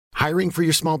Hiring for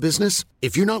your small business?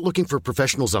 If you're not looking for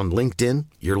professionals on LinkedIn,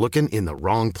 you're looking in the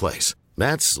wrong place.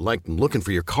 That's like looking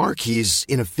for your car keys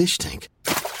in a fish tank.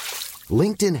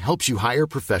 LinkedIn helps you hire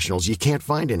professionals you can't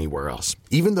find anywhere else,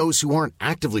 even those who aren't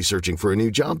actively searching for a new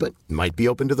job but might be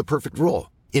open to the perfect role.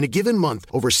 In a given month,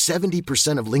 over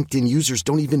 70% of LinkedIn users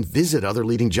don't even visit other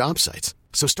leading job sites.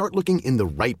 So start looking in the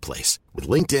right place. With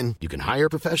LinkedIn, you can hire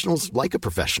professionals like a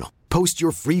professional. Post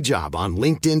your free job on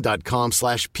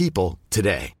linkedin.com/people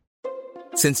today.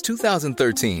 Since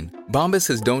 2013, Bombas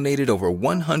has donated over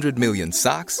 100 million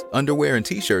socks, underwear, and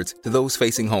T-shirts to those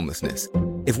facing homelessness.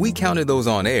 If we counted those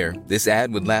on air, this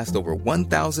ad would last over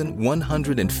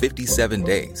 1,157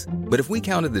 days. But if we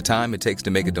counted the time it takes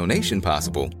to make a donation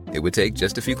possible, it would take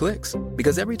just a few clicks.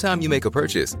 Because every time you make a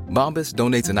purchase, Bombas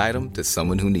donates an item to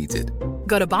someone who needs it.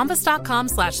 Go to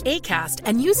bombas.com/ACAST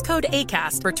and use code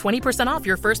ACAST for 20% off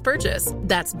your first purchase.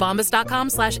 That's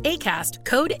bombas.com/ACAST,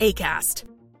 code ACAST.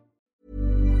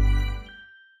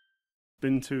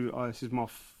 Been to this is my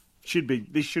should be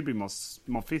my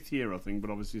 5th year, I think, but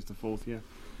obviously it's the 4th year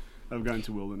of going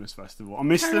to Wilderness Festival. I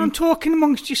missed them. I'm talking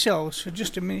amongst yourselves for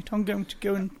just a minute. I'm going to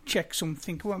go and check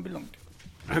something. It won't be long.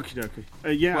 Okie dokie.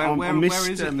 I missed,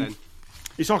 where is it then?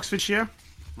 It's Oxfordshire.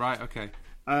 Right. Okay.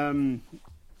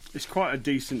 It's quite a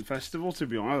decent festival, to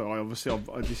be honest.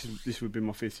 This would be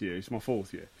my 5th year. It's my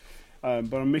 4th year,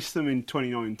 but I missed them in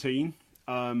 2019.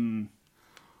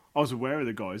 I was aware of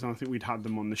the guys, and I think we'd had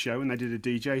them on the show, and they did a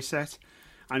DJ set.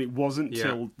 And it wasn't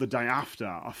till the day after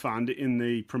I found it in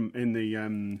the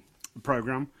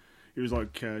program. It was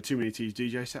like 2 Minute Tea's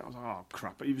DJ set. I was like, oh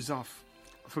crap! It was off.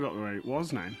 I forgot where it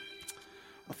was now.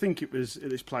 I think it was at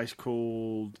this place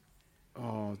called.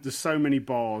 Oh, there's so many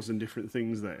bars and different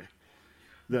things there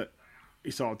that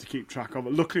it's hard to keep track of.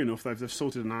 But luckily enough, they've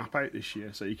sorted an app out this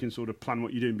year, so you can sort of plan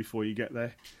what you're doing before you get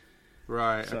there.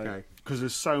 Right. Okay. Because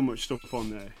there's so much stuff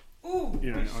on there. Ooh,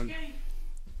 you know.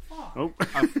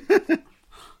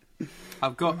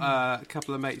 I've got a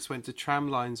couple of mates went to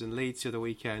Tramlines in Leeds the other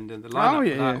weekend, and the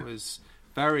lineup was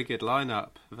very good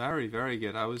lineup, very very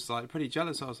good. I was like pretty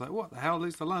jealous. I was like, "What the hell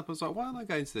is the lineup?" I was like, "Why am I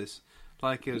going to this?"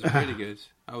 Like it was really good.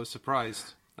 I was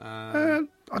surprised. I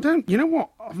don't. You know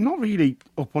what? I'm not really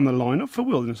up on the lineup for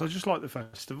Wilderness. I just like the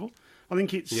festival. I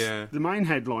think it's the main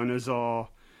headliners are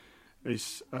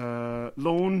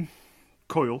Lorne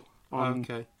Coyle on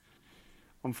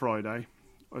Friday.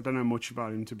 I don't know much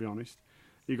about him, to be honest.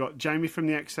 You got Jamie from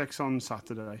the XX on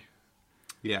Saturday.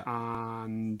 Yeah.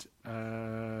 And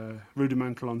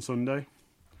Rudimental on Sunday.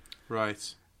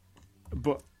 Right.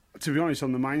 But to be honest,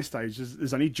 on the main stage,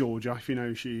 there's only Georgia, if you know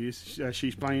who she is.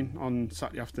 She's playing on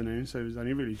Saturday afternoon, so there's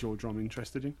only really Georgia I'm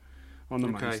interested in on the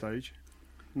main stage.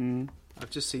 Mm. I've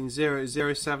just seen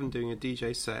 007 doing a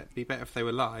DJ set. It'd be better if they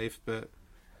were live, but...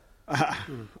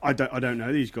 I don't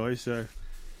know these guys, so...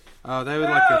 Oh, they were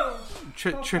like a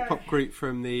trip-hop group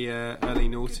from the early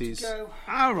noughties.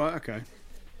 Oh, right, okay.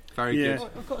 Very good.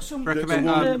 I've got some...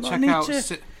 Recommend, check out...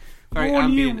 Very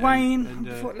warn you, ambient Wayne. and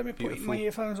Let me put beautiful. my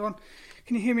earphones on.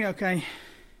 Can you hear me okay?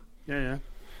 Yeah.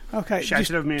 Okay.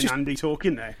 Shouted over me and Andy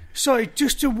talking there. Sorry,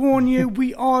 just to warn you,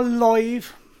 we are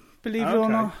live, believe it or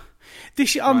not.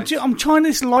 I'm trying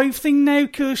this live thing now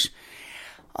because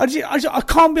I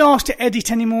can't be asked to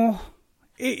edit anymore.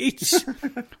 It's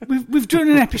we've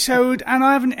done an episode and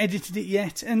I haven't edited it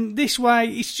yet, and this way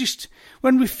it's just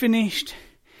when we've finished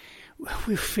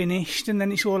and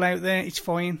then it's all out there. It's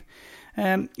fine.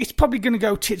 It's probably going to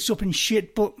go tits up and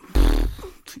shit, but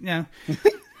you know,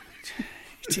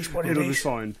 it is what it is. It'll be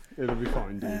fine. It'll be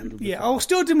fine. Fine. I'll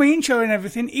still do my intro and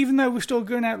everything, even though we're still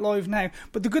going out live now.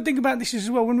 But the good thing about this is as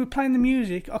well, when we're playing the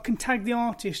music, I can tag the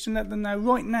artist and let them know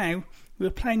right now we're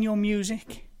playing your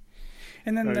music.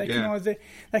 And then they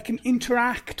can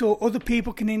interact, or other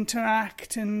people can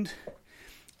interact and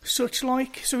such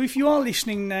like. So if you are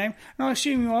listening now, and I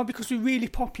assume you are because we're really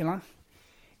popular,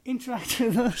 interact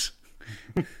with us.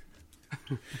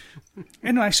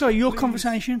 Anyway, sorry, your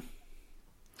conversation.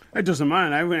 It doesn't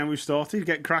matter now. When we've started,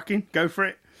 get cracking. Go for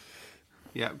it.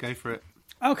 Yeah, go for it.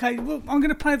 Okay, well, I'm going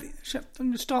to play. I'm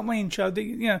going to start my intro.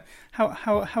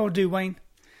 How I do, Wayne.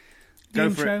 The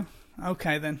intro. For it.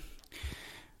 Okay then.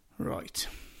 Right.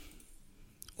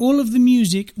 All of the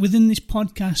music within this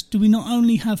podcast do we not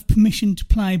only have permission to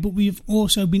play, but we have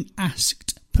also been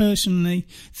asked personally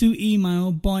through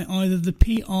email by either the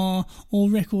PR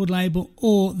or record label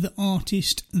or the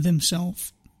artist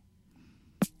themselves.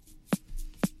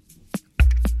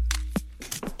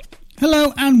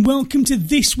 Hello and welcome to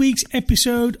this week's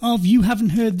episode of You Haven't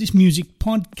Heard This Music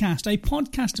podcast, a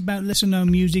podcast about lesser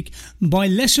known music by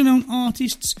lesser known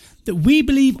artists that we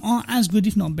believe are as good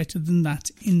if not better than that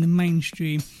in the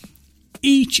mainstream.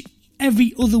 Each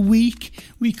every other week.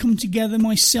 We come together,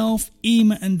 myself,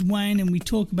 Ema and Wayne, and we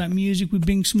talk about music. We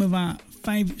bring some of our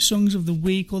favourite songs of the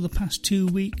week or the past 2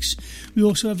 weeks. We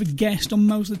also have a guest on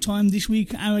most of the time. This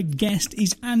week our guest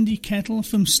is Andy Kettle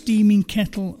from Steaming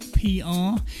Kettle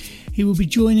PR. He will be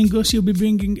joining us. He'll be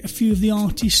bringing a few of the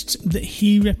artists that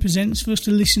he represents for us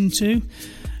to listen to.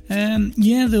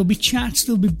 There'll be chats,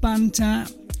 there'll be banter.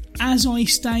 As I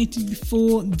stated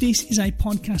before, this is a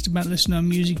podcast about lesser-known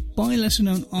music by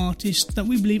lesser-known artists that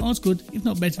we believe are as good, if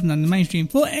not better than the mainstream.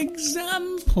 For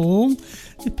example,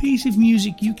 the piece of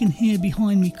music you can hear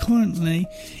behind me currently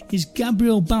is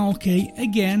Gabriel Balke.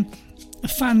 Again, a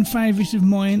fan favourite of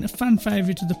mine, a fan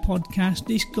favourite of the podcast.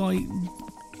 This guy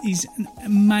is an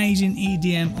amazing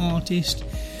EDM artist,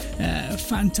 a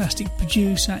fantastic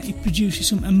producer. He produces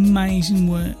some amazing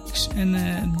works, and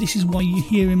this is why you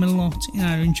hear him a lot in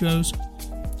our intros.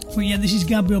 But yeah, this is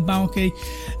Gabriel Balke,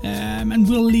 and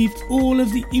we'll leave all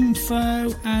of the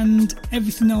info and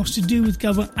everything else to do with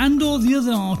Gabriel and all the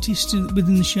other artists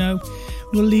within the show.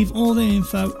 We'll leave all the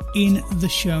info in the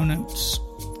show notes.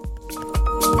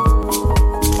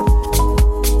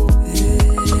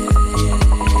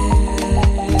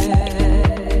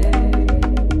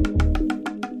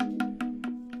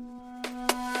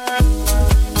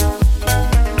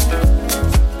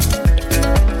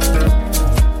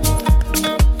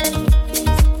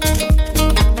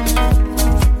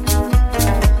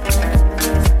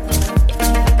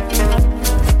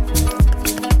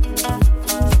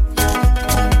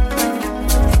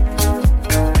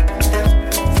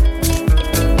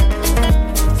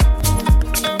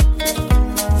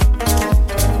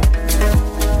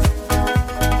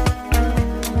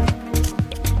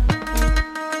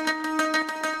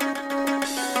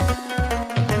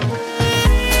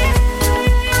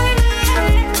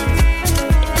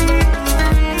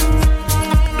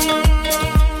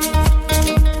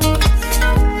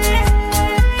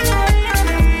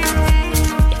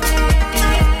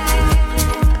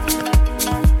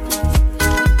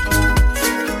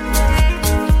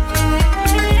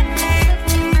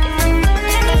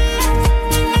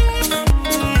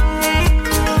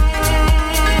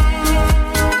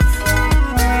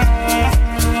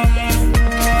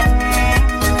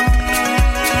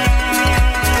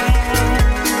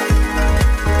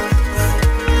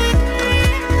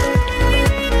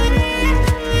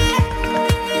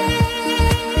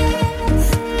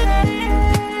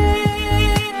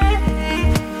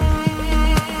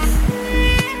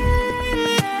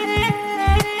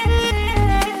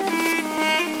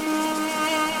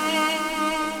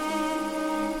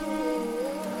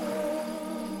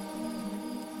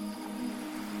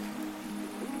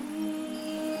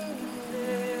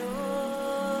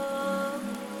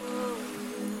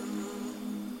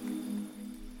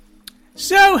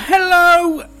 So,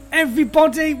 hello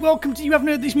everybody, welcome to You Haven't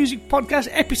Heard This Music Podcast,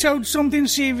 episode something,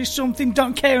 series something,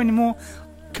 don't care anymore,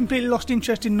 completely lost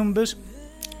interest in numbers.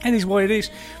 It is what it is.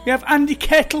 We have Andy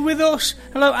Kettle with us.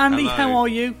 Hello Andy, hello. How are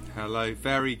you? Hello,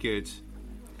 very good.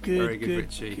 Very good,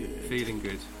 Richie. Good. Feeling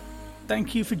good.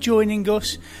 Thank you for joining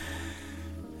us.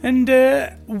 And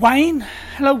Wayne,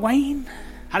 hello Wayne.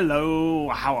 Hello,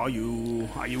 how are you?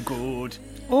 Are you good?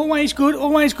 Always good,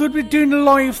 always good. We're doing a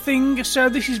live thing, so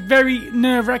this is very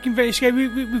nerve-wracking, very scary.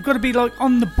 We've got to be like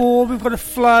on the ball. We've got to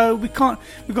flow. We've got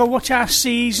to watch our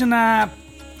C's and our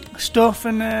stuff,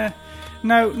 and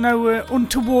no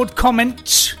untoward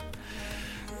comments,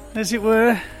 as it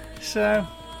were. So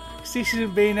this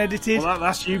isn't being edited. Well,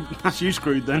 that's you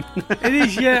screwed then. It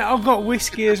is, yeah. I've got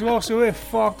whiskey as well, so we're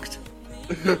fucked.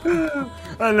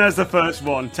 And there's the first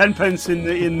one. 10 pence in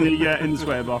the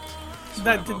swear box.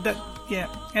 Yeah,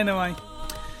 anyway.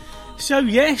 So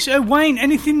Wayne,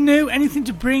 anything new? Anything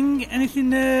to bring?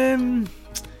 Anything to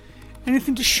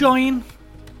shine?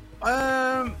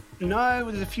 No,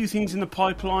 there's a few things in the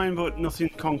pipeline, but nothing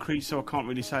concrete, so I can't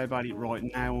really say about it right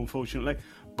now, unfortunately.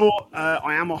 But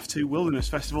I am off to Wilderness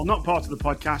Festival, not part of the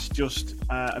podcast, just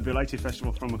a belated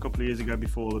festival from a couple of years ago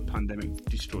before the pandemic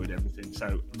destroyed everything.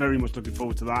 So very much looking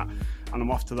forward to that, and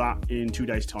I'm off to that in 2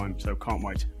 days' time, so can't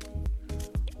wait.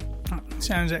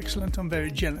 Sounds excellent. I'm very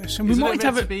jealous. And we might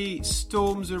have to be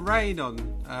storms and rain on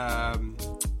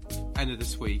end of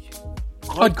this week.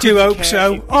 I do hope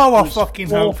so. Oh, I fucking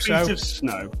hope so. 4 feet of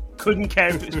snow. Couldn't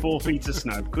care if it's 4 feet of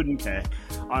snow. Couldn't care.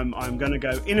 I'm going to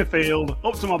go in a field,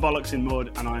 up to my bollocks in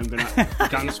mud, and I'm going to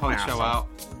dance my ass off.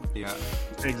 Yeah,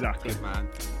 exactly, man.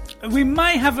 We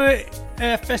may have a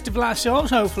festival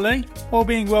ourselves, hopefully. All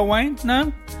being well, Wayne.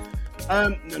 No.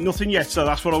 Nothing yet, so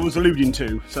that's what I was alluding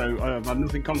to. So I've had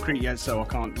nothing concrete yet, so I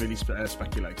can't really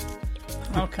speculate.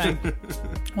 Okay.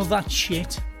 Well, that's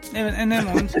shit. And never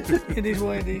mind. It is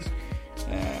what it is.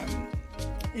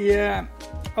 Yeah,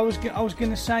 I was going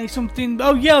to say something.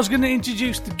 Oh yeah, I was going to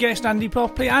introduce the guest, Andy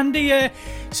properly. Andy,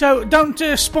 so don't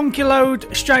spunk your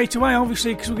load straight away,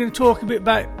 obviously, because we're going to talk a bit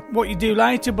about what you do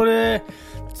later. But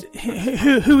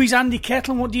who is Andy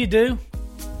Kettle, and what do you do?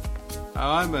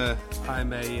 Oh,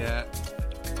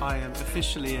 I am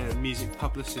officially a music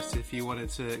publicist. If you wanted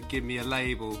to give me a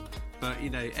label, but you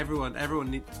know,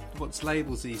 everyone wants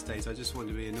labels these days. I just want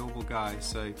to be a normal guy,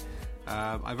 so.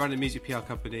 I run a music PR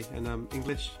company and I'm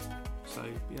English, so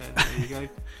yeah, there you go.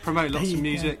 Promote lots of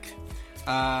music.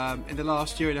 In the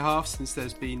last year and a half, since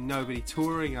there's been nobody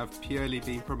touring, I've purely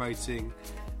been promoting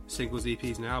singles,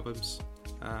 EPs and albums,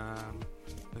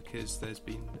 because there's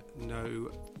been no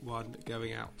one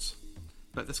going out.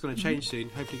 But that's going to change soon.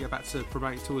 Hopefully go back to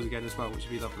promoting tours again as well, which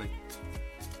would be lovely.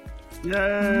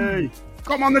 Yay!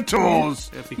 Come on the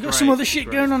tours! You've got some other shit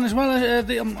going on as well,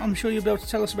 I'm sure you'll be able to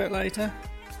tell us about later.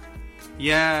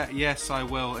 Yes, I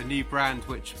will. A new brand,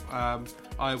 which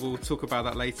I will talk about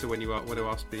that later when you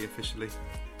ask me officially.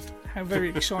 How very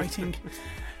exciting!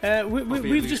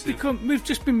 We've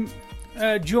just been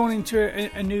drawn into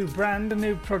a new brand, a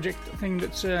new project thing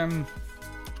that's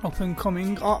up and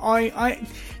coming. I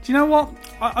do you know what?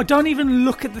 I don't even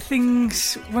look at the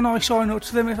things when I sign up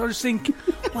to them. I just think,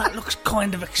 well, it looks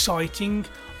kind of exciting.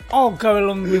 I'll go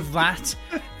along with that.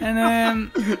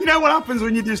 And you know what happens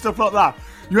when you do stuff like that?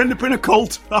 You end up in a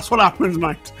cult. That's what happens,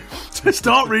 mate.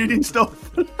 Start reading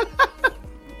stuff.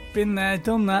 Been there,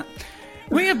 done that.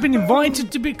 We have been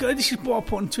invited to be. This is what I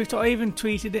put on Twitter. I even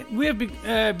tweeted it. We have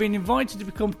been invited to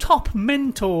become top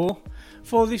mentor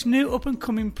for this new up and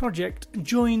coming project.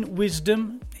 Join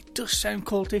Wisdom. It does sound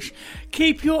cultish.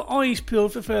 Keep your eyes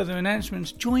peeled for further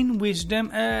announcements. Join Wisdom.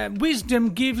 Wisdom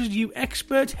gives you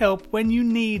expert help when you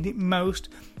need it most.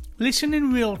 Listen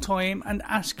in real time and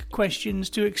ask questions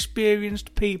to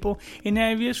experienced people in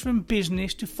areas from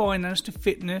business to finance to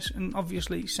fitness and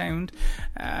obviously sound.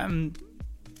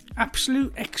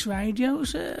 Absolute X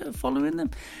Radio's following them.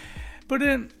 But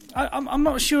I'm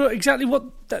not sure exactly what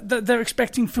they're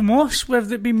expecting from us,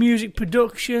 whether it be music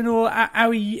production or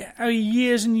our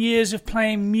years and years of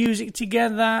playing music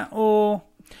together or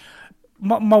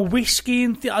my whiskey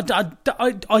and I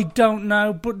don't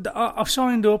know, but I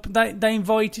signed up. They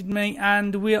invited me,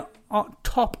 and we're our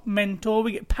top mentor.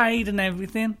 We get paid and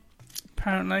everything,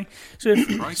 apparently. So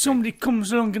if somebody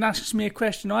comes along and asks me a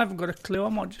question, I haven't got a clue. I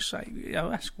might just say,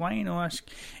 ask Wayne or ask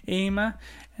Ema,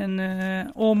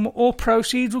 and all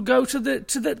proceeds will go to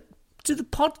the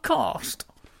podcast.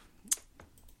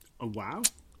 Oh wow!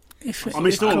 I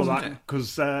missed all of that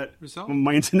because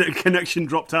my internet connection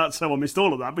dropped out, so I missed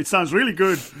all of that. But it sounds really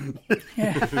good.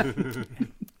 Yeah,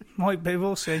 might be.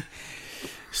 We'll see.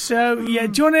 So yeah,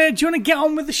 do you want to get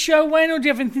on with the show, Wayne, or do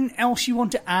you have anything else you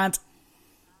want to add?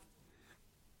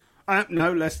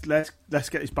 No, let's get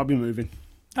this baby moving.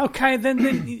 Okay, then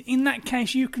in that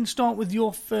case, you can start with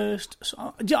your first.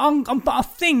 But I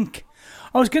think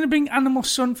I was going to bring Animal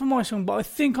Sun for my song, but I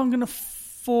think I'm going to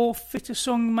forfeit a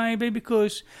song maybe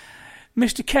because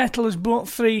Mr. Kettle has brought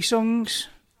 3 songs.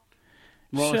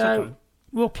 Right, so okay.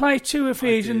 We'll play 2 of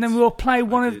his, and then we'll play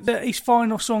one of his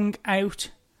final song out.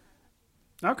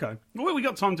 Okay. Well, we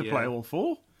got time to play all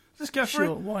 4. Let's go for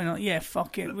it. Why not? Yeah,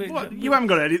 fuck it. You haven't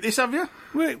got to edit this, have you?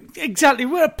 We're a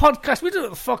podcast. We do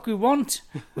what the fuck we want.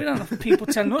 We don't have people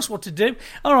telling us what to do.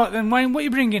 All right then, Wayne, what are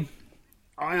you bringing?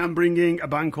 I am bringing a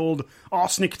band called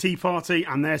Arsenic Tea Party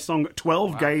and their song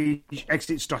 12 Gauge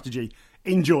Exit Strategy.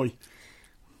 Enjoy.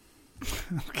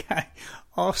 Okay.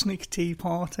 Arsenic Tea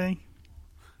Party.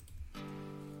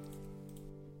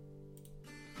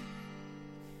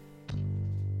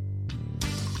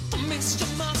 Mr.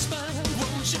 Mossman,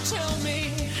 won't you tell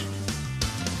me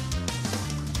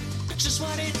just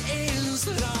what it is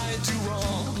that I do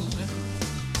wrong?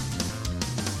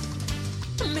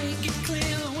 Make it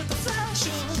clear with the flash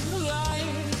of light.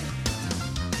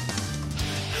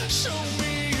 Show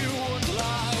me what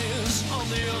lies on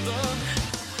the other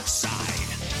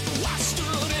side. I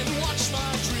stood and watched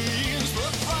my dreams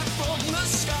burn right from the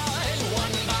sky.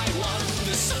 One by one,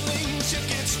 the selling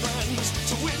tickets friends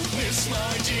to witness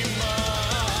my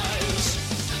demise.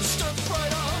 Stuck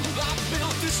right on, I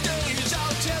built this stage.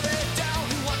 I'll tear it down,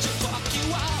 watch it fuck you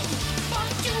out.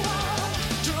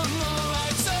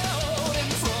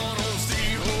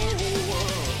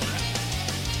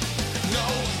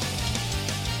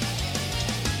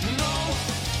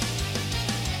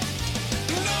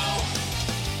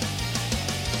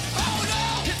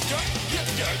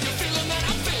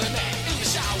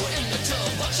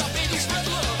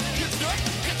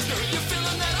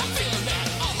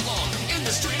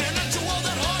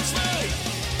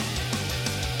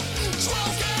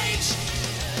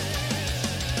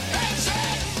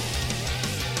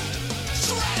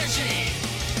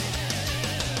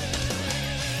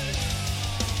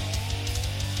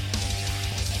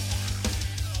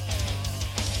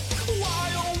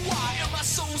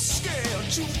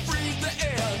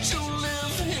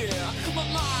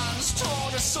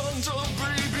 center,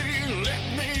 baby. Let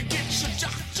me get your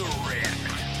doctor in.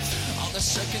 On the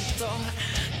second thought,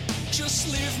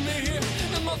 just leave me here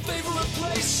in my favorite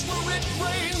place where it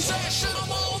rains ash and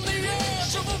I'm on the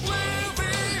edge of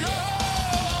oblivion.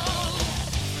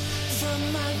 From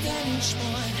my vantage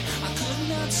point, I could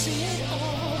not see it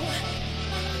all.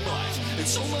 But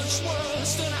it's so much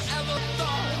worse than I ever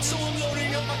thought. So I'm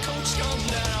loading up my coach gun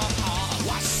now.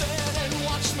 I sat and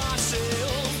watched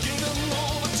myself giving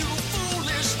over to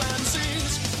foolish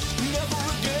fancies. Never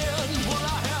again will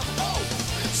I have hope.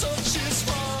 Such is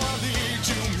folly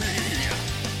to me.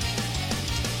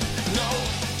 No.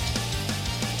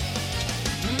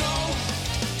 No.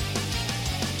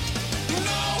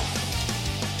 No.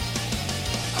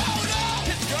 Oh no!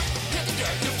 Hit the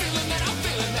dirt, you're feeling that, I'm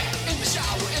feeling that. In the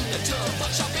shower, in the tub,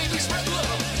 watch our babies spread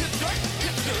love. Hit the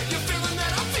dirt, you're feeling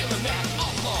that, I'm feeling that.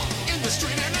 All along, in the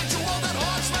street and into all that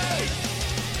haunts me.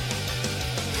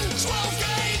 12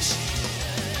 gauge!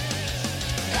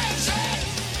 Exit!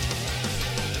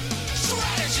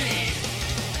 Strategy!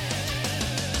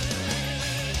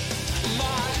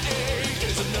 My ache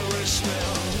is a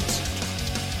nourishment.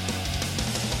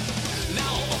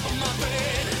 Now I'm up on my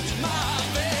bed, my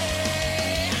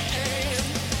bed.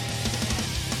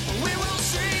 We will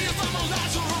see if I'm a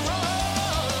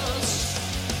Lazarus.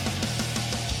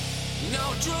 Now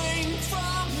drink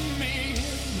from me,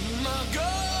 my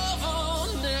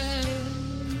governess.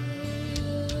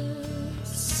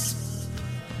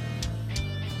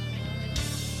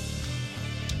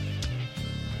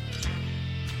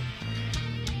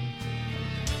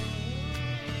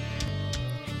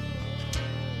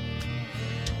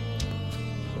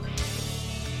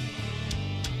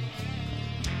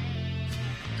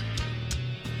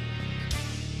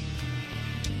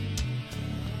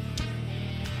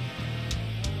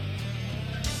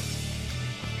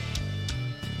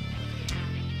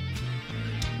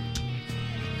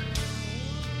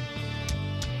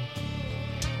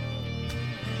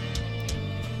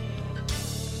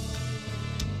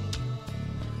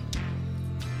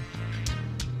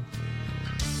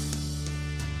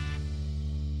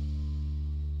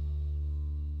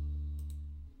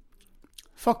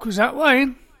 Fuck was that,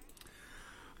 Wayne?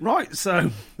 Right, so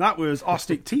that was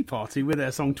Arsenic Tea Party with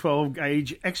their song 12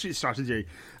 Gauge Exit Strategy.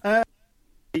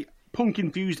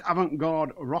 Punk-infused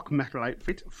avant-garde rock metal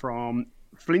outfit from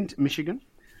Flint, Michigan.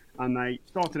 And they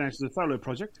started out as a solo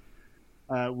project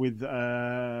with...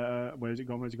 where's it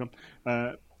gone?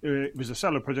 It was a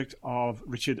solo project of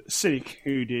Richard Sick,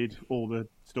 who did all the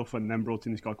stuff and then brought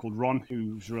in this guy called Ron,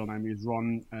 whose real name is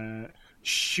Ron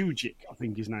Shujic, I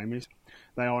think his name is.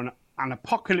 They are an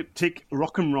apocalyptic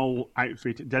rock and roll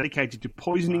outfit dedicated to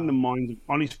poisoning the minds of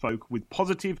honest folk with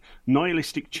positive,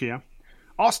 nihilistic cheer.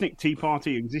 Arsenic Tea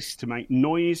Party exists to make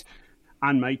noise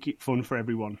and make it fun for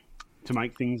everyone, to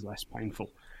make things less painful.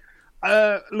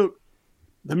 Look,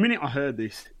 the minute I heard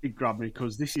this, it grabbed me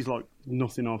because this is like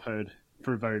nothing I've heard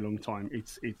for a very long time.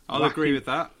 I'll agree with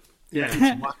that. Yeah,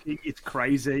 it's wacky, it's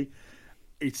crazy.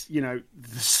 It's, you know,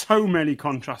 there's so many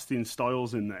contrasting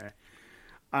styles in there.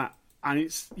 And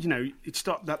it's, you know, it's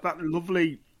got that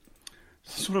lovely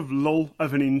sort of lull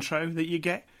of an intro that you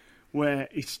get where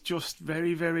it's just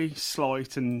very, very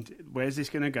slight and where's this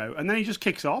going to go? And then he just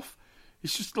kicks off.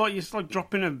 It's like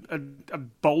dropping a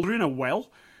boulder in a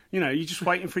well. You know, you're just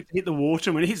waiting for it to hit the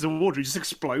water, and when it hits the water, it just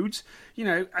explodes. You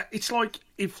know, it's like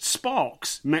if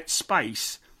Sparks met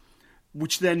Space,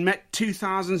 which then met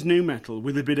 2000s nu metal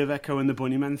with a bit of Echo and the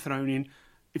Bunnymen thrown in.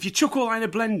 If you chuck all that in a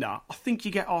blender, I think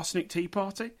you get Arsenic Tea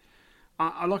Party.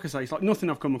 Like I say, it's like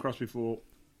nothing I've come across before.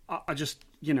 I just,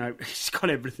 you know, it's got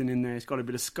everything in there. It's got a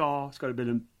bit of ska, it's got a bit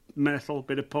of metal, a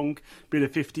bit of punk, a bit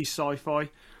of 50s sci-fi.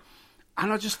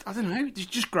 And I don't know, it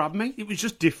just grabbed me. It was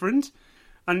just different.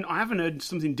 And I haven't heard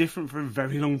something different for a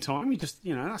very long time.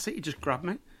 That's it, it just grabbed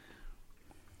me.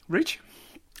 Rich?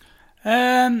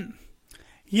 Yeah,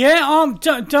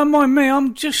 don't mind me.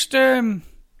 I'm just, I'm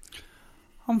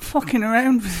fucking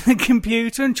around with the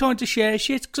computer and trying to share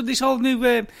shit because this whole new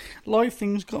live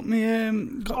thing's got me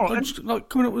like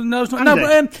coming up with a nose. No,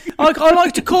 but I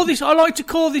like to call this. I like to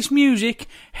call this music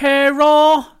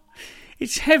hurrah.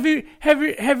 It's heavy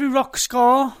rock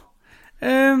ska.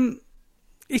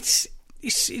 It's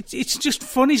just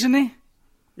fun, isn't it?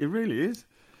 It really is.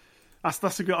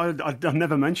 That's a good. I've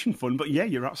never mentioned fun, but yeah,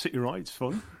 you're absolutely right. It's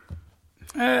fun.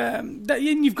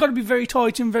 You've got to be very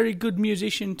tight and very good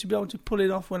musician to be able to pull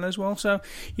it off well as well. So,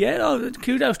 yeah,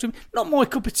 kudos to him. Not my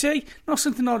cup of tea. Not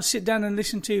something I'd sit down and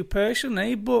listen to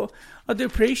personally, but I do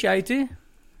appreciate it.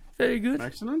 Very good.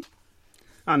 Excellent.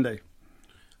 Andy?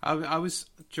 I was,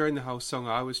 during the whole song,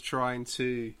 I was trying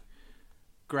to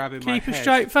grab in my head. Keep a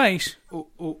straight face.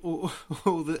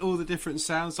 All the different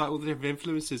sounds, like all the different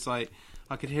influences. Like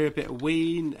I could hear a bit of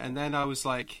Ween, and then I was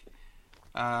like,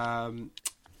 I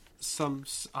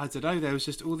don't know. There was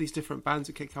just all these different bands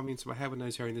that kept coming into my head when I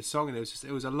was hearing this song, and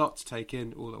it was a lot to take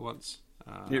in all at once.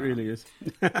 It really is.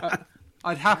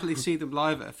 I'd happily see them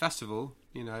live at a festival.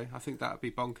 You know, I think that would be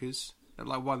bonkers at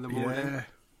like 1 in the morning.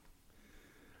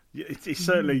 Yeah, it's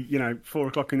certainly,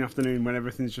 4:00 in the afternoon when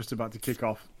everything's just about to kick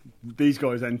off. These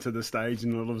guys enter the stage,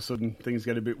 and all of a sudden things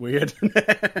get a bit weird.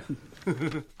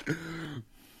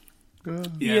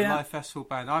 Live festival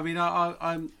band. I mean,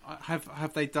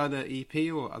 have they done an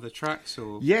EP or other tracks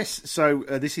or? Yes. So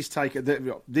this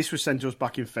was sent to us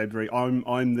back in February.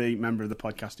 I'm the member of the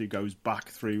podcast who goes back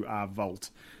through our vault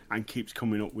and keeps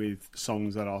coming up with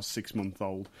songs that are 6 months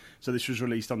old. So this was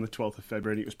released on the 12th of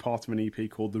February, and it was part of an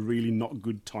EP called the Really Not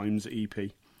Good Times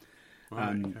EP.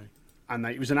 Right, okay. And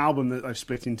it was an album that they've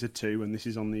split into two, and this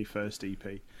is on the first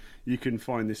EP. You can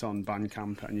find this on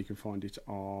Bandcamp, and you can find it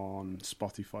on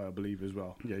Spotify, I believe, as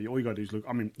well. Yeah, all you got to do is look.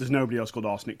 I mean, there's nobody else called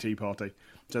Arsenic Tea Party,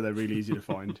 so they're really easy to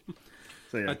find.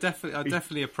 So, yeah. I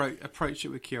definitely approach it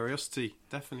with curiosity.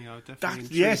 Definitely,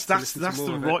 that's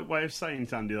the right way of saying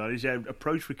it, Andy. That is,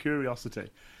 approach with curiosity,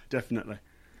 definitely.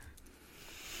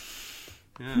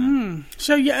 Yeah.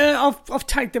 So I've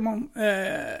tagged them on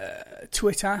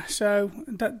Twitter, so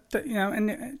that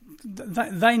and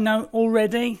they know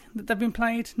already that they've been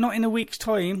played. Not in a week's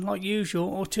time, like usual,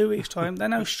 or 2 weeks' time. They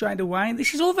know straight away.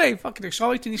 This is all very fucking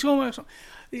exciting. It's almost,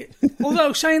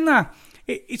 although saying that,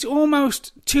 it's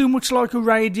almost too much like a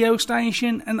radio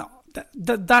station, and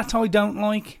that I don't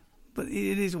like. But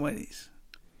it is what it is.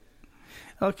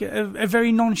 Like a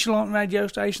very nonchalant radio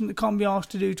station that can't be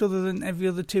asked to do it other than every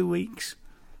other 2 weeks.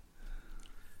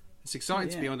 It's exciting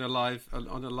to be on a live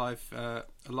doodah,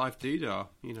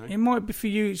 you know. It might be for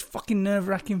you. It's fucking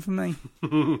nerve-wracking for me.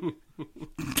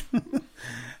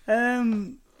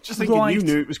 Just thinking you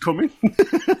knew it was coming.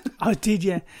 I did,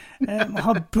 yeah.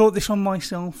 I brought this on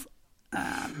myself.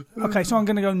 Okay, so I'm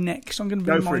going to go next. I'm going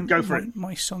to go for it.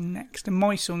 My song next, and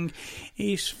my song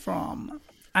is from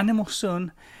Animal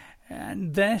Sun,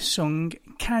 and their song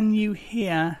 "Can You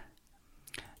Hear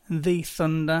the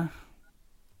Thunder?"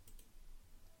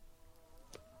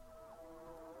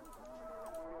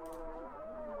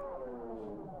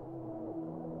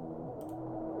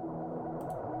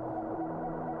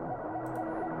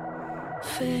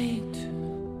 Fate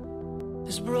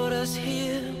has brought us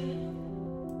here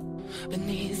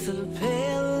beneath the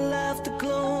pale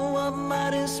afterglow of my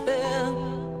despair.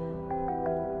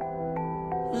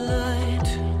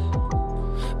 Light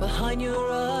behind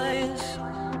your eyes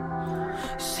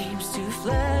seems to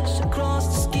flash across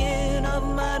the skin of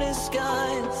my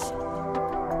disguise,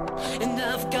 and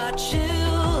I've got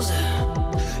chills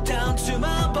down to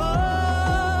my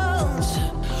bones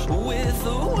with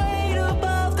the weight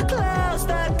above the clouds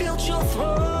that built your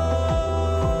throne.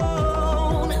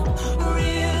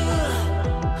 Real,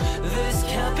 this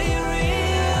can't be real.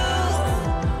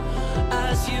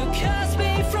 As you cast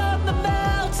me from the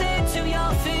mountain to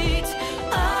your feet,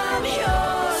 I'm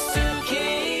yours to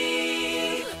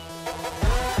keep.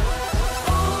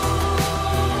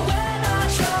 Oh, when I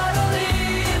try to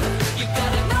leave, you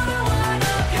got another one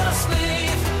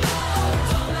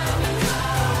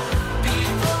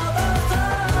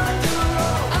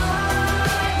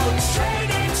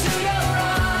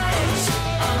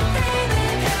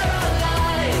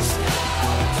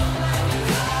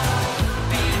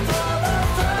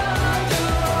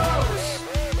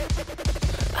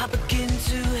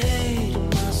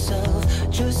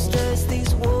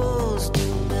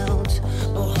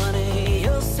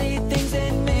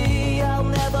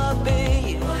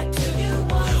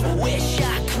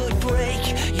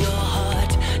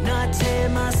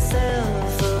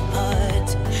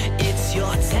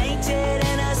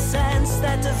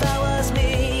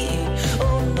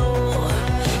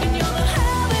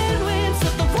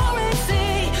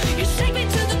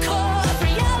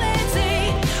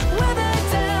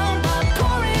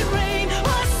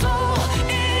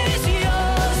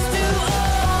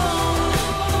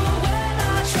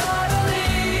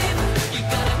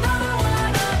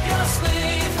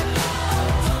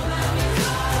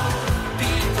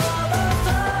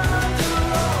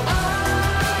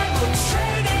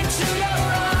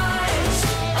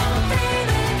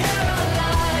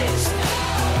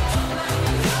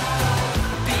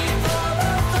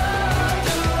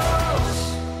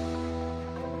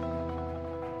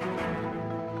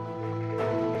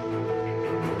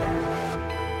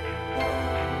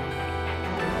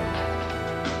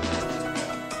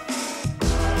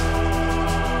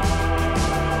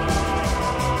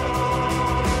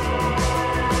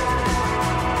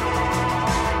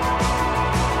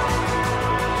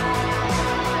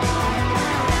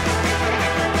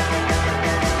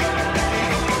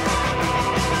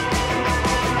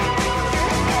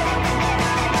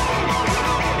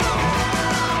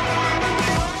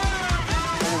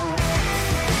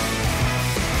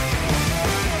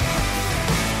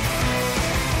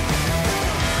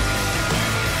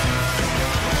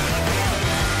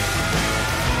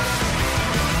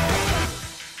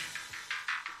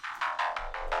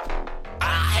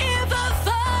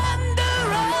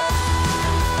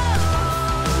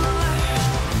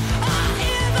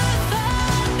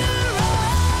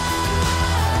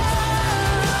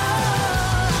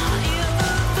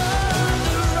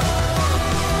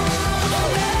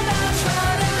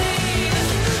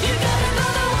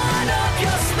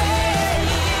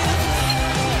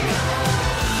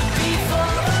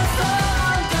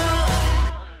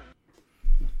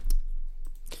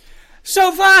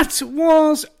So that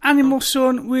was Animal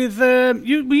Sun with... were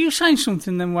you saying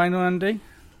something then, Wayne or Andy?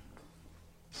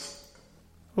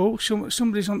 Oh,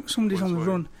 somebody's on the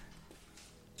run.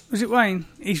 Was it Wayne?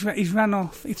 He's ran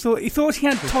off. He thought he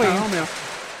had time.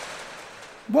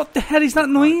 What the hell is that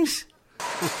noise?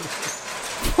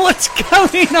 What's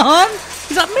going on?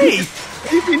 Is that me?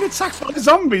 You've been attacked by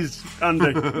zombies,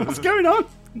 Andy. What's going on?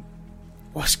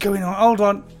 What's going on? Hold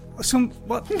on.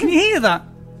 What? Can you hear that?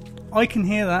 I can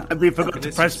hear that. Have you forgot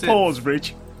to press pause,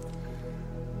 Bridge?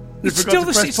 It's still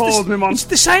the same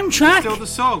track. It's still the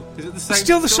song. Is it the same?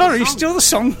 Still the song. It's still the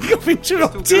song. I've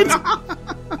interrupted.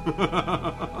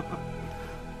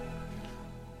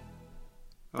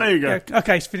 There you go. Yeah,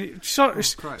 okay, it's finished.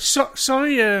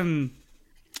 Sorry,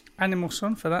 Animal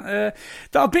Sun for that.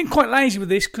 I've been quite lazy with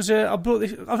this because I brought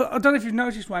this. I don't know if you've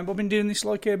noticed, Wayne, but I've been doing this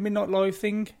like a midnight live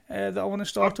thing that I want to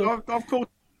start up. I've caught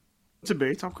it a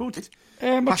bit. I've caught it.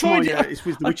 It's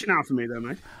with the witching hour for me, though,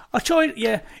 mate. I tried.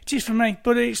 Yeah, it is for me,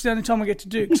 but it's the only time I get to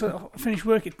do it because I finish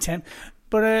work at 10.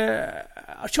 But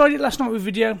I tried it last night with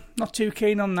video. Not too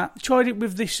keen on that. Tried it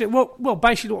with this. Well,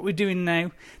 basically what we're doing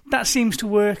now. That seems to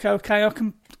work okay. I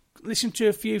can listen to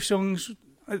a few songs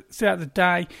throughout the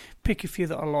day, pick a few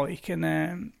that I like,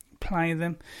 and play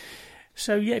them.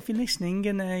 So yeah, if you're listening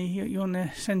and you want to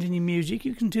send in your music,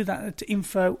 you can do that at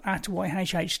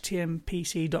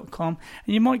info@yhhtmpc.com,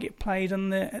 and you might get played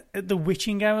on at the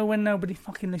witching hour when nobody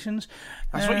fucking listens.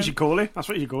 That's what you should call it.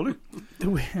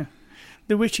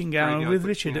 The witching hour with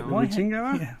Richard at White. Witching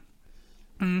hour. Yeah.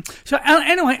 So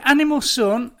anyway, Animal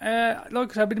Sun. Like I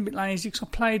said, I've been a bit lazy because I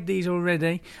played these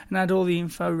already and had all the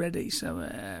info ready. So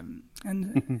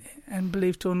and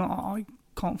believe it or not, I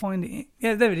can't find it.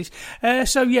 Yeah, there it is.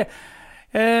 So yeah.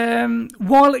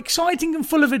 While exciting and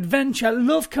full of adventure,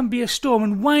 love can be a storm.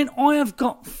 And Wayne, I have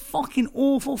got fucking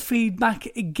awful feedback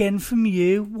again from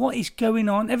you. What is going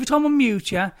on? Every time I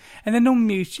mute you and then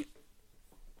unmute you.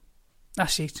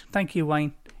 That's it. Thank you,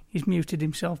 Wayne. He's muted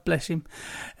himself. Bless him.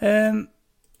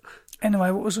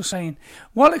 Anyway, what was I saying?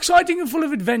 While exciting and full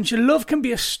of adventure, love can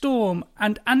be a storm,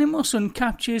 and Animal Sun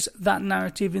captures that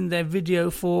narrative in their video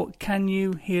for Can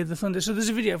You Hear the Thunder? So there's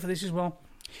a video for this as well.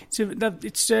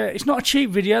 It's not a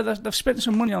cheap video. They've spent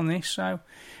some money on this, so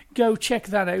go check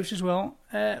that out as well.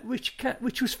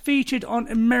 Which was featured on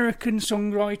American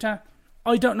Songwriter.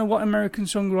 I don't know what American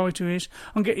Songwriter is.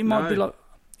 It might be like.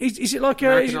 Is it like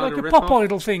a pop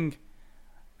idol thing?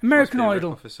 American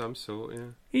Idol of some sort, yeah.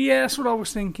 Yeah, that's what I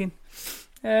was thinking.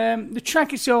 The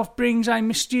track itself brings a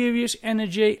mysterious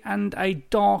energy and a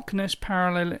darkness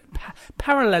paralleling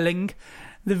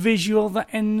the visual that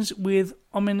ends with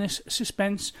ominous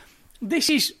suspense.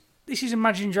 This is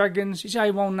Imagine Dragons. It's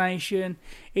A1 Nation.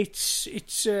 It's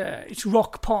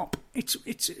rock pop.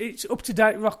 It's up to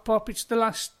date rock pop. It's the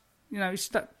last. It's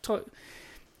that type.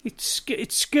 It's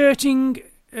skirting.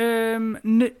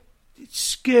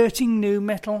 Skirting new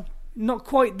metal. Not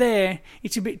quite there.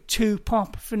 It's a bit too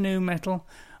pop for new metal,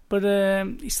 but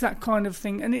it's that kind of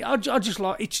thing. And I just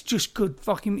like. It's just good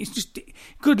fucking. It's just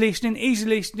good listening, easy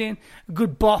listening, a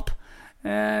good bop,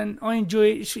 and I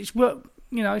enjoy it. It's well,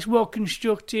 it's well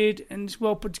constructed and it's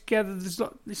well put together.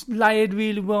 It's layered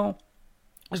really well.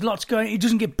 There's lots going. It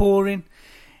doesn't get boring.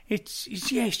 It's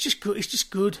just good. It's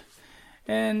just good,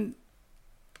 and.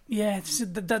 Yeah,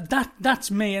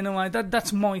 that's me anyway.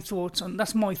 That's my thoughts on.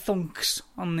 That's my thunks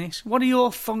on this. What are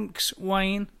your thunks,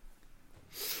 Wayne?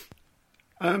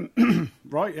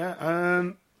 Right, yeah.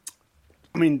 I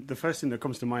mean, the first thing that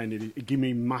comes to mind is it gave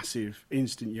me massive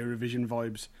instant Eurovision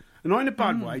vibes, and not in a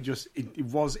bad way. Just it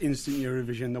was instant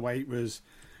Eurovision the way it was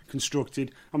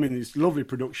constructed. I mean, it's lovely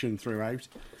production throughout.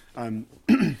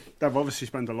 They've obviously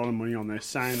spent a lot of money on their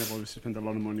sound. They've obviously spent a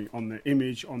lot of money on their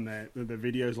image, on their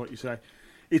videos, like you say.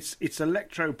 It's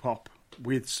electro pop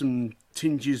with some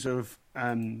tinges of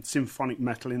symphonic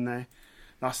metal in there.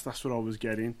 That's what I was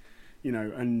getting,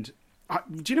 And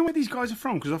do you know where these guys are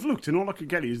from? Because I've looked and all I could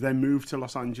get is they moved to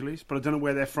Los Angeles, but I don't know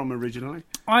where they're from originally.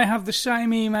 I have the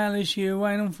same email as you,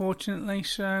 Wayne. Unfortunately,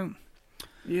 so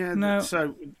yeah. No.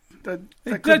 So they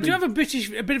do have a bit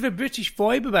of a British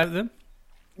vibe about them.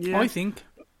 Yeah, I think.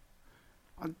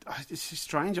 It's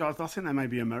strange. I think they may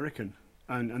be American.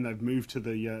 And they've moved to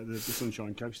the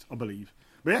Sunshine Coast, I believe.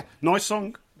 But yeah, nice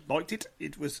song. Liked it.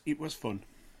 It was fun.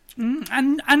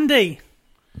 And Andy.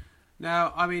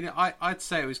 Now, I mean, I'd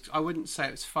say it was. I wouldn't say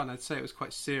it was fun. I'd say it was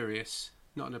quite serious,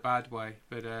 not in a bad way.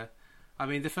 But I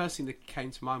mean, the first thing that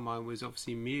came to my mind was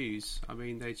obviously Muse. I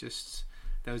mean, there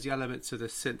was the elements of the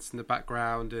synths in the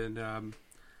background and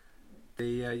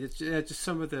just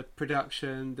some of the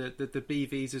production, the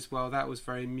BVs as well. That was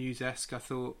very Muse-esque, I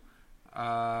thought.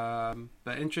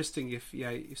 But interesting if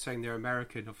you're saying they're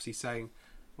American, obviously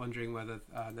wondering whether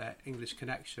their English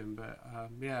connection. But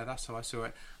that's how I saw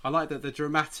it. I like that the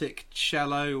dramatic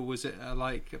cello was it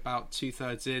like about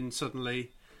 2/3 in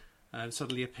suddenly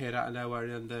appeared out of nowhere,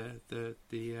 and then the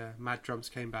mad drums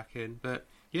came back in. But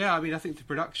yeah, I mean, I think the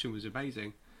production was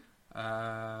amazing.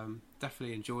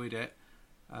 Definitely enjoyed it.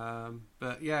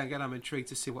 But yeah, again, I'm intrigued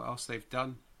to see what else they've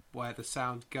done, where the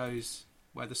sound goes,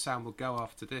 where the sound will go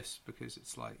after this, because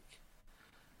it's like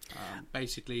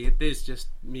basically it is just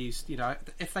Muse. You know,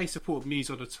 if they support Muse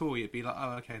on a tour, you'd be like,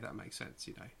 oh, okay, that makes sense.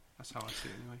 You know, that's how I see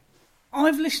it anyway.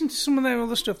 I've listened to some of their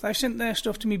other stuff. They've sent their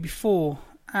stuff to me before,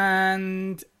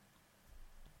 and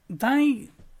they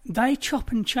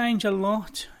chop and change a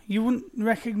lot. You wouldn't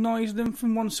recognise them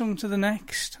from one song to the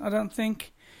next, I don't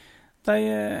think.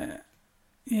 They,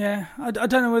 I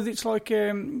don't know whether it's like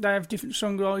they have different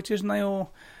songwriters and they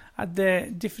all had their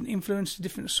different influence to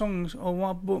different songs or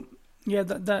what, but yeah,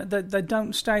 they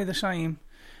don't stay the same,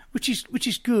 which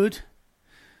is good.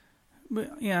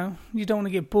 But, you know, you don't want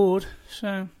to get bored,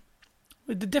 so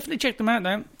definitely check them out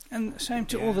though. And same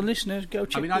to all the listeners, go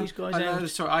check these guys out.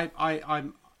 Sorry,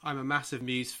 I'm a massive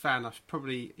Muse fan. I've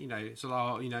probably, it's a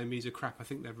lot, Muse are crap. I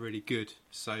think they're really good.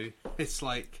 So it's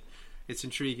like, it's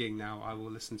intriguing now. I will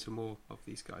listen to more of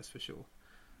these guys for sure.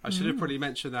 I should have probably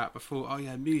mentioned that before. Oh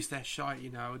yeah, Muse, they're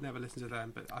shite, I would never listen to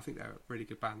them. But I think they're a really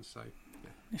good band, so yeah.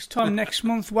 This time next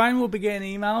month, Wayne will be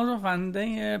getting emails off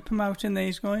Andy promoting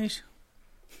these guys.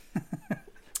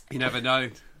 You never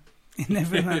know. You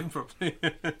never know. Probably.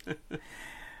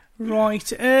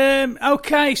 Right,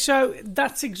 okay, so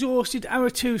that's exhausted our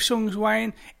 2 songs,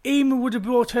 Wayne. Ema would have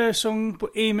brought her song,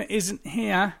 but Ema isn't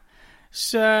here.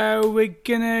 So we're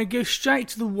going to go straight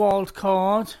to the wild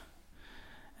card.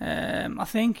 I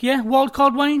think, yeah? Wild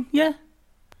card, Wayne, yeah?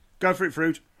 Go for it,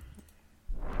 Fruit.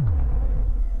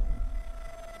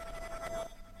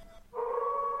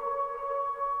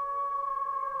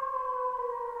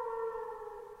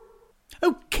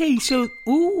 Okay, so,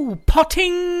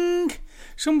 potting!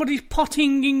 Somebody's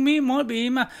pottinging me. It might be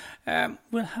Emma.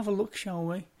 We'll have a look, shall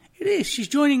we? It is. She's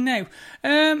joining now.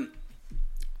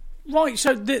 Right,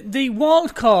 so the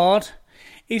wild card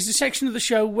is the section of the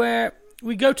show where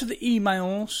we go to the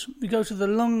emails. We go to the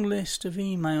long list of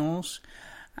emails.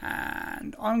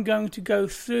 And I'm going to go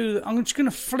through. I'm just going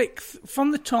to flick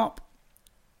from the top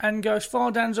and go as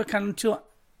far down as I can until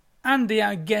Andy,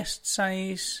 our guest,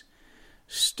 says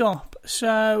stop.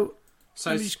 So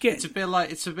it's a bit like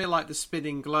the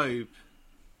spinning globe.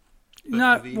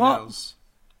 No, what?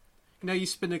 You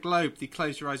spin a globe, you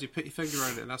close your eyes, you put your finger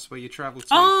on it, and that's where you travel to.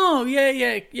 Oh, yeah.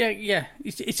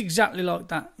 It's exactly like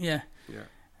that, yeah. Yeah.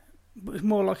 But it's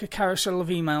more like a carousel of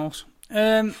emails.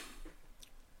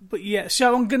 But yeah,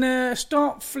 so I'm going to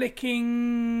start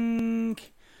flicking.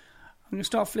 I'm going to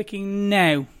start flicking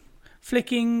now.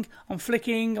 Flicking, I'm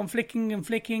flicking.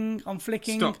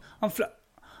 Stop.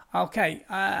 Okay,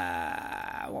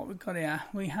 what we got here?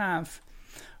 We have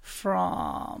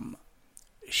from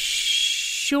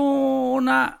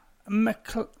Shauna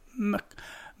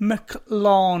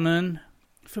McLarnon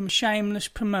from Shameless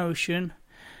Promotion.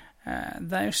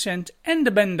 They've sent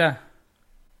Enderbender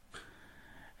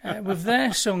with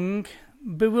their song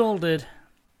Bewildered.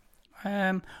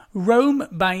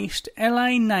 Rome-based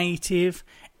LA native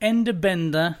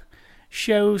Enderbender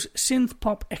shows synth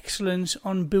pop excellence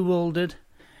on Bewildered.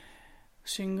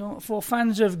 Single for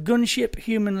fans of Gunship,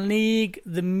 Human League,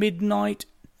 The Midnight,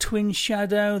 Twin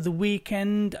Shadow, The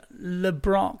Weeknd,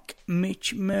 LeBrock,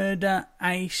 Mitch Murder,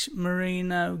 Ace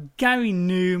Marino, Gary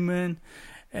Newman,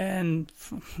 and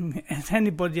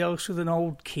anybody else with an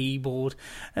old keyboard.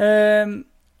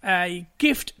 A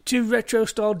gift to retro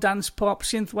style dance pop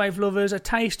synthwave lovers, a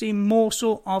tasty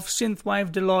morsel of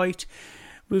synthwave delight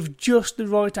with just the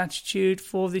right attitude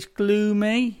for this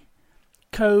gloomy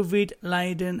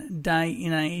COVID-laden day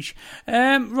in age.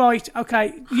 Right,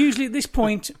 okay. Usually at this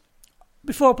point,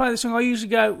 before I play the song, I usually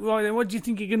go, right then, what do you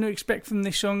think you're going to expect from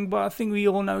this song? But I think we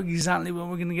all know exactly what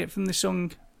we're going to get from this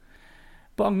song.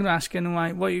 But I'm going to ask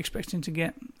anyway, what are you expecting to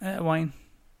get, Wayne?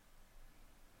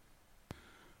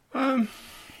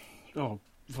 Yeah.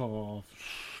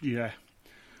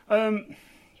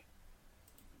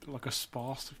 Like a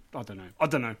sparse. I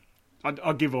don't know.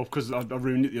 I give up because I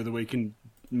ruined it the other week and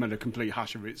made a complete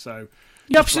hash of it. So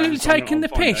you're absolutely taking the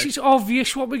piss. It's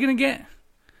obvious what we're going to get.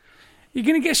 You're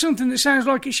going to get something that sounds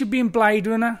like it should be in Blade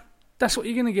Runner. That's what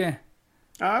you're going to get.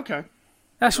 Okay.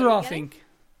 That's what I think.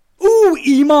 Ooh,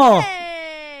 Ema!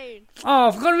 Yay! Oh,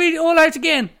 I've got to read it all out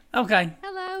again. Okay.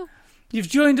 Hello. You've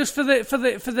joined us for get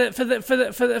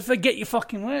your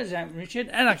fucking words out, Richard.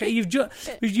 And okay, you've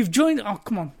joined. Oh,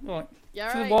 come on, right.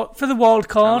 For the wild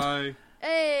card. Hello.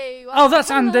 Hey. Oh, that's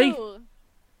Andy. Hello,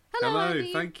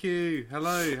 Andy. Thank you.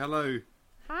 Hello.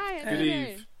 Hi. Good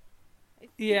eve.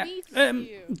 Yeah.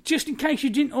 Just in case you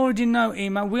didn't already know,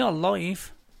 Emma, we are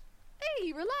live.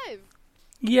 Hey, we're live.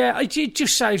 Yeah, it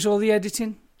just saves all the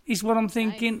editing. Is what I'm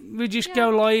thinking. Nice. We just go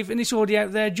live and it's already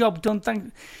out there. Job done.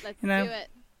 Let's do it.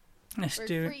 We're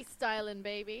do it. Freestyling,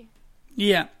 baby.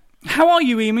 Yeah. How are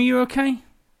you, Emma? You okay?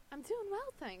 I'm doing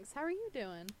well, thanks. How are you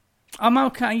doing? I'm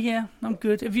okay. Yeah, I'm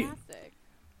good. Fantastic.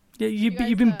 You've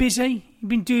been busy? You've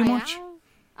been doing much?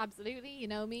 Absolutely. You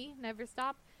know me. Never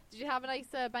stop. Did you have a nice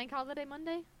bank holiday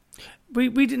Monday? We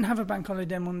didn't have a bank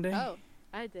holiday Monday. Oh,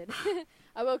 I did.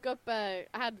 I woke up. I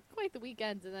had quite the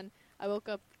weekend, and then I woke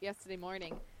up yesterday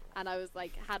morning, and I was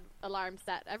had alarm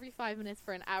set every 5 minutes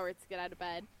for an hour to get out of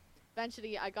bed.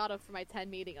 Eventually, I got up for my 10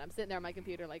 meeting, and I'm sitting there on my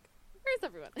computer where's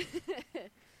everyone?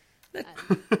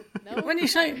 No. When you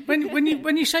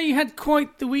say you had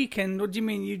quite the weekend, what do you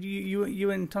mean? You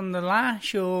went on the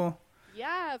lash, or?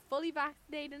 Yeah, fully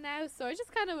vaccinated now, so I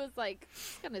just kind of was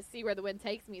gonna see where the wind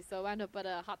takes me. So I wound up at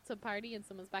a hot tub party in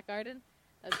someone's back garden.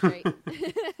 That's great.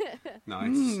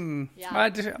 Nice. Yeah.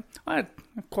 I had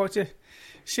quite a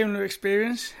similar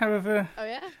experience. However,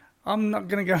 I'm not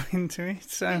going to go into it.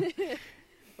 So,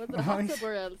 was it a hot tub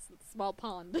or a small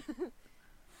pond?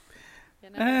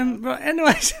 Right.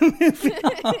 Anyways, moving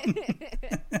on.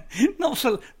 not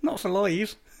for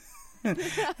live.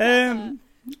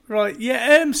 Right.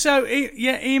 Yeah. So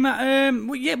Emma.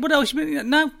 What else?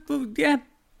 No. Yeah.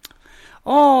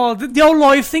 Oh, the old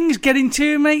live thing's getting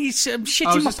to me. It's shitting my pants.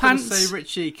 I was just going to say,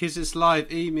 Richie, because it's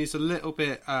live, Emu's a little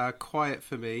bit quiet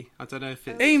for me. I don't know if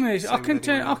it's... Emu's, I can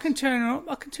turn her up.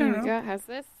 How's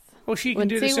this? Or she can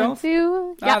do it herself. 1,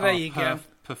 2. Yeah. There you go.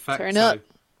 Perfecto. Turn up.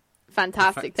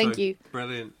 Fantastic. Thank you.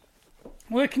 Brilliant.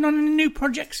 Working on any new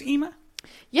projects, Emma?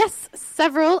 Yes,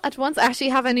 several at once. I actually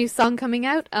have a new song coming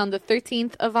out on the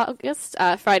 13th of August,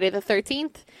 Friday the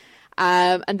 13th.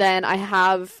 And then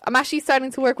I'm actually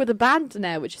starting to work with a band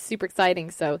now, which is super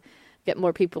exciting. So get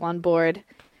more people on board.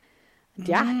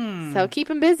 Yeah. So keep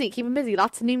them busy.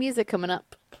 Lots of new music coming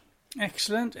up.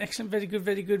 Excellent. Very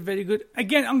good.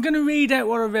 Again, I'm going to read out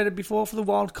what I read before for the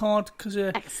wild card because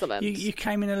excellent. You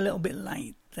came in a little bit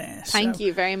late there. Thank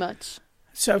you very much.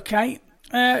 It's okay.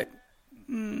 Where?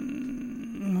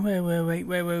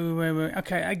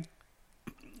 Okay.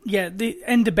 The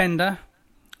Enderbender.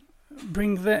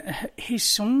 Bring his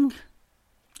song.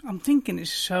 I'm thinking it's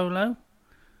solo.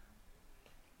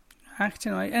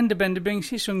 Acting like Enderbender brings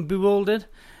his song "Bewildered,"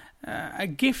 a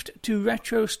gift to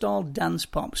retro-style dance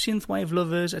pop synthwave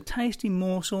lovers, a tasty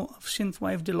morsel of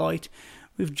synthwave delight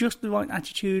with just the right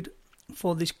attitude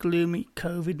for this gloomy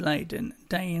COVID-laden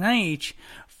day and age.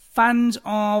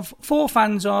 For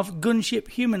fans of Gunship,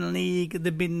 Human League,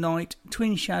 The Midnight,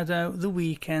 Twin Shadow, The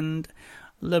Weeknd,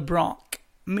 LeBrock,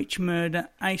 Mitch Murder,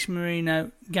 Ace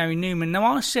Marino, Gary Newman. Now,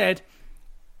 I said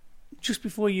just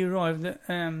before you arrived that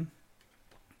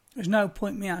there's no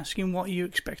point me asking what you're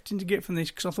expecting to get from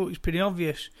this because I thought it was pretty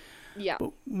obvious. Yeah.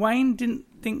 But Wayne didn't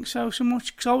think so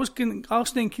much because I was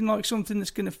thinking something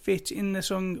that's going to fit in the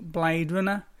song Blade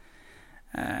Runner.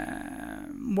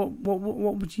 What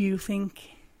would you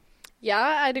think?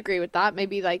 Yeah, I'd agree with that.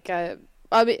 Maybe I think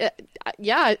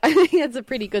it's a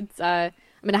pretty good.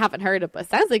 I haven't heard it, but it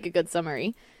sounds like a good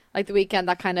summary. Like The Weeknd,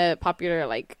 that kind of popular,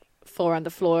 four on the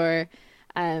floor,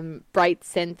 bright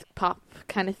synth pop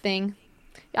kind of thing.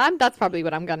 Yeah, that's probably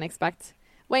what I'm going to expect.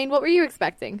 Wayne, what were you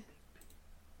expecting?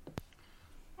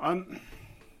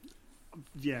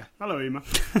 Yeah. Hello, Emma.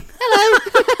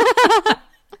 Hello.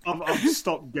 I've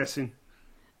stopped guessing.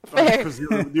 Fair. Because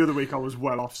the other week I was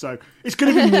well off, so it's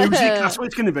going to be music. That's what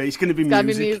it's going to be. It's going to be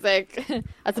music.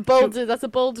 That's a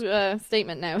bold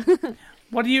statement now.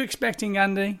 What are you expecting,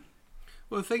 Andy?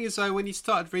 Well, the thing is, though, when you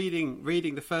started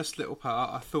reading the first little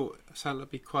part, I thought it sounded like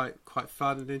it'd be quite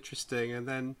fun and interesting, and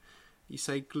then you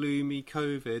say gloomy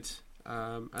COVID,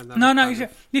 and then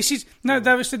this is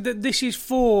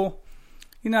for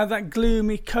that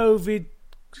gloomy COVID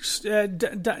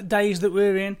days that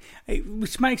we're in,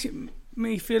 which makes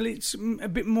me feel it's a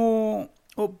bit more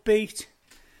upbeat,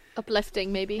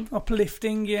 uplifting, maybe.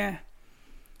 Uplifting, yeah.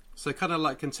 So kind of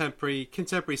like contemporary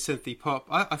synthy pop.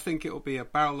 I think it will be a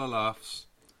barrel of laughs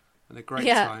and a great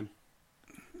time.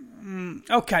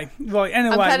 Okay, right.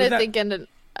 Anyway, I'm kind of thinking,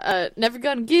 never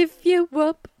gonna give you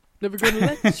up, never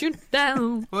gonna let you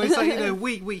down. Well, it's like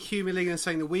weak Human League and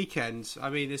saying The Weeknd. I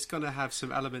mean, it's gonna have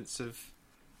some elements of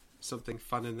something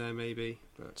fun in there, maybe.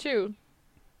 But... True.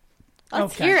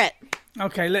 Let's hear it.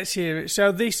 Okay, let's hear it.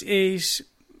 So this is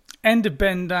Ender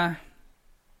Bender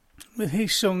with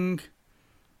his song.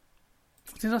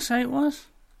 What did I say it was?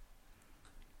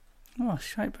 Oh,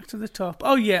 straight back to the top.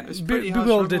 Oh yeah, it's pretty hard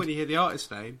to remember when you hear the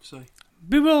artist name. So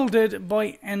Bewildered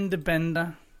by Ender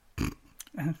Bender.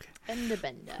 Okay. Ender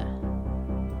Bender.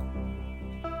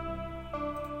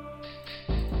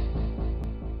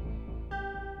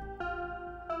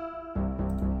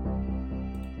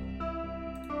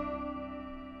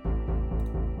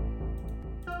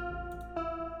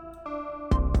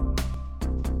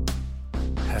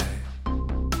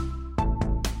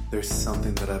 There's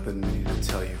something that I've been meaning to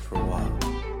tell you for a while.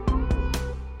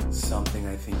 Something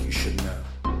I think you should know.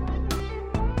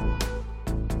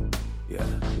 Yeah.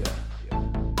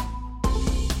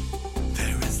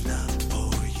 There is love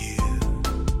for you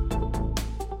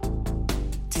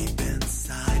deep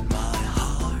inside my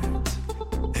heart.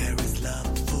 There is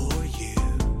love for you,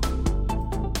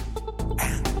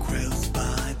 and it grows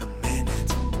by the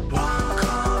minute. Walk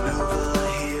on over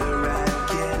here and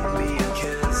give me a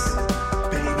kiss.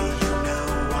 Baby, you know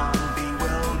I'm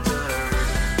bewildered.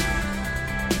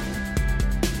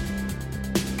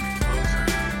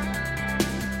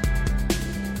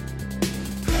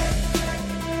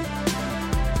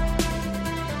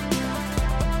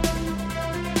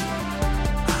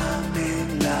 I'm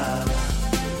in love.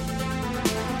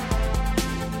 With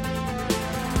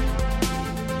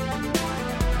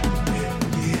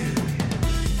you.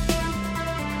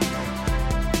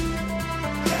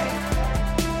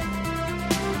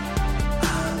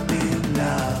 I'm in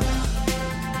love.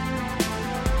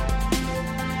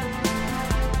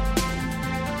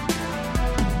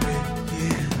 With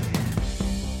you.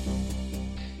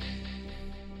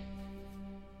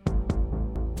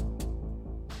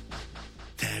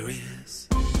 There is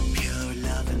pure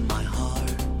love in my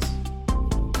heart,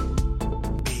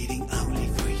 beating only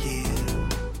for you,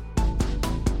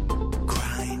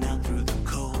 crying out through the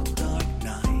cold dark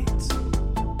nights,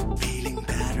 feeling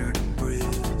battered and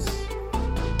bruised.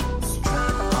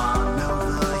 Strut on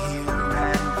over here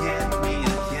and give me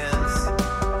a kiss.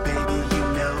 Baby, you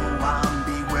know I'm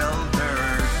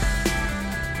bewildered.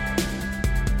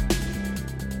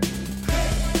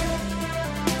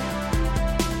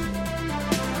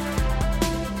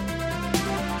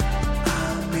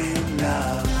 I'm in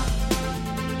love.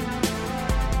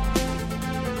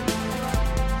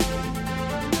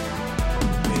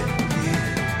 With you.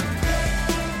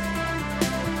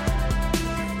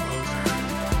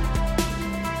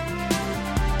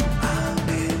 I'm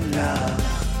in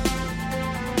love.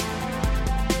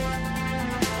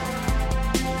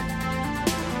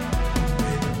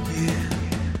 With you.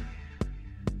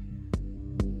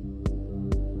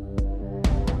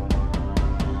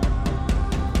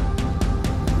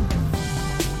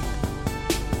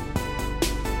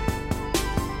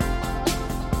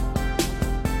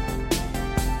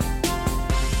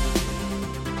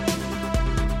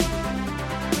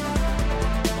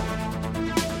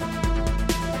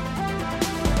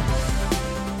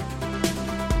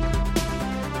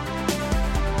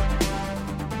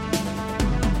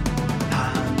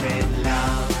 I'm in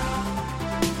love.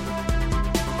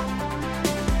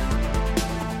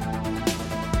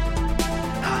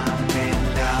 I'm in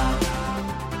love.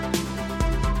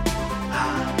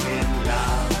 I'm in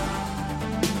love.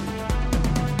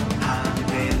 I'm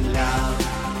in love.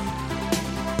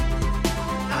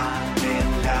 I'm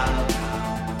in love.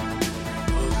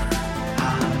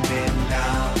 I'm in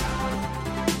love.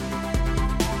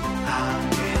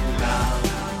 I'm in love.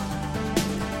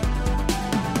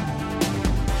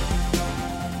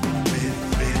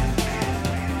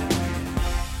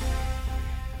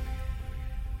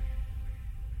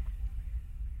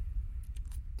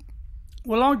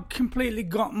 Well, I completely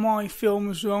got my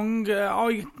films wrong.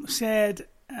 I said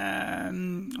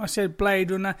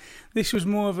Blade Runner. This was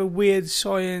more of a weird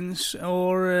science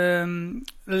or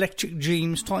Electric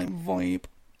Dreams type vibe,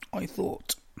 I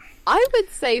thought. I would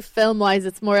say film-wise,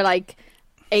 it's more like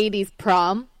 80s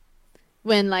prom.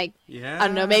 When, like, I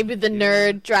don't know, maybe the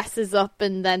nerd dresses up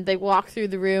and then they walk through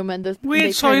the room and they Weird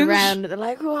turn Science. around and they're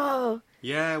like, whoa.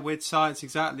 Yeah, Weird Science,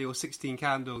 exactly, or 16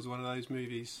 Candles, one of those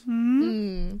movies.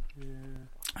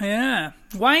 Yeah.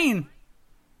 Wayne.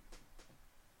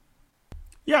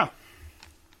 Yeah.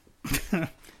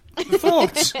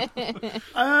 Thoughts?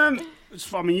 I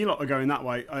mean, you lot are going that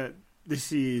way.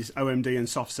 This is OMD and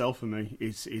soft cell for me.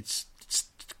 It's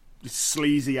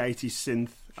sleazy 80s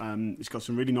synth. It's got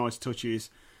some really nice touches.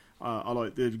 I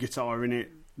like the guitar in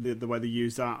it, the way they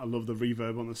use that. I love the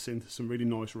reverb on the synth. Some really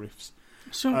nice riffs.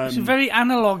 So it's a very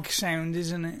analog sound,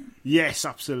 isn't it? Yes,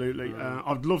 absolutely.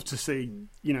 I'd love to see,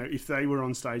 if they were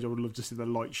on stage, I would love to see the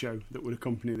light show that would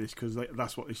accompany this, because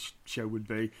that's what this show would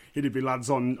be. It'd be lads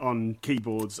on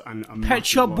keyboards and Pet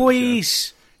Shop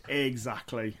Boys. Show.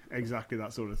 Exactly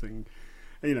that sort of thing.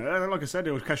 Like I said,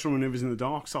 the orchestral manoeuvres in the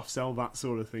dark, soft cell, that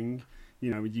sort of thing.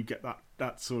 You get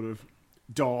that sort of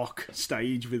dark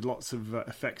stage with lots of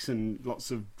effects and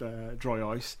lots of dry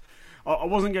ice. I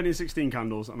wasn't getting 16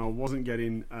 Candles and I wasn't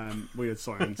getting Weird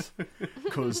Science,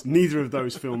 because neither of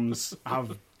those films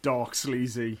have dark,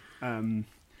 sleazy.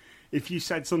 If you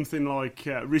said something like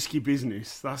Risky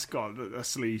Business, that's got a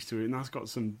sleaze to it, and that's got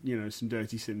some some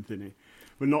dirty synth in it.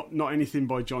 But not anything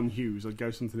by John Hughes. I'd go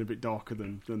something a bit darker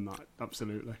than that.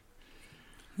 Absolutely.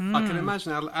 I can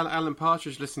imagine Alan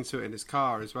Partridge listening to it in his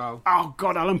car as well. Oh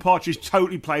God, Alan Partridge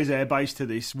totally plays air bass to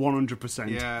this, 100%.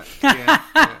 Yeah,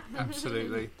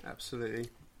 absolutely.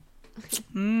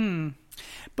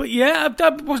 But yeah,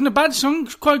 that wasn't a bad song.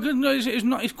 It's quite good.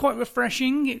 It's quite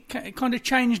refreshing. It kind of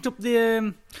changed up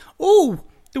the.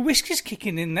 The whiskey's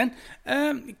kicking in. Then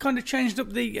it kind of changed up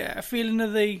the feeling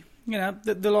of the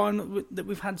the line that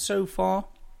we've had so far.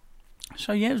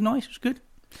 So yeah, it was nice. It was good.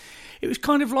 It was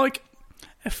kind of like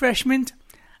a fresh mint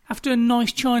after a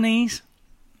nice Chinese.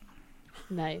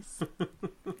 Nice.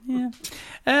 Yeah.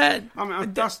 I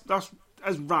mean, that's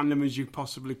as random as you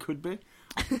possibly could be.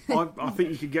 I think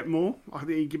you could get more. I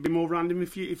think you could be more random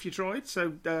if you tried.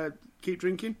 So keep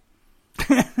drinking.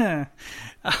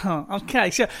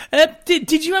 Okay. So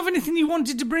did you have anything you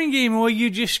wanted to bring in, or are you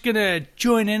just gonna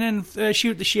join in and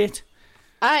shoot the shit?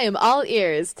 I am all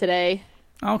ears today.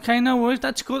 Okay, no worries.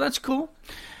 That's cool.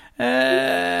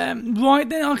 Right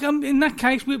then, in that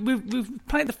case, we've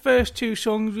played the first two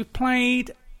songs. We've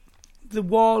played the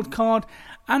wild card,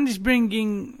 and he's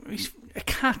bringing a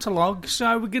catalogue.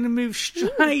 So we're going to move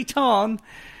straight on.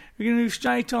 We're going to move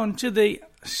straight on to the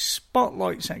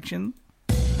spotlight section.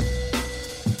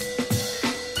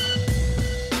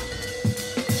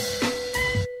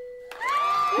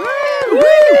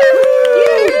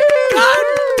 God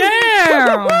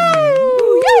damn!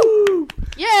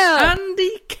 Yeah,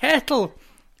 Andy Kettle.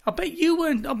 I bet you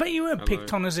weren't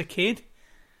picked on as a kid.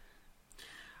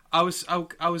 I was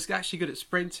actually good at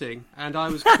sprinting, and I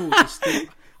was called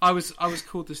I was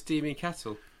called the Steaming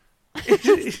Kettle.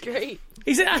 it's great.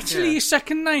 Is it actually your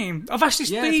second name? I've asked this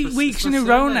 3 weeks in a surname.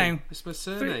 row now. It's my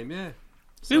surname, yeah.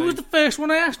 Who was the first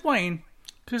one I asked, Wayne?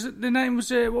 Because the name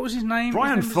was what was his name?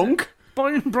 Brian Funk.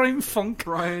 Brian Funk.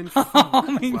 Brian Funk.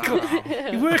 I mean, God.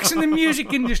 He works in the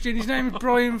music industry and his name is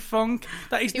Brian Funk.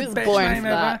 That is the best name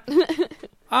ever.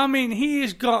 I mean, he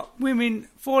has got women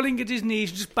falling at his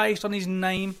knees just based on his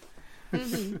name.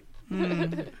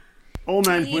 All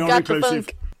men, You we're got the all inclusive.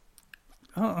 funk.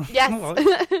 Oh, Yes. all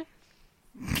right.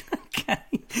 Okay.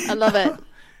 I love it.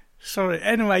 Sorry.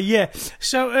 Anyway, yeah.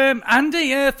 So,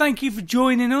 Andy, thank you for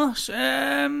joining us.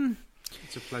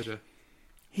 It's a pleasure.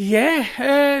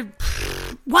 Yeah.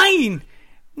 Wayne,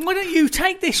 why don't you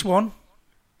take this one?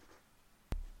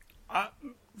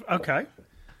 Okay.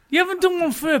 You haven't done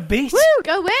one for a bit. Woo,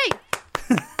 go away.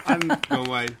 Go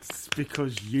away. It's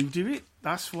because you do it.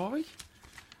 That's why.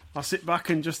 I sit back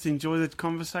and just enjoy the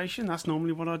conversation. That's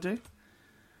normally what I do.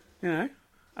 Okay.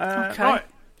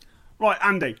 Right,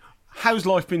 Andy. How's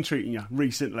life been treating you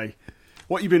recently?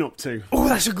 What you been up to? Oh,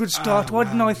 that's a good start. Why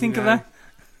didn't I think of that?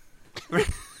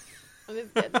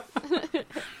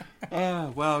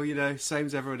 Well, same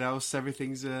as everyone else.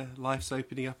 Everything's life's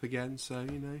opening up again. So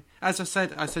as I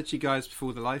said to you guys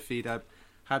before the live feed, I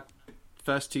had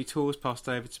first 2 tours passed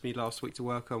over to me last week to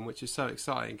work on, which is so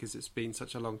exciting because it's been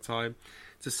such a long time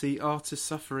to see artists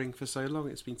suffering for so long.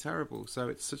 It's been terrible. So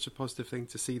it's such a positive thing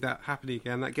to see that happening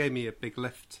again. That gave me a big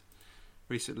lift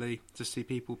recently to see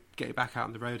people getting back out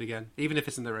on the road again, even if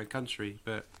it's in their own country.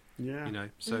 But yeah,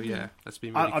 that's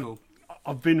been really cool.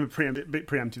 I've been a bit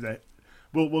preemptive there.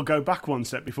 We'll go back one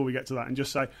step before we get to that and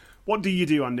just say, what do you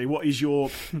do, Andy? What is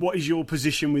your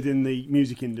position within the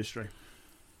music industry?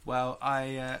 Well,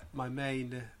 my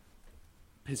main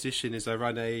position is I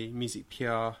run a music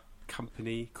PR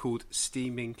company called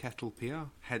Steaming Kettle PR,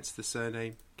 hence the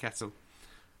surname Kettle.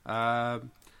 And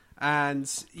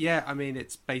yeah, I mean,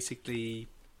 it's basically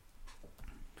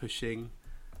pushing.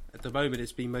 At the moment,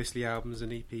 it's been mostly albums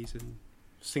and EPs and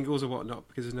singles and whatnot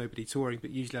because there's nobody touring.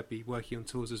 But usually, I'd be working on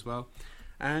tours as well,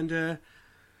 and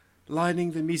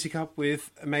lining the music up with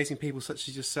amazing people such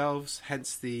as yourselves.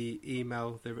 Hence the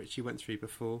email that Richie went through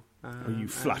before. Are you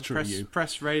flattering you?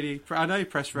 Press radio. I know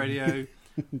press radio,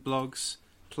 blogs,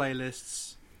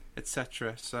 playlists,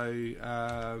 etc. So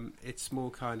it's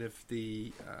more kind of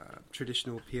the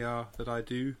traditional PR that I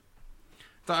do.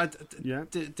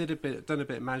 done a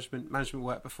bit of management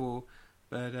work before,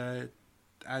 but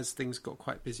as things got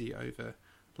quite busy over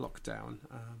lockdown,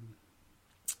 I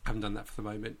haven't done that for the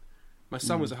moment. My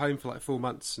son was at home for like 4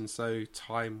 months, and so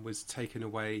time was taken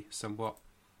away somewhat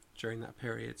during that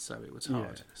period, so it was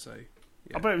hard. Yeah. So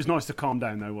I bet it was nice to calm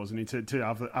down though, wasn't it? To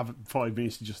have 5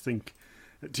 minutes to just think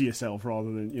to yourself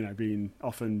rather than being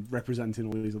off and representing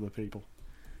all these other people.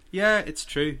 Yeah, it's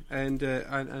true, and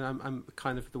I'm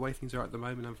kind of the way things are at the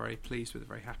moment. I'm very pleased with,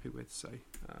 very happy with, so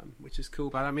which is cool.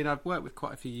 But I mean, I've worked with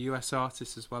quite a few US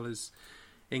artists as well as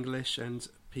English and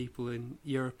people in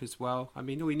Europe as well. I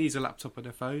mean, all you need is a laptop and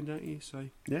a phone, don't you? So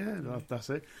yeah, that's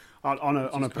it. On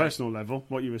a personal level,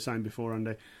 what you were saying before,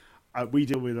 Andy, we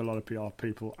deal with a lot of PR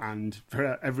people, and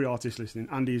for every artist listening,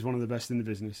 Andy is one of the best in the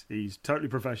business. He's totally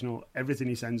professional. Everything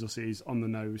he sends us is on the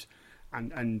nose.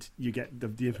 And you get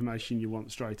the information you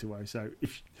want straight away. So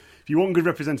if you want good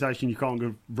representation, you can't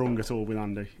go wrong at all with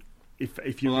Andy.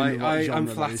 If you're in the right genre, I'm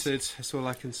flattered. That's all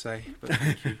I can say. But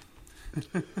thank you.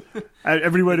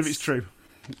 Every word of it's true.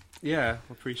 Yeah,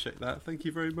 I appreciate that. Thank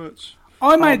you very much.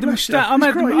 I made a mistake. I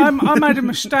made a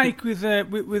mistake with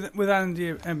Andy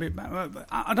a bit back.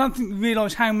 I don't think we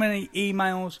realise how many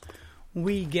emails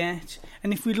we get,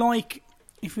 and if we like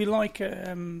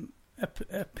a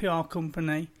PR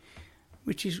company,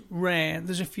 which is rare,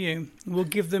 there's a few, we'll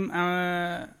give them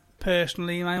our personal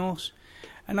emails,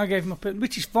 and I gave them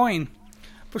which is fine.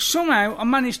 But somehow I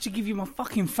managed to give you my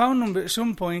fucking phone number at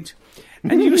some point,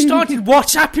 and you started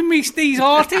WhatsApping me these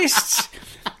artists.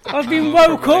 I've been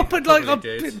woke up at like a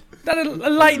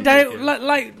late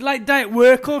day at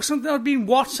work or something. I've been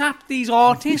WhatsApped these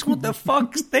artists. What the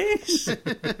fuck's this?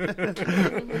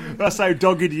 That's how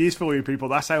dogged he is for you, people.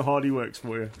 That's how hard he works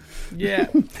for you. Yeah.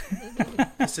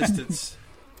 Assistance.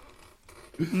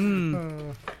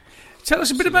 Tell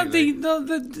us a bit about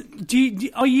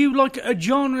are you like a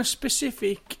genre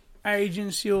specific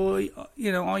agency, or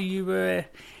are you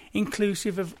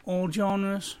inclusive of all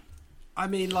genres? I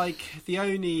mean, like the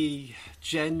only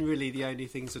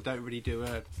things I don't really do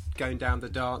are going down the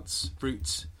dance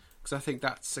route, because I think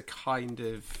that's a kind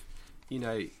of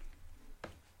the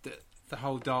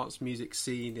whole dance music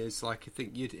scene is like, I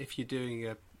think if you're doing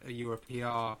a Europe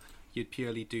PR, you'd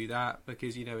purely do that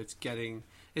because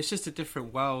it's just a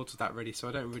different world to that really. So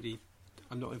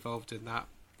I'm not involved in that.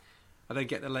 I don't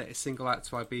get the latest single out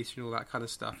to Ibiza and all that kind of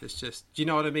stuff. It's just, do you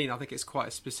know what I mean? I think it's quite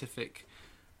a specific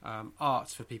art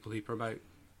for people who promote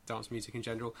dance music in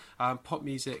general. Pop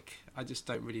music, I just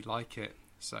don't really like it,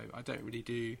 so I don't really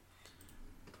do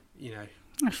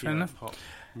fair enough. Pop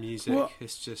music.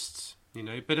 It's just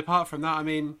but apart from that, I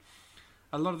mean,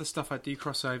 a lot of the stuff I do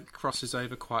crosses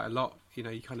over quite a lot. You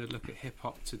kind of look at hip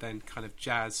hop to then kind of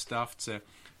jazz stuff to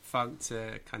funk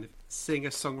to kind of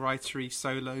singer-songwritery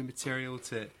solo material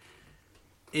to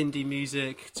indie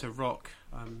music to rock.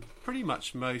 Pretty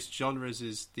much most genres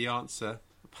is the answer.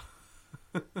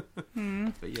 But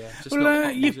yeah, just not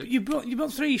pop music. You've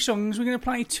got 3 songs. We're going to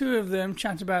play 2 of them,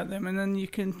 chat about them, and then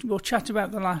we'll chat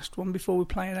about the last one before we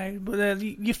play it out. But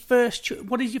your first,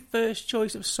 what is your first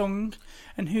choice of song,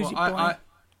 and who's it by?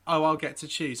 I'll get to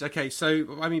choose. Okay,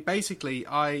 so I mean, basically,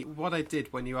 what I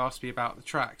did when you asked me about the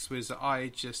tracks was I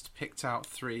just picked out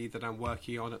 3 that I'm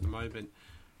working on at the moment,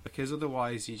 because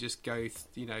otherwise you just go,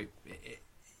 you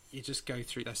just go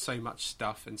through. There's so much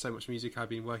stuff and so much music I've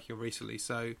been working on recently,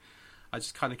 so I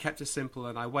just kind of kept it simple,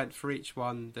 and I went for each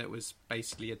one that was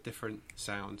basically a different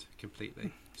sound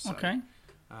completely. So, okay.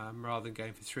 Rather than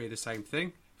going for 3 of the same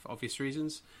thing for obvious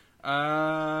reasons.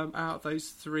 Out of those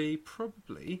 3,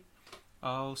 probably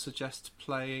I'll suggest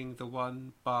playing the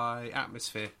one by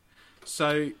Atmosphere.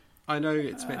 So I know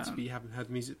it's meant to be, you haven't heard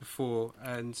music before,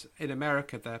 and in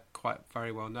America they're quite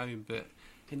very well known, but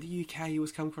in the UK you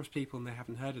always come across people and they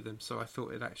haven't heard of them, so I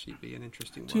thought it'd actually be an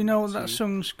interesting one. Do you know what that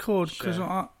song's called? Because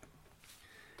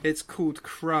it's called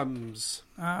Crumbs.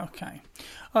 Okay.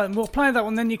 All right, we'll play that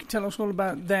one, then you can tell us all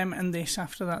about them and this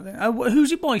after that then.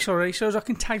 Who's it by, sorry, so as I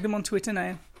can tag them on Twitter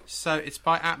now? So it's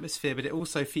by Atmosphere, but it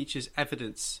also features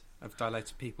Evidence of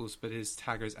Dilated Peoples, but his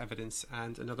tagger is Evidence,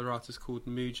 and another artist called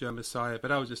Muja Messiah,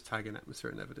 but I was just tagging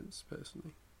Atmosphere and Evidence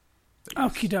personally.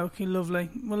 Okie dokie, lovely.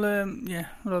 Well, yeah.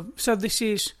 So this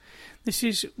is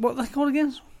what they called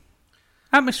again?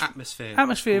 Atmosphere,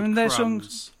 and their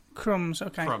songs Crumbs.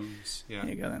 Okay. Crumbs. Yeah.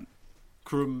 There you go then.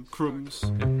 Crumbs.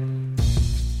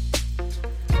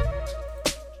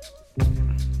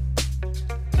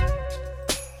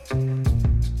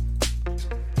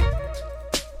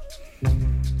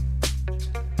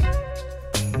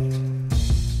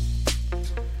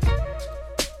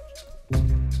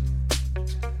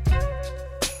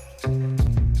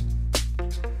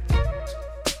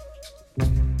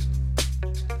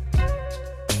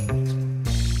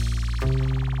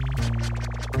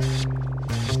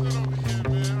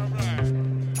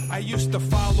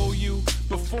 follow you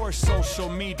before social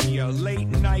media. Late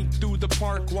night through the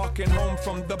park, walking home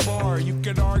from the bar. You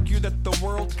could argue that the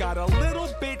world got a little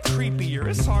bit creepier.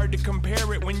 It's hard to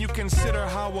compare it when you consider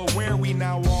how aware we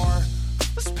now are.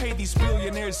 Let's pay these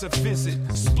billionaires a visit,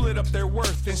 split up their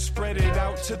worth and spread it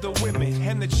out to the women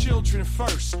and the children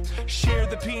first. Share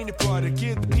the peanut butter,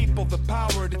 give the people the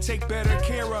power to take better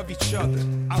care of each other.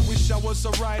 I wish I was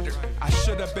a writer, I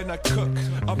should have been a cook.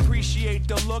 Appreciate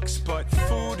the looks, but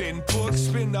food and books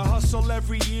been the hustle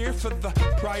every year for the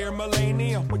prior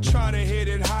millennium. We try to hit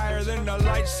it higher than the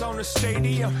lights on the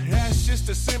stadium. That's just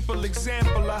a simple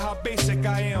example of how basic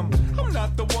I am. I'm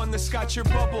not the one that's got your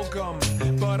bubble gum,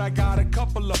 but I got a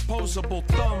couple of opposable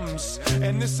thumbs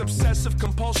and this obsessive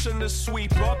compulsion to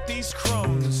sweep up these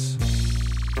crumbs.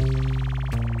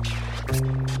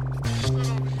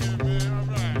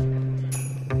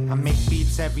 I make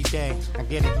beats every day, I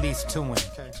get at least 2 in.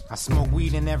 I smoke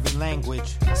weed in every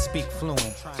language, I speak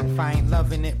fluent. If I ain't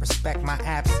loving it, respect my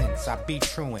absence, I be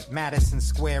truant. Madison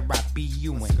Square, I be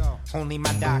Ewing. Only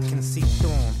my doc can see through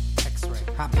 'em.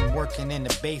 I've been working in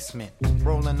the basement,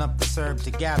 rolling up the herb to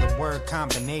gather word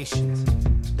combinations.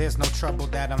 There's no trouble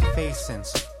that I'm facing,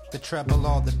 so the treble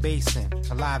or the basin.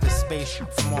 Alive as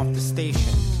spaceship from off the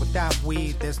station. Without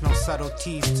weed, there's no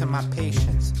subtleties to my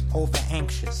patience. Over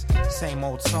anxious, same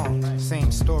old song,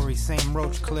 same story, same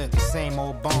roach clip, same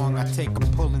old bong. I take a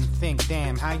pull and think,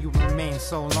 damn, how you remain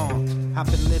so long?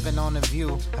 I've been living on a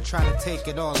view, I try to take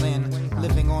it all in.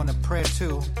 Living on a prayer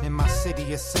too, in my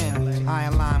city of sin. I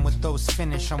align with those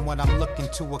finish on what I'm looking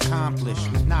to accomplish.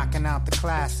 Knocking out the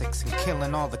classics and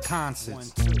killing all the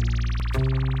concerts.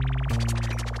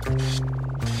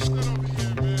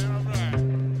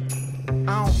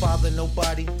 I don't bother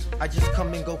nobody, I just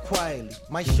come and go quietly.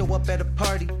 Might show up at a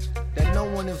party that no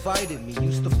one invited me.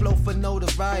 Used to flow for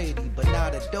notoriety, but now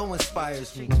the dough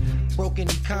inspires me. Broken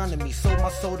economy, sold my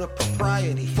soul to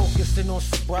propriety. Focusing on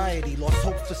sobriety, lost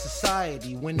hope for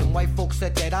society. When them white folks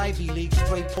at that Ivy League,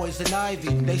 straight poison ivy.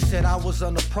 They said I was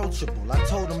unapproachable, I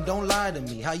told them don't lie to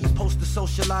me. How you supposed to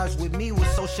socialize with me with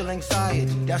social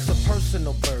anxiety? That's a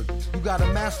personal burden, you gotta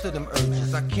master them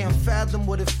urges. I can't fathom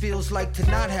what it feels like to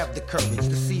not have the courage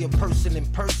to see a person in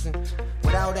person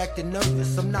without acting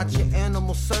nervous. I'm not your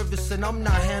animal service and I'm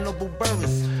not Hannibal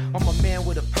Buress. I'm a man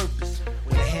with a purpose,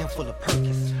 with a handful of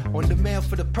Perkins. On demand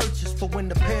for the purchase, for when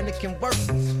the panicking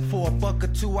worsens. For a buck or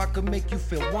two I could make you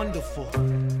feel wonderful,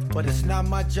 but it's not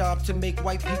my job to make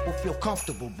white people feel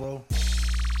comfortable, bro.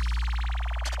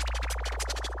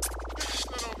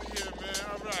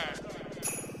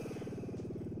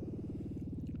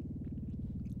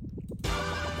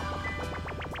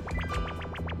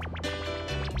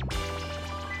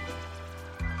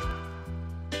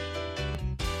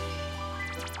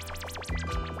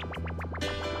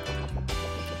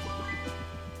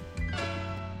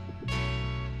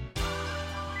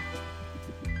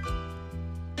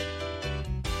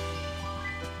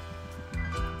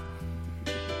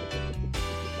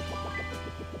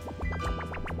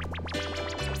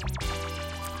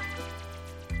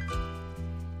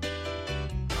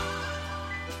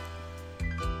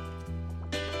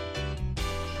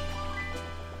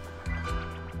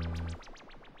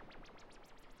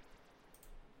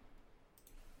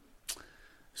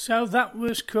 So that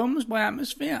was Crumbs by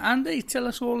Atmosphere. Andy, tell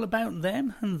us all about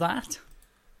them and that.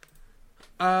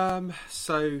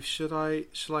 So should I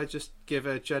just give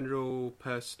a general,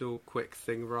 personal, quick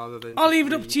thing rather than? I'll leave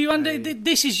it up to you, Andy.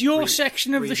 This is your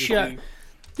section of the show.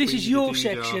 This is your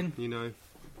section. You know.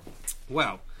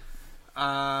 Well,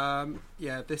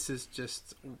 yeah. This is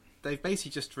just. They've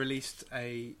basically just released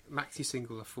a maxi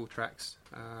single of 4 tracks,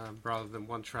 rather than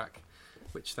 1 track,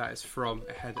 which that is from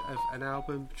ahead of an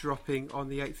album dropping on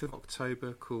the 8th of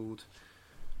October called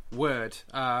Word.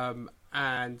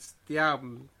 And the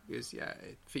album is,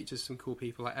 it features some cool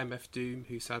people like MF Doom,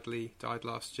 who sadly died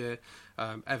last year,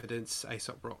 Evidence,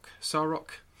 Aesop Rock,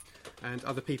 Sarrock, and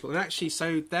other people. And actually,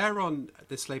 so they're on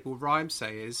this label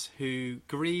Rhymesayers, who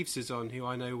Greaves is on, who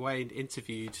I know Wayne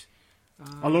interviewed.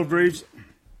 I love Greaves.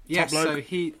 Yeah,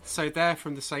 so they're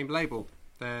from the same label.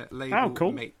 They're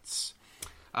label mates.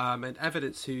 And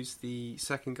Evidence, who's the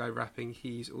second guy rapping,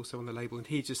 he's also on the label, and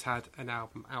he just had an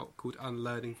album out called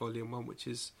Unlearning Volume 1, which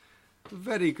is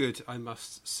very good, I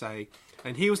must say.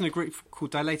 And he was in a group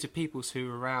called Dilated Peoples, who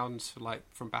were around like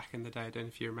from back in the day. I don't know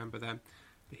if you remember them,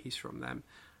 but he's from them.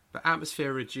 But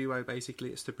Atmosphere are a duo,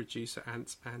 basically. It's the producer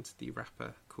Ant and the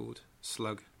rapper called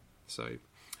Slug. So,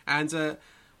 and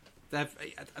they're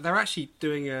actually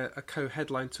doing a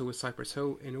co-headline tour with Cypress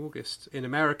Hill in August in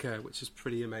America, which is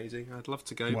pretty amazing. I'd love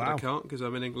to go, but I can't because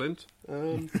I'm in England.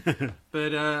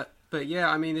 But yeah,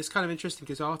 I mean, it's kind of interesting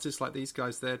because artists like these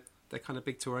guys, they're kind of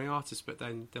big touring artists, but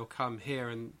then they'll come here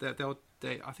and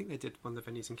I think they did one of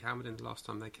the venues in Camden the last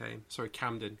time they came. Sorry,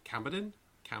 Camden.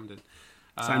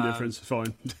 Same difference,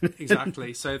 fine.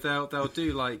 Exactly. So they'll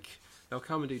do they'll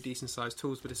come and do decent sized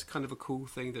tours, but it's kind of a cool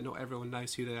thing that not everyone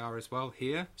knows who they are as well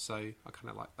here. So I kind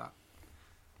of like that.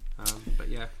 But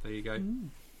yeah, there you go.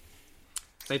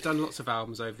 They've done lots of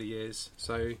albums over the years,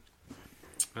 so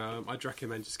I'd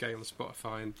recommend just going on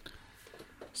Spotify and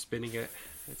spinning it.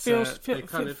 It's,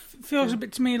 feels a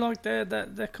bit to me like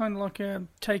they're kind of like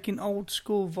taking old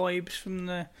school vibes from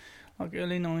the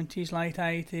early 90s, late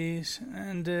 80s,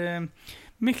 and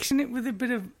mixing it with a bit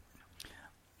of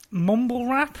mumble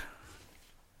rap.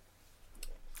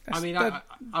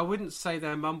 I wouldn't say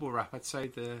they're mumble rap. I'd say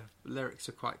the lyrics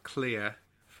are quite clear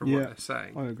from what they're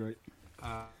saying. I agree.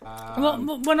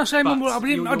 When I say mumble rap,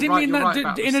 I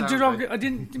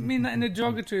didn't mean that in a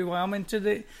derogatory way. I meant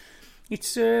that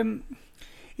it's a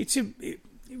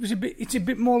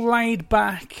bit more laid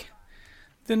back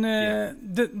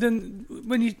than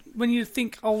when you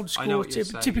think old school,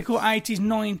 typical 80s,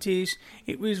 90s.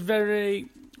 It was very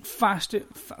fast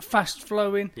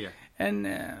flowing, and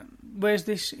whereas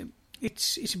this,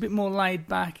 it's a bit more laid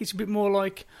back. It's a bit more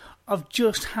like I've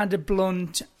just had a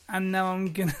blunt and now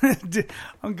I'm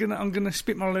gonna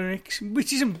spit my lyrics,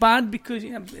 which isn't bad because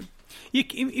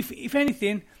if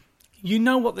anything, you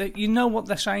know what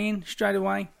they're saying straight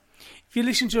away. If you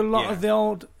listen to a lot of the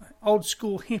old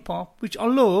school hip hop, which I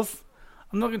love,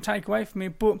 I'm not going to take away from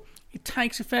it, but it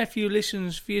takes a fair few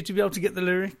listens for you to be able to get the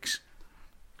lyrics.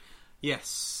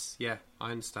 Yes, yeah,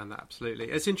 I understand that absolutely.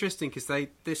 It's interesting because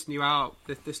this new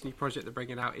project they're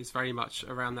bringing out is very much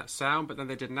around that sound. But then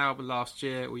they did an album last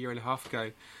year or a year and a half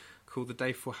ago called The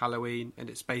Day Before Halloween, and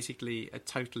it's basically a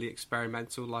totally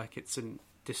experimental, like it's a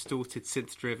distorted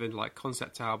synth-driven like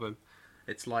concept album.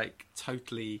 It's like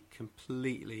totally,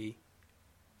 completely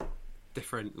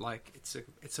different. Like it's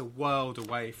a world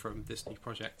away from this new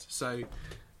project. So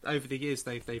over the years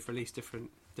they've released different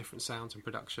sounds and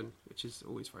production, which is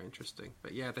always very interesting.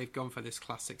 But yeah, they've gone for this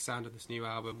classic sound of this new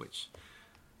album, which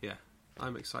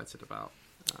I'm excited about.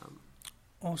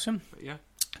 Awesome. But yeah.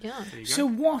 So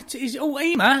what is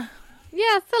Ema?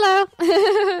 Yes, hello.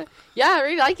 Yeah, I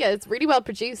really like it. It's really well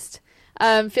produced.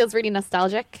 Feels really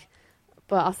nostalgic,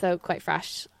 but also quite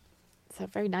fresh. So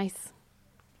very nice.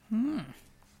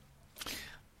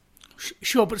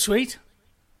 Short but sweet.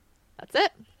 That's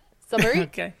it. Summary.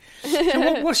 Okay.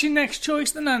 So what's your next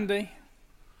choice then, Andy?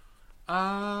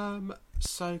 So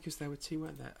because there were two,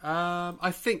 weren't there?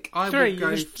 I think I would go.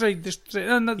 There's three.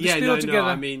 No, together.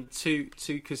 I mean two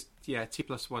because 2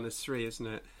 + 1 is 3, isn't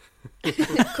it? Quick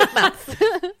maths.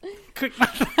 Quick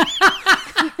maths.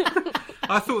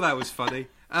 I thought that was funny.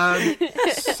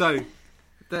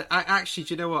 Actually,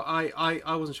 do you know what?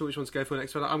 I wasn't sure which one to go for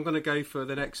next, but I'm going to go for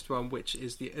the next one, which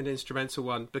is an instrumental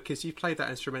one, because you played that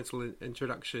instrumental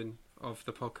introduction of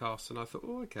the podcast, and I thought,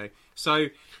 oh, okay. So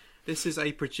this is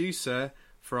a producer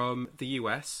from the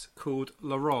US called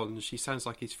L'Orange. He sounds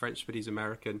like he's French, but he's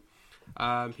American.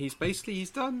 He's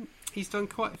done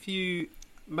quite a few.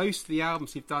 Most of the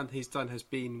albums he's done has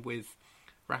been with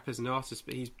rappers and artists,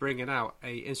 but he's bringing out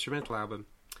a instrumental album.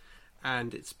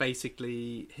 And it's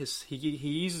basically he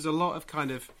uses a lot of kind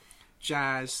of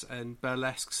jazz and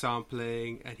burlesque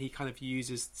sampling, and he kind of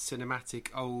uses cinematic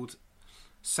old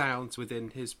sounds within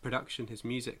his production, his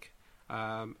music.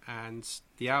 And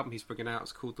the album he's bringing out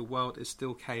is called The World Is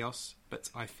Still Chaos,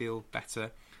 But I Feel Better.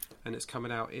 And it's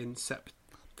coming out in 3rd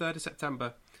of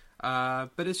September.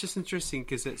 But it's just interesting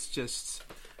because it's just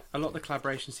a lot of the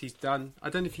collaborations he's done. I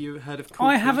don't know if you heard of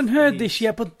I haven't heard this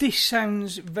yet, but this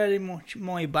sounds very much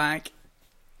my bag.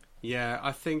 Yeah,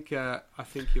 I think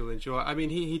you'll enjoy it. I mean,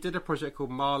 he did a project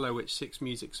called Marlowe, which Six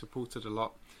Music supported a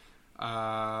lot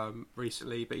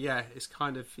recently. But yeah, it's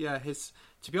kind of his.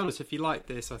 To be honest, if you like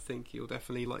this, I think you'll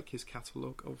definitely like his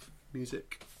catalogue of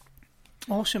music.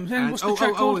 Awesome. Then what's the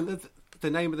track called? And the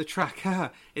name of the track,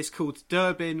 it's called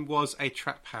Durbin Was a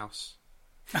Trap House.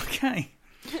 Okay.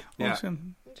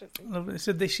 Awesome. Lovely.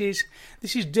 So this is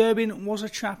Durbin Was a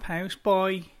Trap House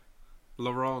by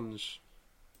L'Orange.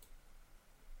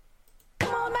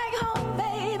 Come on back home,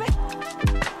 baby.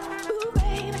 Ooh,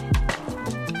 baby.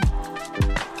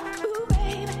 Ooh,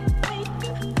 baby.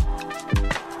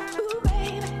 Ooh,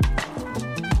 baby.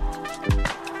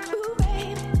 Ooh,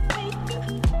 baby.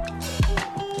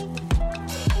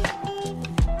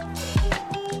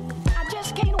 I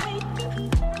just can't wait.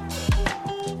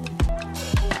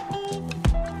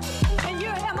 Can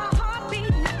you hear my heart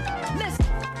beating? Listen.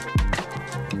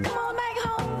 Come on back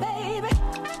home, baby.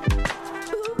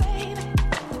 Ooh, baby.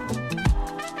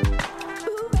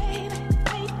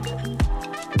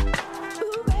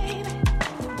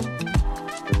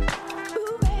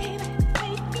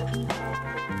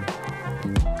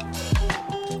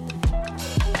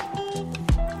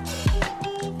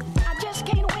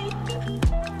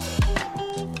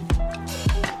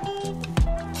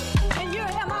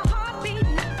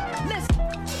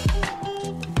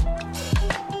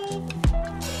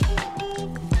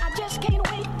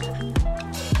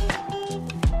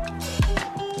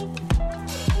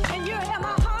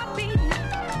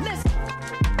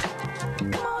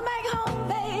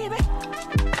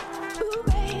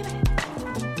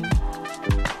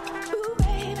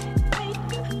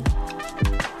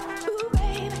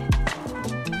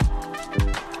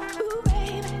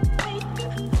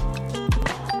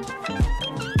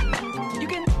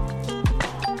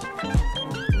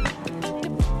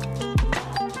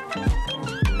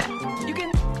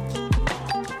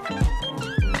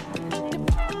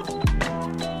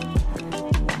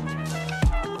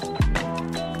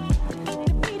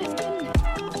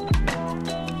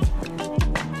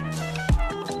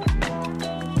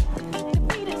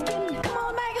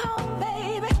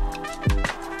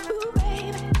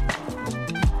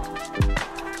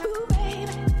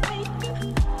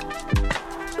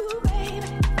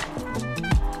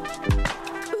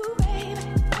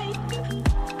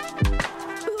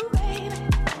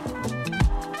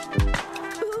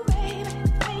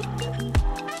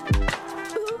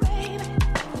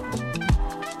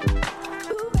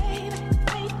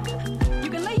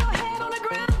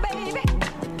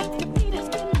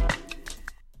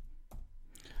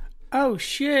 Oh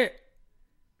shit!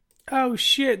 Oh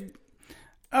shit!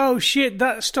 Oh shit!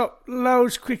 That stopped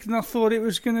loads quicker than I thought it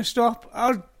was going to stop.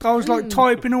 I was like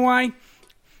typing away.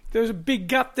 There was a big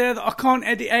gap there that I can't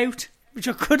edit out, which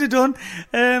I could have done.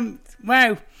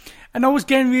 Wow! And I was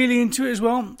getting really into it as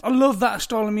well. I love that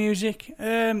style of music.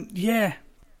 Yeah.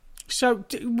 So,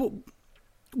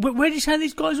 where did you say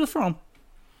these guys were from?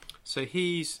 So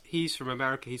he's from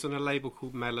America. He's on a label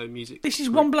called Mellow Music. This is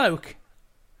one bloke.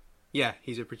 Yeah,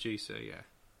 he's a producer. Yeah.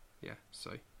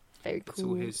 So very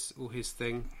cool. It's all his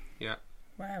thing. Yeah.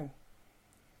 Wow.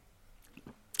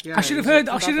 Yeah, I should have heard.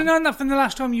 I should have known that from the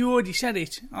last time you already said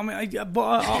it. I mean,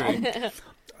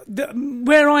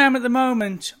 where I am at the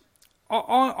moment,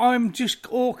 I'm just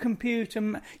all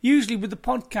computer. Usually with the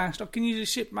podcast, I can usually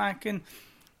sit back and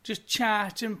just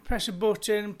chat and press a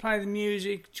button and play the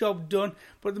music. Job done.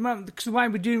 But at the moment, because the way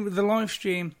we're doing it with the live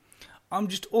stream, I'm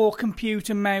just all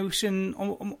computer, mouse, and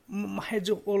my head's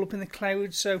all up in the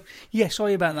clouds. So yeah,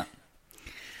 sorry about that.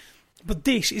 But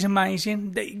this is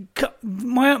amazing.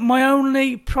 My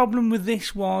only problem with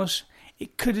this was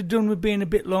it could have done with being a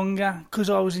bit longer because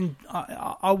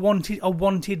I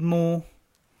wanted more.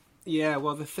 Yeah,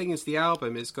 well, the thing is, the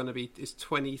album is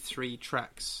 23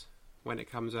 tracks when it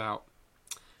comes out,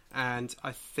 and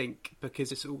I think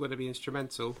because it's all going to be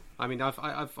instrumental. I mean, I've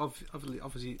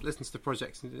obviously listened to the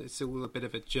projects, and it's all a bit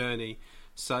of a journey.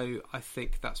 So I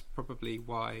think that's probably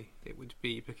why it would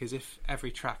be, because if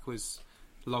every track was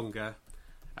longer,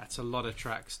 that's a lot of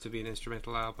tracks to be an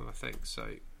instrumental album, I think. So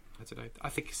I don't know. I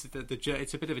think it's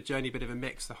it's a bit of a journey, bit of a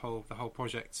mix, the whole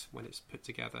project when it's put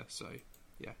together. So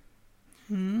yeah.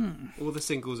 All the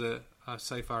singles are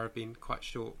so far have been quite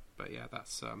short, but yeah,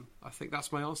 that's I think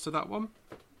that's my answer to that one.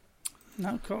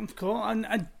 No, cool.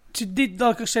 And did,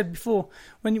 like I said before,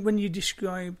 when you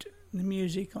described the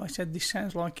music, I said this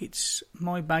sounds like it's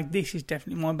my bag. This is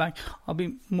definitely my bag. I'll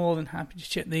be more than happy to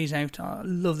check these out. I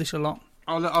love this a lot.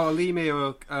 I'll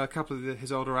email a couple of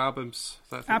his older albums.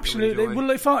 Absolutely.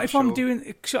 Well, if I'm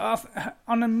doing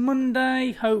on a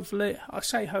Monday, hopefully, I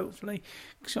say hopefully,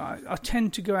 because I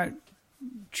tend to go out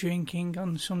drinking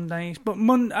on Sundays, but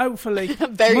hopefully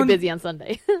I'm very busy on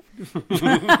Sunday.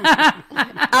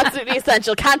 Absolutely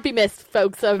essential, can't be missed,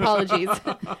 folks. So apologies.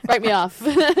 Write me off.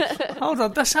 Hold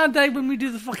on, that's our day when we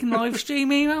do the fucking live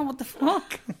stream email. What the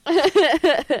fuck?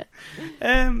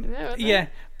 Yeah,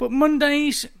 but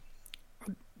Mondays,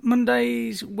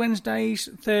 Wednesdays,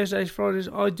 Thursdays, Fridays,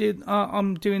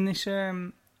 I'm doing this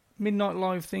midnight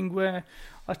live thing where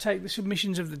I take the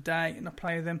submissions of the day and I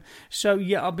play them. So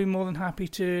yeah, I'll be more than happy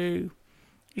to,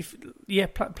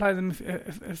 play them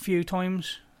a few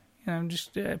times. You know,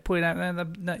 just put it out there.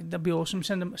 That'd be awesome.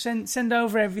 Send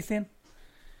over everything.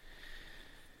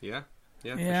 Yeah,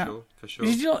 for sure.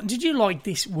 Did you like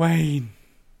this, Wayne?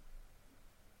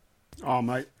 Oh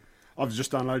mate, I've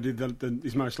just downloaded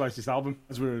his most latest album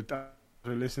as we were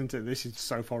listening to it. This is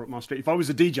so far up my street. If I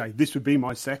was a DJ, this would be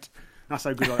my set. That's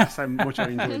how good. That's how much I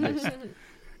enjoy this.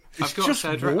 It's just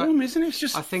warm, isn't it? It's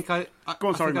just. I think I'd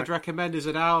recommend as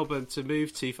an album to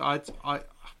move to. I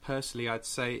personally, I'd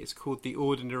say it's called The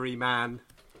Ordinary Man.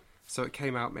 So it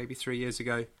came out maybe 3 years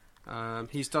ago.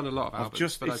 He's done a lot of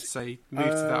albums, but I'd say move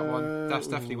to that one. That's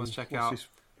definitely one to check out.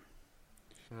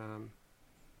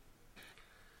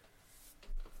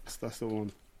 That's the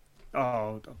one.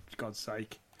 Oh, for God's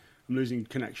sake. I'm losing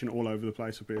connection all over the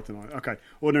place up here tonight. Okay,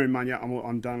 Ordinary Man, yeah,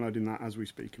 I'm downloading that as we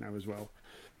speak now as well.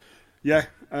 Yeah,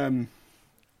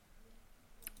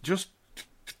 just.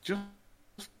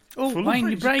 Oh, Wayne,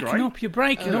 you're breaking up. You're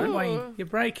breaking up, Wayne. You're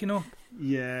breaking up.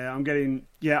 Yeah, I'm getting.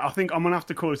 Yeah, I think I'm gonna have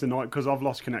to call it a night because I've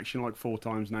lost connection like 4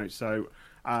 times now. So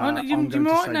you're all right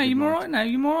now. You're all right now.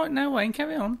 You're all right now, Wayne.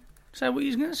 Carry on. Say what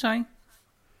you're going to say.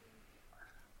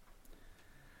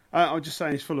 I was just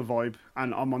saying it's full of vibe,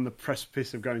 and I'm on the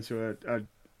precipice of going to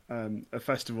a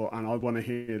festival, and I want to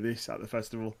hear this at the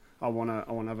festival. I want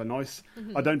to have a nice.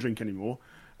 Mm-hmm. I don't drink anymore.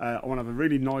 I want to have a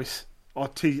really nice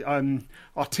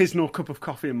artisanal cup of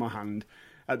coffee in my hand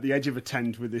at the edge of a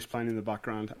tent with this playing in the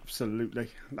background. Absolutely,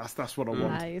 that's what I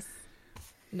want.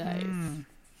 Nice.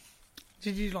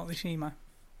 Did you like this email?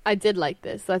 I did like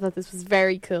this. I thought this was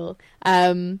very cool.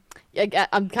 I'm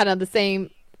kind of the same.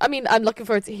 I mean, I'm looking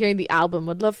forward to hearing the album.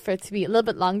 Would love for it to be a little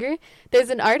bit longer. There's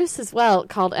an artist as well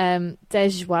called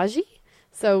Dejwaji.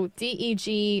 So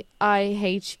DEGIHEUIGI.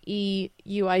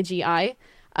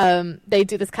 They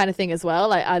do this kind of thing as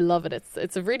well. I love it.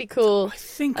 It's a really cool. I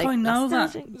think I know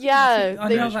that. Yeah, I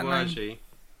know that name.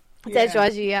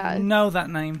 Dejwaji, yeah. I know that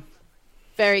name.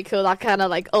 Very cool. That kind of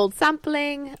like old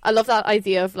sampling. I love that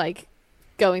idea of like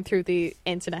going through the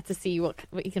internet to see what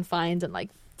you can find and like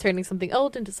turning something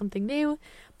old into something new.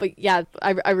 But yeah,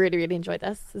 I really, really enjoyed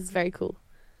this. This is very cool.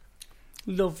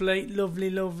 Lovely.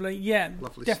 Yeah,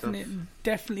 Lovely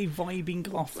definitely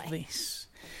vibing off this.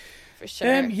 For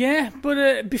sure.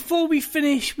 But before we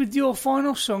finish with your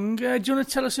final song, do you want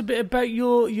to tell us a bit about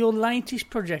your latest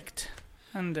project,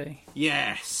 Andy?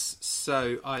 Yes.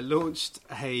 So I launched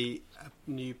a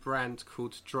new brand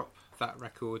called Drop That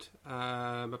Record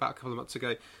about a couple of months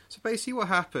ago. So basically what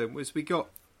happened was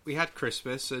we had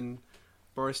Christmas, and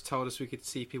Boris told us we could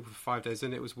see people for 5 days,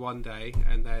 and it was one day,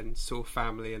 and then saw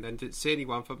family, and then didn't see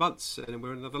anyone for months, and then we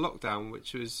were in another lockdown,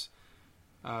 which was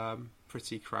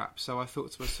pretty crap. So I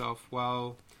thought to myself,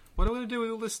 well, what am I going to do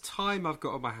with all this time I've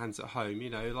got on my hands at home? You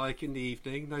know, like in the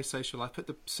evening, no social life, put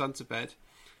the son to bed,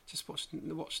 just watch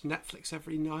Netflix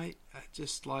every night.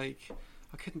 Just like,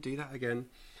 I couldn't do that again.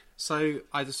 So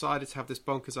I decided to have this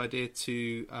bonkers idea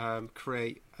to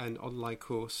create an online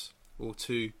course or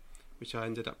two, which I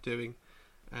ended up doing.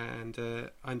 And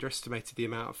I underestimated the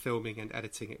amount of filming and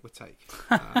editing it would take.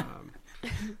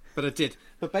 But I did.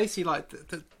 But basically, like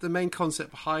the main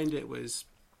concept behind it was,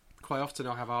 quite often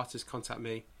I'll have artists contact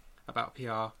me about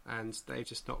PR, and they've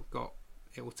just not got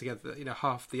it all together. You know,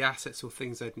 half the assets or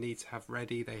things they'd need to have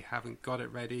ready, they haven't got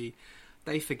it ready.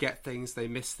 They forget things, they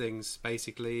miss things,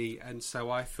 basically. And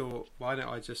so I thought, why don't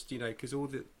I just, you know, because all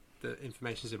the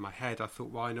information's in my head, I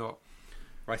thought, why not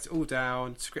write it all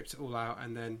down, script it all out,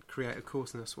 and then create a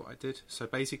course, and that's what I did. So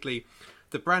basically,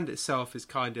 the brand itself is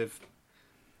kind of,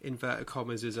 inverted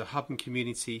commas, is a hub and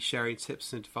community sharing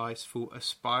tips and advice for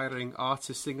aspiring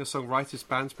artists, singer-songwriters,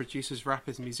 bands, producers,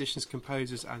 rappers, musicians,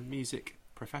 composers, and music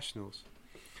professionals.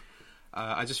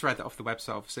 I just read that off the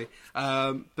website, obviously.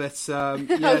 I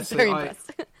was very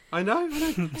impressed. I know.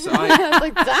 So I was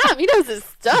like, damn, he knows his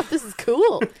stuff. This is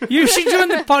cool. You should join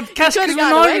the podcast. You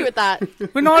got away with that.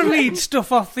 When I read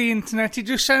stuff off the internet, it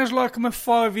just sounds like I'm a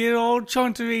 5-year-old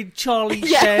trying to read Charlie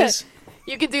Says.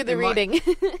 You can do the reading.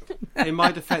 In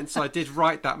my defence, I did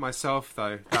write that myself,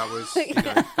 though. That was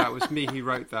that was me who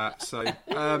wrote that. So,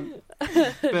 I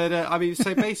mean,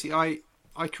 so basically,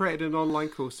 I created an online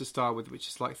course to start with, which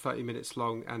is like 30 minutes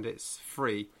long, and it's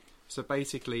free. So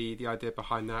basically, the idea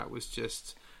behind that was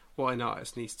just what an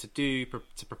artist needs to do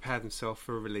to prepare themselves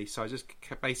for a release. So I just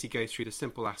basically go through the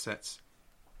simple assets,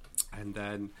 and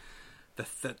then the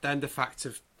fact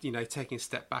of, you know, taking a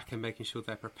step back and making sure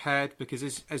they're prepared.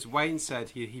 Because as Wayne said,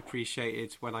 he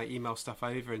appreciated when I email stuff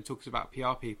over and talked about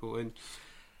PR people, and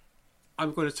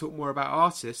I'm going to talk more about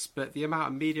artists, but the amount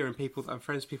of media and people and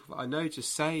friends, people that I know,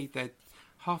 just say that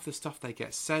half the stuff they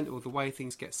get sent or the way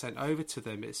things get sent over to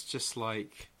them, it's just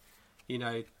like, you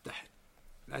know,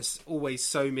 there's always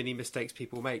so many mistakes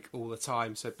people make all the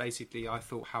time. So basically, I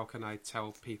thought, how can I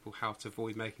tell people how to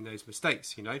avoid making those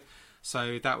mistakes, you know?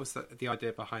 So that was the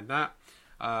idea behind that.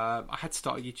 I had to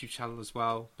start a YouTube channel as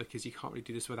well, because you can't really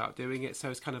do this without doing it.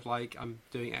 So it's kind of like I'm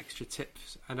doing extra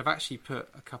tips, and I've actually put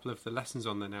a couple of the lessons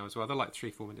on there now as well. They're like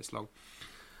 3-4 minutes long.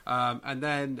 And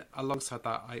then alongside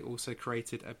that, I also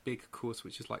created a big course,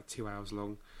 which is like 2 hours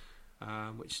long,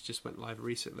 which just went live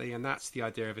recently. And that's the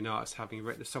idea of an artist having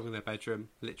written a song in their bedroom,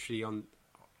 literally on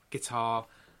guitar,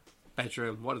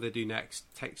 bedroom. What do they do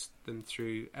next? Takes them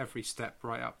through every step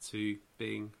right up to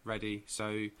being ready.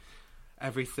 So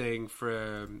everything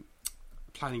from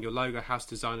planning your logo, how to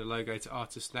design a logo, to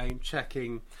artist name,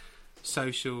 checking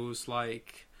socials,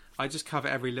 like I just cover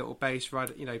every little base,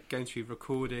 right? You know, going through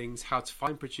recordings, how to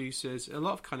find producers, a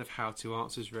lot of kind of how-to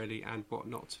answers really, and what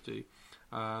not to do,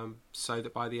 so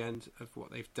that by the end of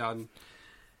what they've done,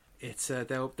 it's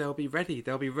they'll be ready.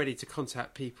 They'll be ready to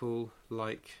contact people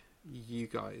like you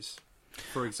guys,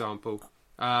 for example.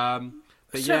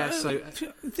 But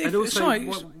and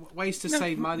also ways to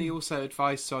save money, also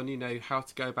advice on, you know, how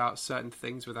to go about certain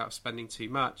things without spending too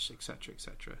much, etc.,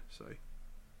 etc.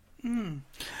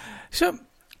 So,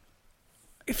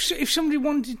 if somebody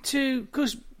wanted to,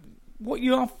 because what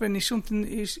you're offering is something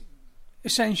that is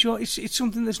essential. It's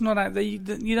something that's not out there. You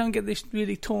don't get this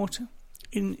really taught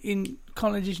in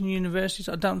colleges and universities,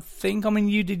 I don't think. I mean,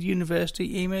 you did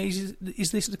university, Ema.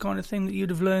 Is this the kind of thing that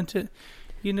you'd have learnt at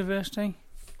university?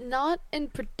 Not in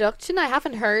production. I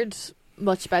haven't heard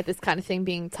much about this kind of thing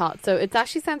being taught, so it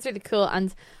actually sounds really cool.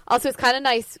 And also it's kind of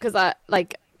nice because I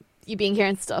like you being here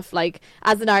and stuff. Like,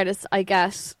 as an artist, I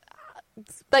get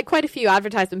like quite a few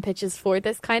advertisement pitches for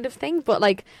this kind of thing, but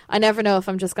like I never know if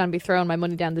I'm just going to be throwing my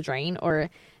money down the drain or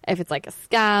if it's like a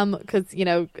scam, because, you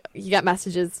know, you get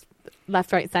messages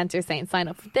left, right, center saying sign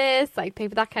up for this, like pay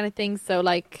for that kind of thing. So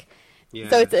like, yeah,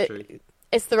 so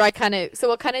it's the right kind of. So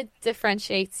what kind of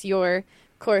differentiates your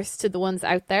course to the ones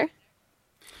out there?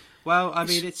 Well, I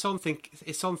mean, it's on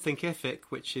Thinkific,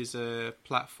 which is a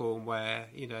platform where,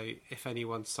 you know, if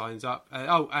anyone signs up.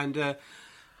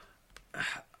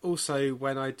 Also,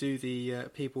 when I do the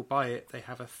people buy it, they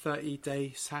have a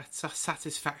 30-day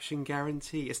satisfaction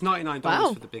guarantee. It's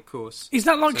 $99 for the big course. Is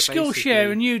that like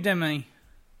Skillshare and Udemy?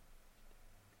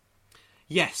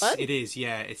 Yes, it is.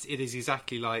 Yeah, it is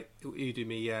exactly like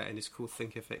Udemy. Yeah, and it's called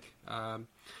Thinkific.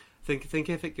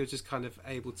 Thinkific, you're just kind of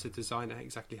able to design it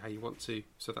exactly how you want to.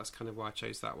 So that's kind of why I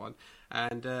chose that one.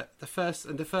 And the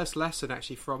first lesson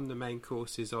actually from the main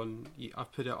course is on.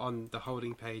 I've put it on the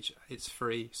holding page. It's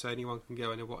free, so anyone can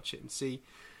go in and watch it and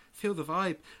feel the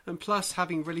vibe. And plus,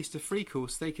 having released a free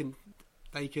course, they can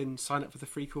sign up for the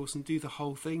free course and do the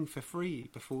whole thing for free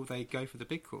before they go for the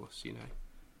big course. You know,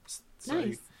 so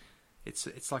nice.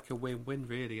 It's like a win-win,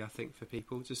 really. I think for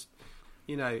people, just,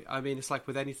 you know, I mean, it's like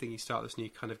with anything you start this new,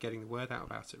 kind of getting the word out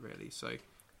about it, really. So,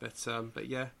 but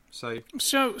yeah, so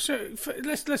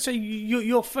let's say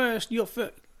your first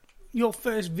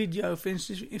video, for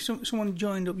instance, if someone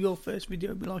joined up, your first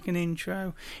video would be like an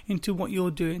intro into what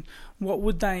you're doing. What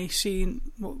would they see?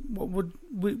 What would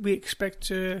we expect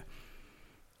to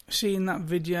see in that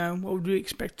video? What would we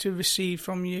expect to receive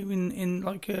from you in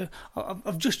like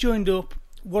I've just joined up.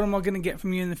 What am I going to get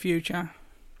from you in the future?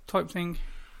 Type thing.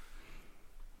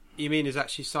 You mean is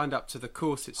actually signed up to the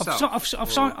course itself? I've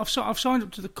signed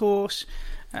up to the course,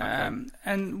 Okay.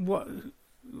 And what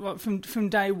from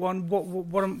day one?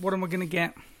 What am I going to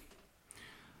get?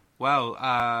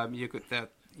 Well,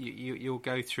 you'll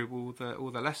go through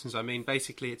all the lessons. I mean,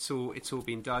 basically, it's all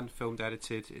been done, filmed,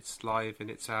 edited. It's live and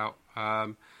it's out,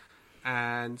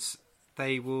 and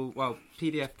they will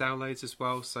PDF downloads as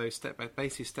well. So step by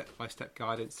step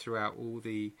guidance throughout all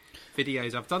the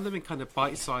videos. I've done them in kind of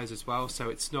bite size as well, so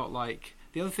it's not like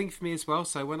the other thing for me as well.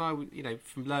 So when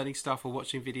from learning stuff or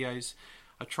watching videos,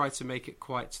 I try to make it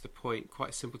quite to the point,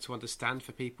 quite simple to understand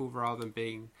for people, rather than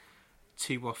being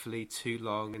too waffly, too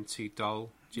long, and too dull.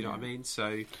 Do you know what I mean?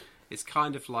 So it's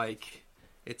kind of like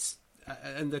it's.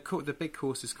 And the big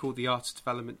course is called the Artist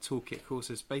Development Toolkit course.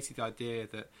 It's basically the idea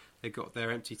that they got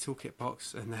their empty toolkit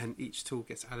box and then each tool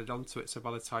gets added onto it. So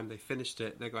by the time they finished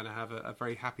it, they're going to have a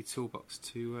very happy toolbox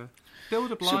to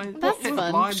build a blind,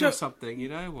 or something, you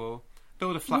know, or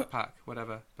build a flat pack,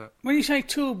 whatever. But when you say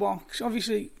toolbox,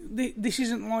 obviously this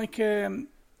isn't like your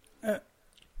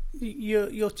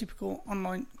typical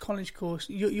online college course.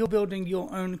 You're building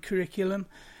your own curriculum.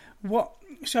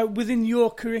 So within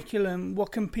your curriculum,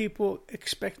 what can people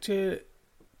expect to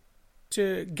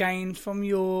gain from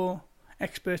your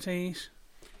expertise?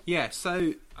 Yeah,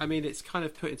 so I mean, it's kind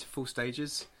of put into 4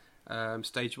 stages.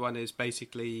 Stage 1 is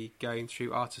basically going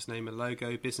through artist name and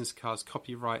logo, business cards,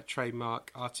 copyright,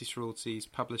 trademark, artist royalties,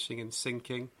 publishing and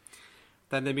syncing.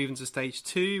 Then they move into stage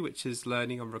 2, which is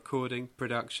learning on recording,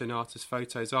 production, artist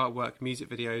photos, artwork, music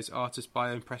videos, artist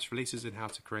bio and press releases and how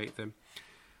to create them.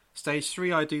 Stage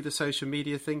 3, I do the social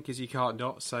media thing because you can't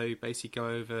not. So basically go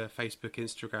over Facebook,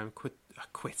 Instagram,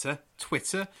 Twitter,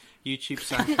 YouTube,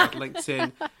 SoundCloud,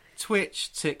 LinkedIn,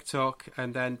 Twitch, TikTok,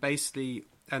 and then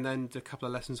a couple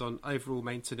of lessons on overall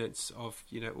maintenance of,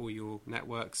 you know, all your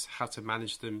networks, how to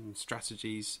manage them,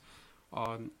 strategies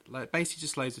on, like, basically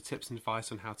just loads of tips and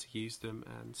advice on how to use them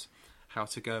and how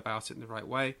to go about it in the right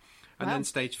way. And then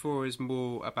stage 4 is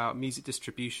more about music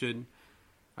distribution.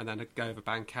 And then I go over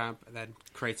Bandcamp, and then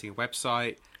creating a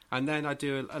website. And then I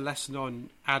do a lesson on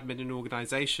admin and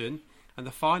organisation. And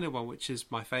the final one, which is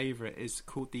my favourite, is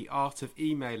called The Art of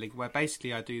Emailing, where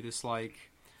basically I do this,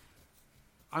 like,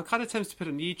 I'm kind of tempted to put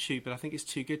it on YouTube, but I think it's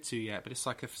too good to yet. But it's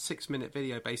like a 6-minute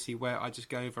video, basically, where I just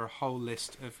go over a whole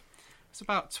list of, it's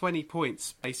about 20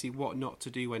 points, basically, what not to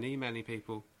do when emailing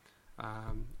people.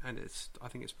 And I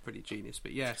think it's pretty genius.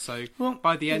 But yeah, so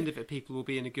by the end of it, people will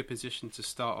be in a good position to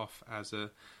start off as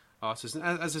a artist. And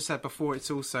as I said before,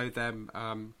 it's also them.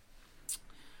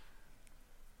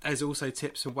 There's also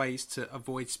tips and ways to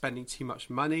avoid spending too much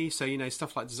money. So, you know,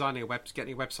 stuff like designing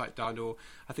getting a website done, or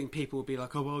I think people will be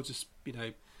like, oh, well, just, you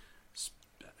know,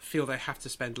 feel they have to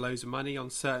spend loads of money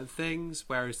on certain things,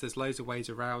 whereas there's loads of ways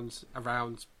around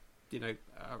you know,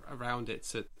 around it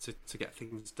to get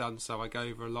things done. So I go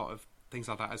over a lot of things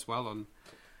like that as well on,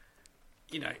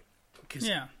 you know, cause,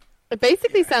 it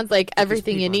basically sounds like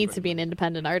everything you need to be an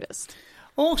independent artist.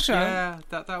 Also,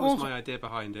 that was my idea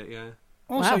behind it. Yeah.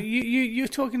 Also, you're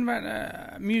talking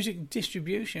about music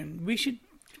distribution. We should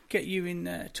get you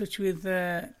in touch with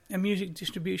a music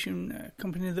distribution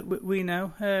company that we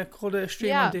know called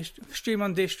Stream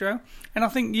on Distro, and I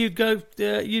think you'd be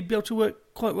able to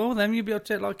work quite well with them. You'd be able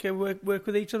to work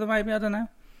with each other. Maybe, I don't know.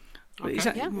 Okay.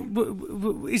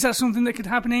 Is that something that could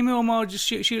happen, Amy, or am I just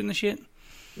shooting the shit?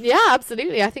 Yeah,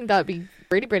 absolutely. I think that would be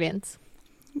really brilliant.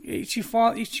 It's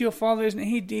your father, isn't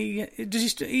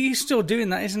it? He's still doing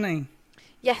that, isn't he?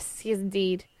 Yes, he is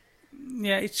indeed.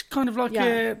 Yeah, it's kind of like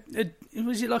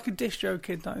was it like a distro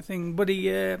kid type thing? But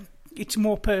it's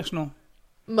more personal.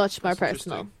 Much more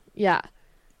personal. Yeah,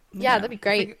 that'd be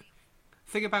great.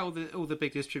 Think about all the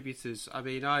big distributors. I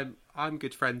mean, I'm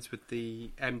good friends with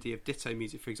the MD of Ditto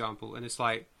Music, for example, and it's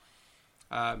like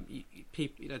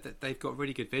people, they've got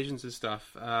really good visions and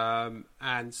stuff,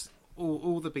 and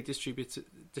all the big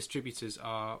distributors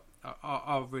are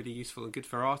really useful and good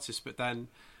for artists. But then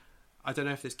I don't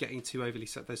know if it's getting too overly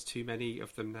set. There's too many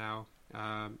of them now.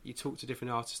 You talk to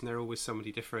different artists, and they're always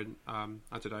somebody different. I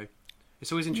don't know.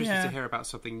 It's always interesting to hear about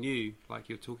something new, like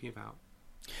you're talking about.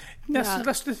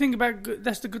 That's the thing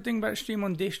that's the good thing about Stream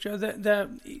on Distro. That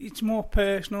it's more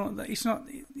personal. It's not.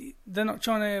 They're not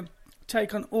trying to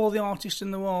take on all the artists in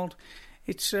the world.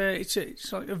 It's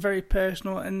like a very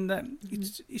personal, and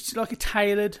it's like a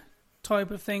tailored type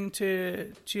of thing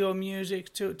to your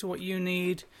music, to what you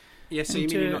need. Yeah, so you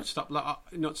mean you're not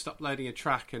stop loading a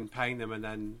track and paying them, and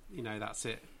then that's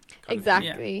it.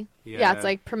 Exactly. Yeah, it's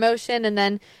like promotion, and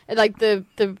then like the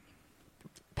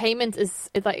payment is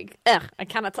I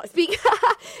cannot speak.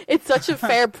 It's such a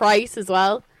fair price as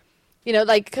well.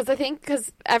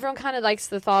 Because everyone kind of likes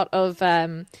the thought of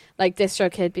like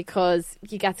DistroKid because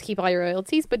you get to keep all your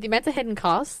royalties, but the amount of hidden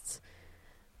costs,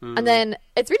 and then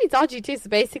it's really dodgy too. So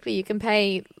basically, you can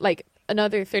pay like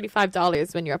another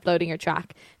 $35 when you're uploading your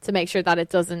track to make sure that it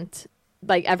doesn't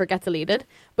like ever get deleted.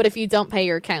 But if you don't pay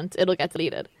your account, it'll get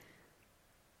deleted.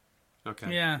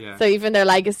 Okay. Yeah. So even their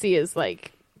legacy is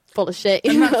like full of shit.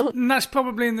 And that's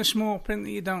probably in the small print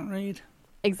that you don't read.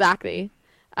 Exactly.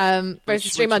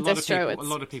 Versus Stream on Distro, a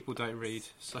lot of people don't read.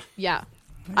 So. Yeah.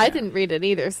 I didn't read it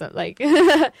either. So like,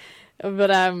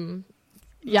 but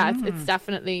it's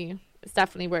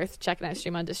definitely worth checking out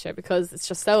Stream on Distro because it's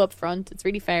just so upfront. It's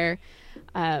really fair.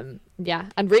 And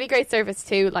really great service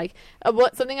too. Like,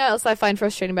 something else I find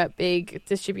frustrating about big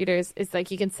distributors is like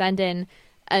you can send in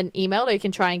an email or you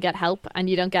can try and get help and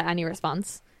you don't get any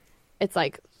response. It's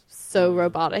like so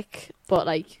robotic, but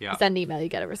like you send an email, you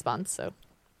get a response. So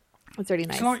it's really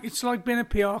nice. It's like being a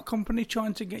PR company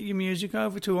trying to get your music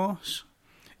over to us.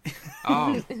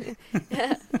 Oh,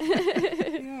 yeah.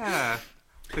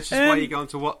 Which is why you go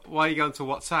onto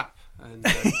WhatsApp. And,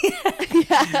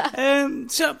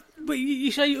 but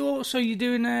you say you're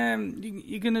doing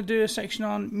you're going to do a section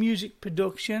on music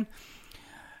production.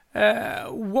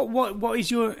 What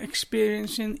is your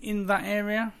experience in that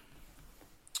area?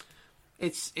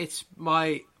 It's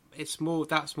more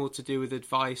to do with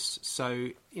advice. So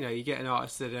you get an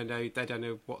artist that they don't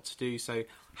know what to do. So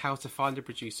how to find a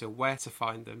producer, where to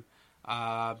find them,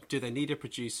 do they need a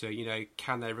producer?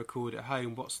 Can they record at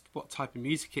home? What type of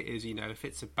music it is? If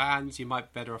it's a band, you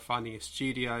might be better off finding a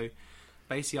studio.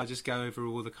 Basically, I just go over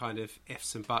all the kind of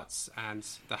ifs and buts and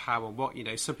the how and what.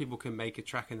 Some people can make a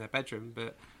track in their bedroom,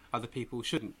 but other people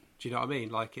shouldn't. Do you know what I mean?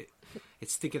 Like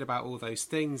it's thinking about all those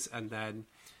things, and then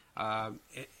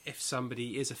if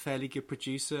somebody is a fairly good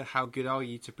producer, how good are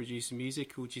you to produce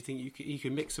music? Or do you think you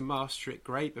can mix and master it?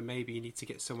 Great, but maybe you need to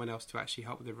get someone else to actually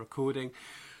help with the recording.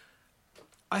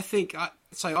 I think I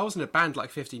was in a band like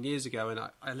 15 years ago, and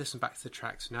I listen back to the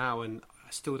tracks now, and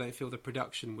I still don't feel the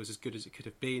production was as good as it could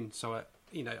have been. So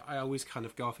I always kind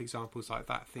of go off examples like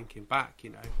that, thinking back.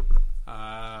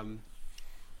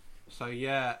 So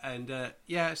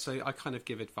I kind of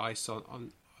give advice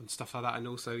on stuff like that, and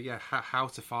also how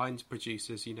to find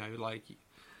producers. Like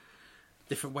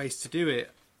different ways to do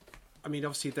it. I mean,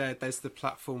 obviously there's the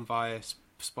platform via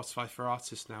Spotify for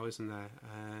artists now, isn't there?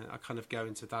 I kind of go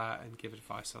into that and give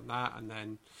advice on that, and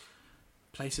then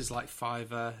places like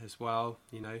Fiverr as well,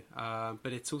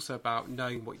 but it's also about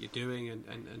knowing what you're doing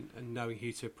and knowing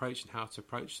who to approach and how to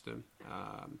approach them.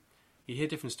 You hear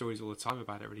different stories all the time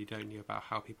about it, really, don't you, about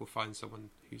how people find someone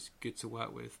who's good to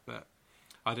work with. But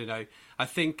I don't know, I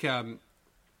think the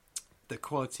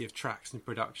quality of tracks and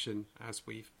production, as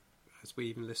we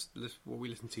even what we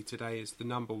listen to today, is the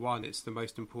number one. It's the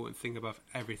most important thing above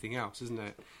everything else, isn't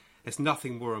it? There's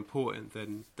nothing more important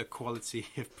than the quality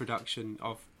of production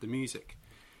of the music.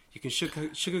 You can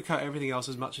sugarcoat everything else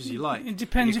as much as you like. It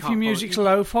depends if your music's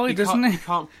lo-fi, doesn't it?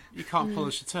 You can't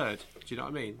polish a turd. Do you know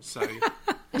what I mean? So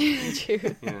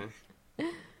true.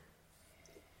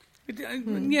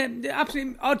 Yeah,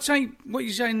 absolutely. I'd say what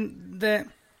you're saying that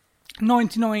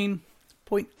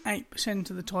 99.8%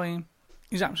 of the time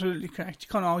is absolutely correct. You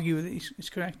can't argue with it. It's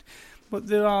correct. But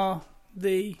there are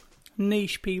the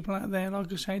niche people out there,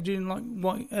 like I say, doing like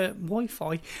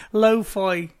Wi-Fi,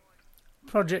 lo-fi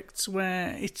projects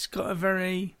where it's got a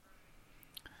very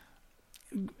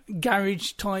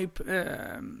garage type,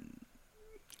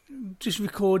 just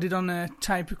recorded on a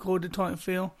tape recorder type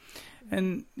feel,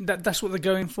 and that's what they're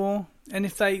going for. And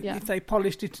if they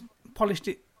polished it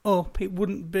up, it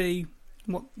wouldn't be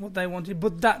what they wanted.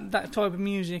 But that type of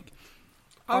music.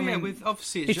 With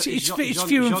obviously it's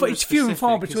few and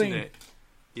far between. It?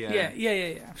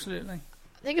 Yeah, absolutely.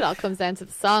 I think it all comes down to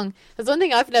the song. There's one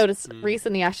thing I've noticed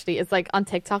recently, actually, is like on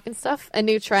TikTok and stuff, a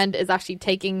new trend is actually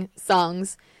taking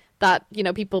songs that, you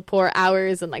know, people pour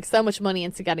hours and like so much money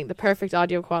into getting the perfect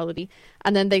audio quality,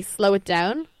 and then they slow it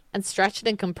down and stretch it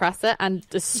and compress it and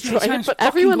destroy it. But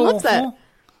everyone loves it.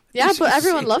 Yeah, but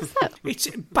everyone loves it. It's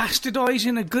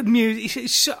bastardising a good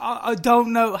music. I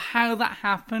don't know how that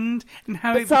happened and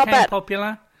how it became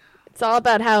popular. It's all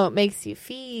about how it makes you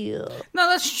feel. No,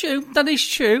 that's true. That is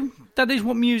true. That is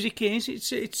what music is.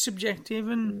 It's subjective,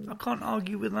 and I can't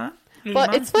argue with that.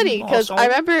 But it's funny because I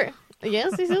remember.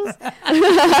 Yes. What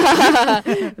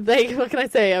can I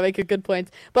say? I make a good point.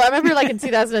 But I remember, like in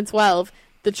 2012,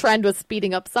 the trend was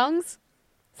speeding up songs.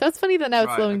 So it's funny that now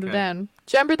it's slowing them down.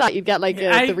 Do you remember that? You'd get like the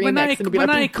remix and when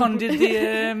Icon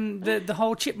did the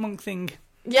whole chipmunk thing.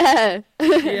 Yeah.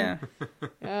 Yeah.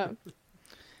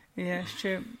 Yeah, it's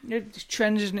true. It's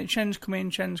trends, isn't it? Trends come in,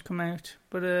 trends come out.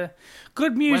 But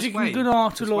good music and good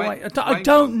art will always... I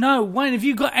don't know. Wayne, have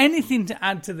you got anything to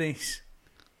add to this?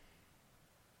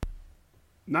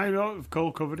 No, I've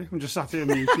covered it. I'm just sat here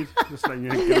muted. Just letting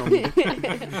you get on with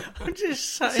it. I'm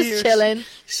just sat here chilling.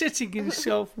 Sitting in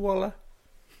self-waller.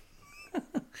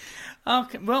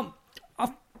 Okay, well,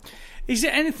 is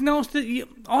there anything else that you...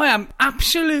 I am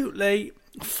absolutely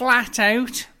flat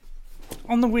out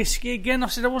on the whiskey again. I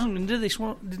said I wasn't going to do this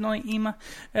one, didn't I, Emma?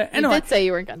 Anyway, you did say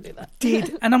you weren't going to do that.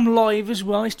 Did, and I'm live as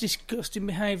well. It's disgusting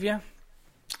behaviour.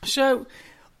 So,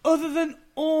 other than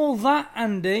all that,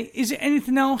 Andy, is there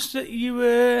anything else that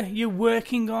you're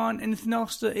working on? Anything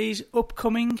else that is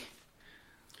upcoming?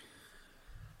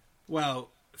 Well,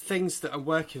 things that I'm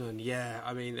working on, yeah.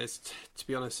 I mean, to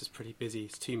be honest, it's pretty busy.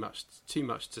 It's too much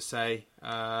to say.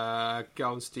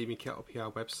 Go on Stevie Kettle PR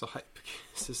website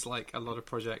because there's like a lot of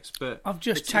projects. But I've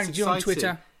just tagged you on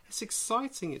Twitter. It's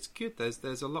exciting. It's good.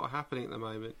 There's a lot happening at the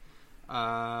moment.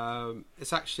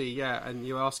 It's actually and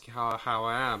you ask how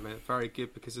I am. Very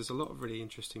good because there's a lot of really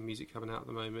interesting music coming out at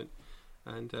the moment,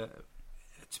 and to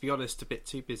be honest, a bit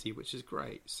too busy, which is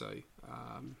great. So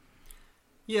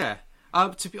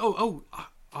I'll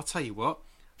tell you what.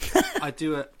 I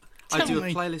do a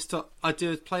playlist on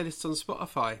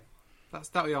Spotify.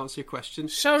 That will answer your question.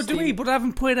 So do we, but I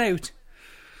haven't put it out.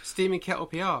 Steam and Kettle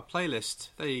PR playlist.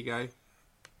 There you go.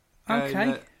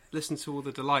 Okay. Listen to all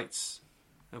the delights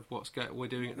of we're doing at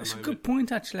the moment. That's a good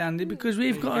point, actually, Andy, because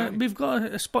we've got a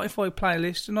Spotify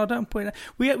playlist, and I don't put it out.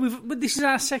 This is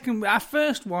our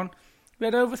first one. We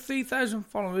had over 3,000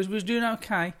 followers. We was doing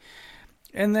okay,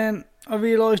 and then I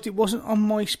realised it wasn't on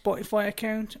my Spotify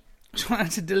account, so I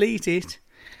had to delete it.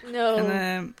 No.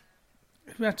 And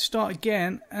we had to start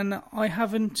again, and I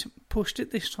haven't pushed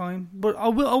it this time, but I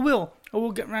will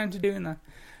get round to doing that.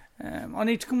 I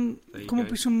need to come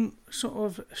up with some sort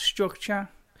of structure.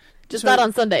 Just not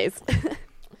on Sundays.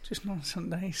 Just not on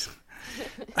Sundays.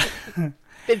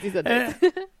 Busy Sundays.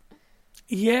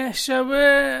 Yeah, so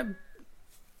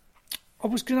I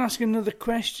was going to ask another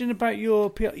question about your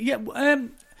PR. Yeah,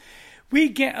 we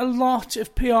get a lot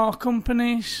of PR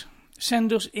companies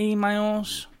send us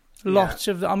emails. Lots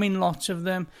of them. I mean, lots of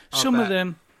them. Some of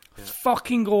them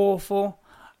fucking awful.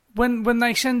 When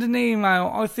they send an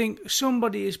email, I think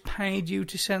somebody has paid you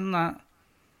to send that,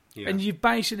 and you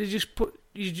basically just put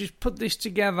this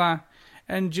together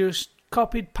and just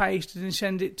copied, pasted, and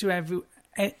send it to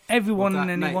everyone and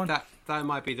anyone. That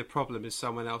might be the problem. Is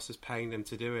someone else is paying them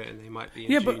to do it, and they might be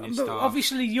junior staff. But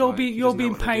obviously you're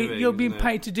being paid. You're being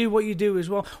paid to do what you do as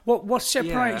well. What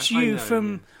separates you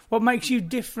from what makes you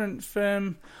different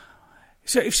from?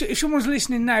 So if someone's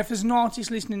listening now, if there's an artist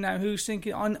listening now who's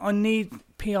thinking, I need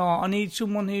PR, I need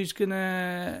someone who's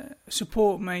gonna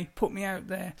support me, put me out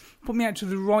there, put me out to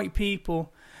the right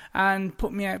people, and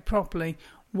put me out properly.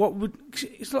 What would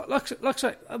it's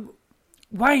like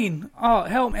Wayne? Oh,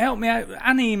 help me out,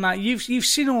 an email. You've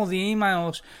seen all the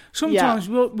emails. Sometimes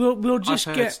we'll just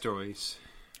I've heard get stories.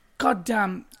 God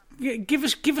damn, give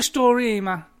a story,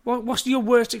 Emma. What's your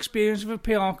worst experience with a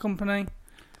PR company?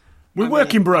 We're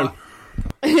working, bro.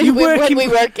 You working? When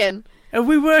we working? Are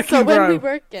we working, so bro? when we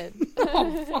working?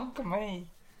 Oh, fuck me.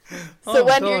 So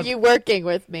when are you working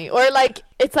with me? Or like,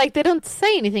 it's like they don't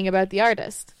say anything about the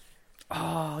artist.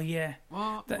 Oh, yeah.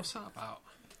 What's that about?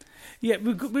 Yeah,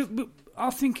 I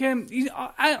think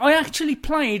I actually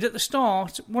played at the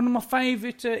start one of my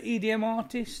favourite EDM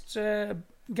artists,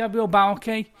 Gabriel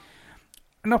Balke,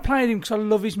 And I played him because I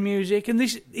love his music, and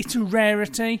it's a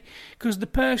rarity, because the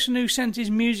person who sent his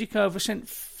music over sent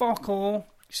fuck all,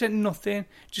 sent nothing,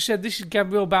 just said, this is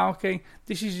Gabriel Balke,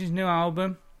 this is his new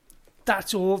album.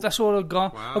 That's all I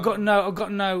got. Wow. I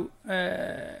got no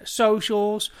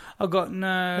socials, I got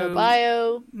No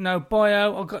bio.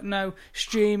 I got no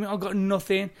streaming, I got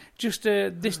nothing. Just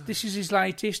this is his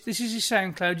latest, this is his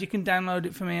SoundCloud, you can download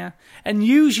it from here. And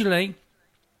usually,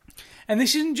 and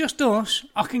this isn't just us,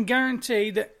 I can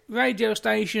guarantee that radio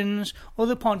stations,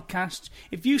 other podcasts,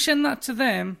 if you send that to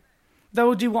them, they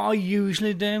will do what I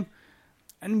usually do,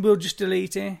 and we'll just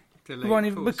delete it.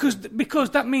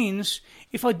 Because that means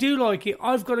if I do like it,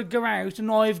 I've got to go out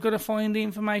and I've got to find the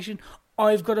information,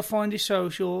 I've got to find his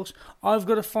socials, I've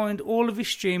got to find all of his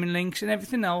streaming links and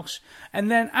everything else, and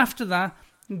then after that,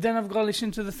 then I've got to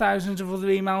listen to the thousands of other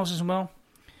emails as well.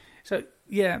 So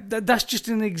yeah, that's just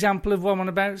an example of what I'm on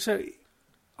about. So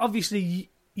obviously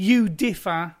you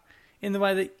differ in the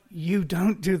way that you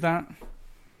don't do that.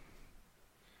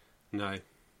 No,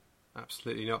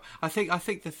 absolutely not. I think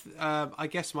I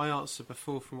guess my answer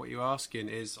before from what you're asking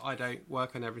is I don't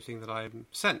work on everything that I'm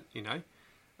sent. You know,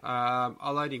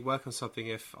 I'll only work on something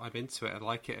if I'm into it and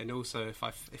like it, and also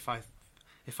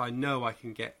if I know I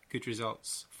can get good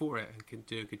results for it and can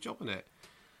do a good job on it.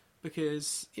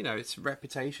 Because, you know, it's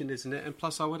reputation, isn't it? And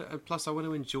plus I want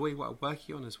to enjoy what I'm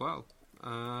working on as well.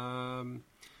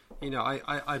 You know,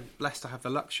 I'm blessed to have the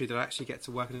luxury that I actually get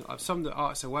to work on. Some of the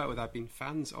artists I work with, I've been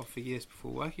fans of for years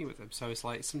before working with them. So it's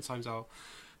like sometimes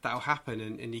that'll happen,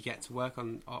 and you get to work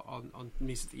on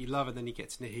music that you love, and then you get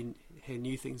to hear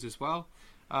new things as well.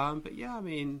 But yeah, I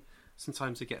mean,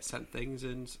 sometimes I get sent things,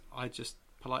 and I just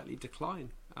politely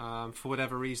decline for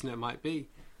whatever reason it might be,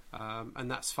 and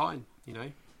that's fine. You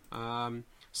know,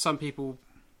 some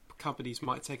companies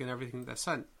might take on everything they're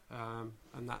sent,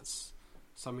 and that's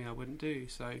something I wouldn't do.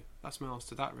 So that's my answer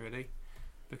to that, really.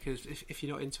 Because if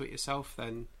you're not into it yourself,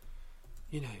 then,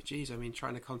 you know, geez, I mean,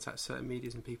 trying to contact certain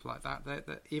medias and people like that,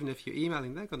 even if you're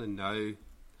emailing, they're going to know.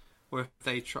 Or if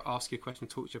they ask you a question,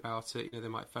 talk to you about it, you know, they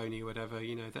might phone you, whatever.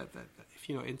 You know, that if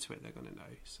you're not into it, they're going to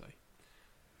know. So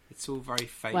it's all very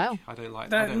fake. Wow. I don't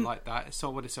like that. It's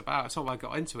not what it's about. It's not why I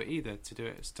got into it either, to do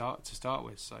it to start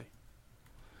with. So.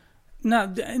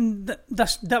 No, and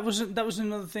that was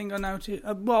another thing I noticed.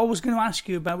 Well, I was going to ask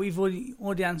you about. We've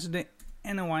already answered it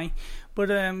anyway, but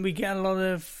we get a lot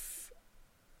of.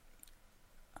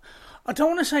 I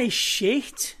don't want to say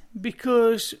shit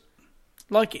because,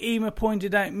 like Ema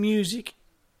pointed out, music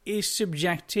is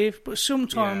subjective. But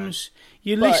sometimes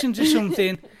you listen to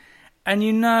something, and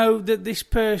you know that this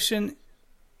person,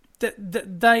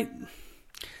 they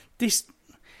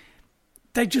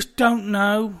just don't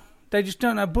know. They just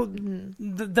don't know, but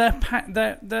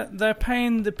they're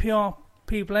paying the PR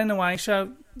people anyway,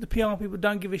 so the PR people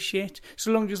don't give a shit.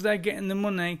 So long as they're getting the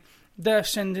money, they're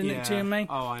sending it to me.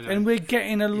 Oh, I know. And we're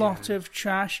getting a lot of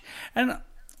trash. And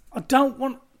I don't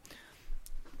want...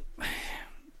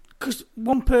 Because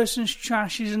one person's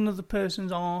trash is another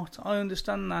person's art. I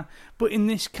understand that. But in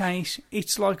this case,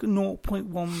 it's like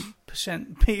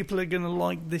 0.1% people are going to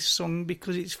like this song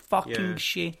because it's fucking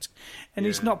shit. And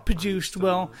it's not produced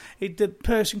well. The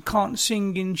person can't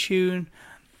sing in tune.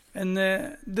 And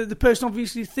the person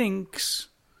obviously thinks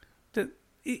that...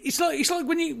 It's like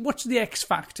when you watch The X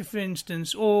Factor, for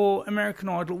instance, or American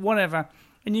Idol, whatever...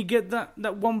 And you get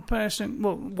that one person,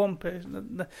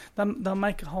 they'll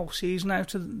make a whole season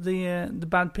out of the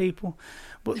bad people.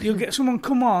 But you'll get someone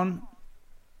come on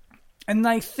and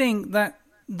they think that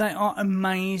they are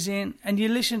amazing. And you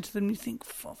listen to them and you think,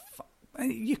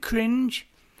 you cringe.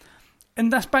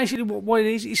 And that's basically what it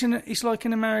is. It's like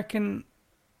an American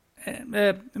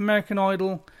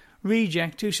Idol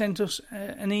reject who sent us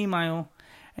an email.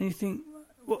 And you think...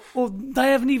 Or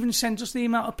they haven't even sent us the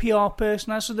email a PR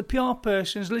person has. So the PR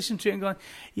person's listened to it and going,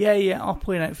 yeah, I'll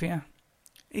put it out for you.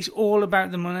 It's all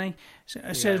about the money.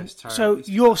 So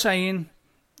you're saying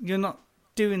you're not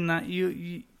doing that.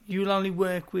 You'll only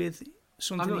work with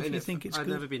something if you think it's good.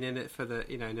 I've never been in it for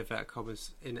the, in inverted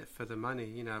commas, in it for the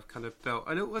money. I've kind of built...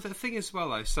 And the thing as well,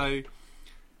 though, so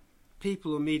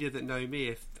people or media that know me,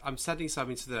 if I'm sending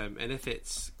something to them, and if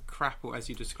it's crap or as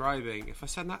you're describing, if I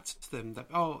send that to them,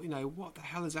 what the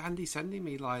hell is Andy sending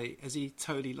me? Like, has he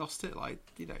totally lost it? Like,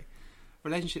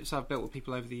 relationships I've built with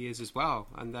people over the years as well,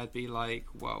 and they'd be like,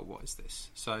 well, what is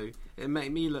this? So it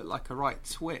made me look like a right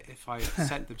twit if I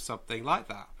sent them something like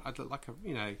that. I'd look like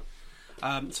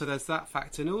so there's that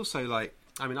factor. And also, like,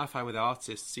 I mean, I find with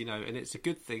artists, and it's a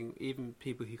good thing, even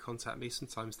people who contact me,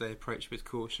 sometimes they approach with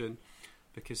caution,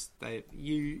 because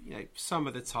some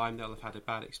of the time they'll have had a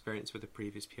bad experience with a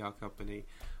previous PR company,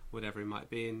 whatever it might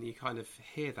be, and you kind of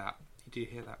hear that. you do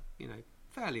hear that,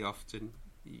 fairly often.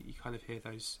 You kind of hear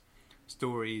those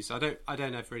stories. I don't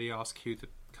ever really ask who the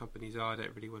companies are. I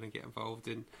don't really want to get involved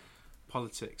in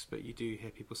politics, but you do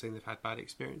hear people saying they've had bad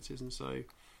experiences, and so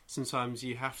sometimes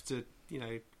you have to,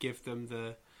 give them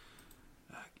the,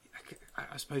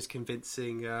 I suppose,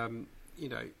 convincing,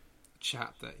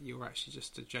 chat that you're actually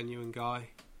just a genuine guy,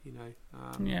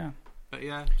 Yeah. But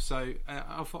yeah, so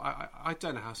I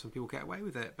don't know how some people get away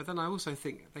with it, but then I also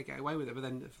think they get away with it, but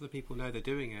then if the people know they're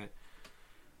doing it,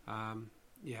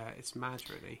 it's mad,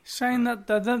 really. Saying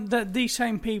that these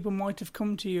same people might have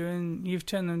come to you and you've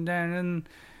turned them down, and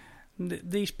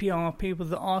these PR people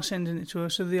that are sending it to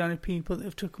us are the only people that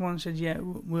have took them on and said, yeah,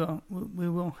 we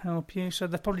will help you. So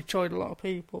they've probably tried a lot of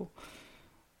people,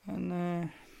 and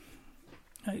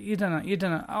you don't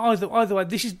know. Either way,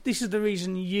 this is the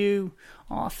reason you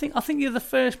are. I think you're the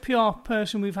first PR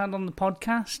person we've had on the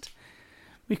podcast,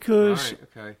 because right,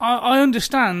 okay. I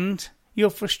understand your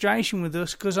frustration with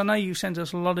us, because I know you sent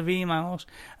us a lot of emails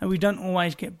and we don't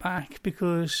always get back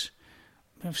because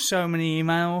we have so many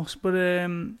emails. But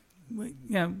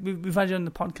we've had you on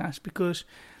the podcast because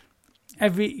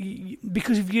of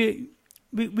you.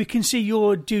 We can see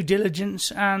your due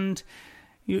diligence and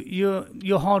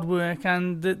your hard work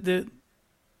and the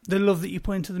love that you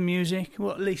put into the music.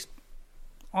 Well, at least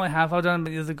I have. I don't know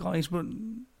about the other guys, but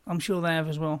I'm sure they have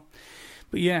as well.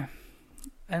 But yeah,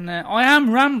 and I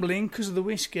am rambling because of the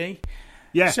whiskey.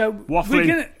 Yeah, so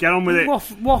waffling. Get on with it.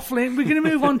 Waffling. We're going to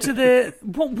move on to the...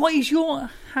 What is your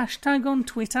hashtag on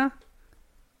Twitter?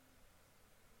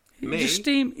 Me? Just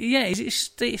steam. Yeah, is it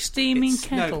Steaming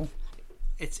Kettle? No,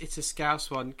 it's a Scouse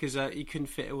one, because you couldn't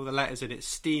fit all the letters in it.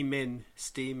 Steaming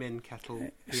Kettle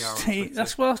PR.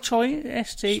 That's what I'll try it.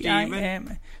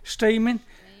 S-T-I-M. Steaming.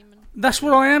 That's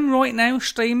what I am right now,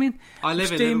 steaming. I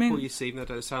live in Liverpool, you see, that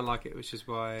don't sound like it, which is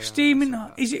why... Steaming,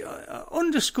 is it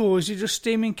underscore, is it just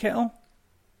Steaming Kettle?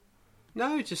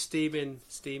 No, just Steaming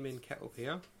Kettle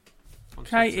here.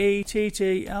 Kettle.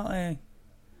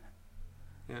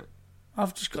 Yeah.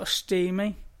 I've just got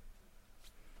steamy.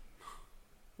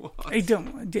 What?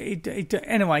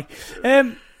 Anyway,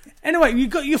 you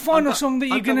got your final song that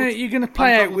you're gonna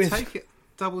play out with.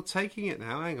 Double taking it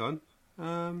now. Hang on.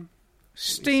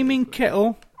 Steaming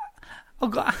Kettle.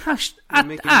 I've got a hash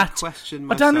question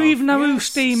I don't even know who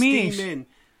Steamy is. In.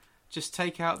 Just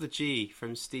take out the G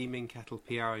from Steaming Kettle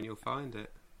PR and you'll find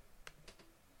it.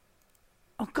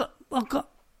 I've got.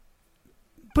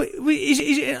 But is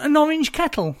it an orange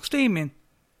kettle steaming?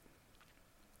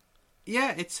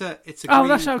 Yeah, it's a. Oh,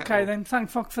 that's green okay kettle. then. Thank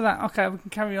fuck for that. Okay, we can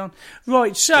carry on.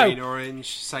 Right, so green,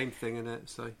 orange, same thing in it.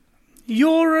 So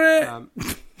you're.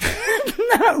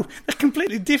 No, they're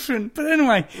completely different. But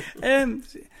anyway,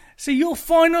 so your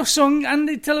final song,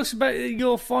 Andy, tell us about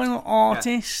your final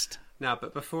artist. Yeah. Now,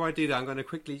 but before I do that, I'm going to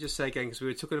quickly just say again, because we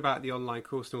were talking about the online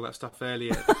course and all that stuff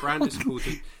earlier. The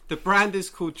brand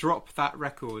is called Drop That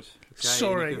Record. Okay?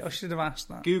 Sorry, I should have asked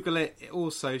that. Google it,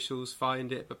 all socials,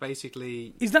 find it. But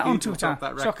basically, is that Google on Twitter?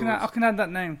 That so I can add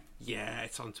that name. Yeah,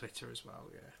 it's on Twitter as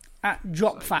well. Yeah, at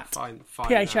Drop Fat.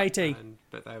 PHAT.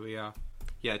 But there we are.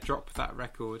 Yeah, Drop That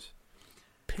Record.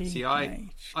 See, I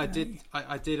did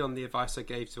on the advice I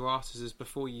gave to artists is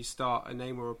before you start a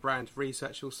name or a brand,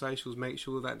 research your socials, make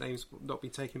sure that name's not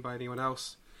been taken by anyone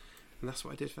else, and that's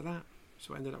what I did for that.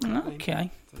 So I ended up with that name.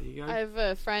 Okay. There you go. I have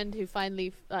a friend who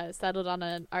finally settled on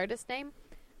an artist name,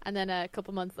 and then a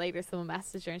couple months later, someone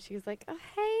messaged her and she was like, "Oh,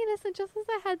 hey, listen, just as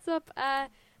a heads up,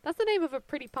 that's the name of a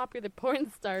pretty popular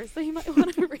porn star, so you might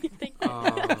want to rethink it."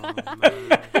 Oh,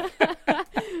 man.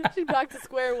 She's back to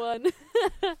square one.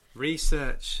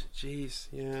 Research, jeez,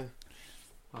 yeah.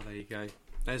 Oh, there you go.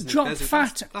 That's a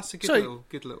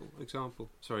good little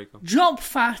example. Sorry, go on. Drop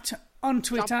Fat on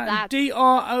Twitter.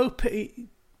 DROPPHAT.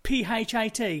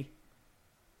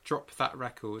 Drop That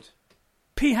Record.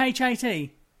 PHAT.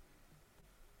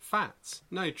 Fat.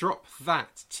 No, Drop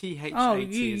That. THAT. Oh,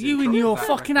 you and your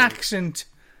fucking record. Accent.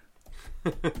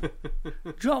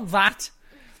 Drop that.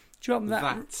 Drop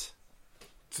that.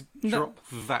 Drop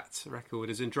that record,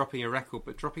 as in dropping a record,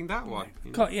 but dropping that one.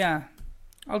 Yeah.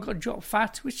 I've got Drop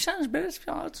Fat, which sounds better.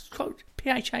 It's called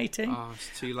PHAT. Oh,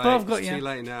 it's too late. Too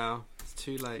late now. It's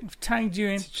too late. I've tagged you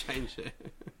in. To change it.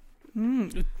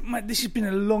 Mate, this has been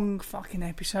a long fucking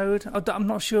episode. I'm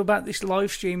not sure about this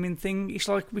live streaming thing. It's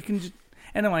like we can just...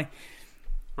 Anyway.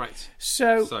 Right.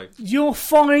 So your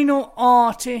final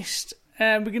artist...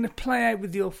 we're going to play out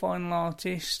with your final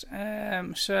artist.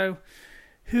 So...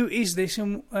 Who is this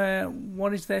and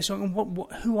what is their song and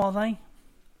who are they?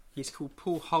 He's called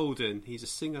Paul Holden. He's a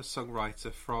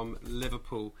singer-songwriter from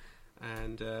Liverpool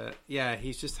And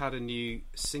he's just had a new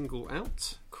single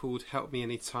out called Help Me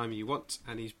Anytime You Want,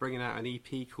 and he's bringing out an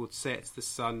EP called Say It to the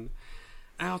Sun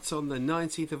out on the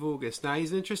 19th of August. Now,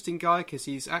 he's an interesting guy because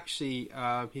he's actually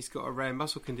he's got a rare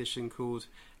muscle condition called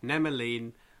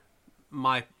Nemaline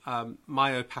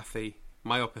myopathy,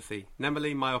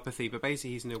 but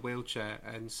basically he's in a wheelchair,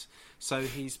 and so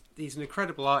he's an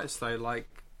incredible artist though,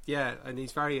 and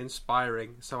he's very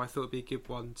inspiring, so I thought it'd be a good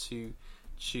one to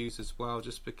choose as well,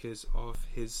 just because of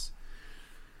his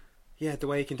the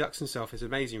way he conducts himself is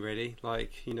amazing, really.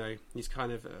 He's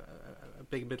kind of a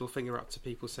big middle finger up to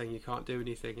people saying you can't do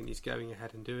anything, and he's going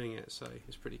ahead and doing it, so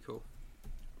it's pretty cool.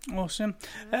 Awesome.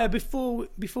 Before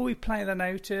we play that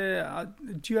out, do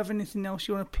you have anything else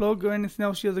you want to plug, or anything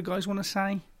else the other guys want to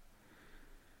say?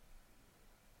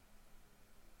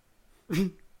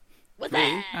 What's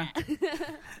that?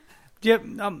 Yep.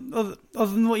 Other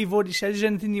than what you've already said, is there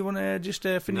anything you want to just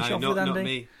finish off with, Andy? Not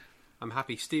me. I'm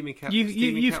happy. Steaming Kettle.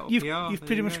 You've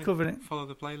pretty much covered it. Follow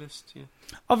the playlist. Yeah.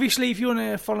 Obviously, if you want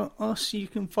to follow us, you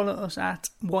can follow us at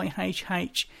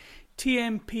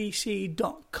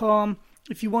yhhtmpc.com.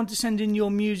 If you want to send in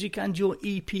your music and your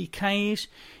EPKs,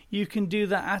 you can do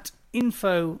that at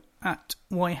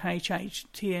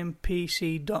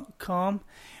info@yhhtmpc.com.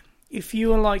 If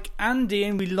you are like Andy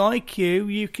and we like you,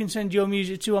 you can send your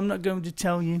music to. I'm not going to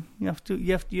tell you. You have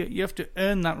to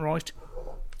earn that right.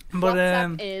 But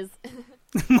WhatsApp is.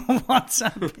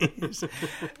 WhatsApp is.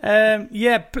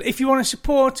 If you want to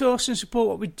support us and support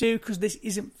what we do, because this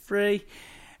isn't free.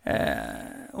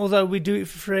 Although we do it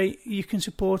for free, you can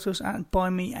support us at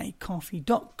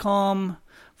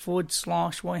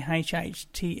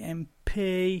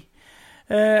buymeacoffee.com/yhhtmp.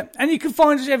 And you can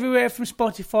find us everywhere from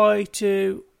Spotify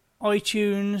to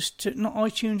iTunes, to not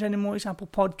iTunes anymore, it's Apple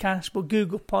Podcasts, but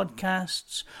Google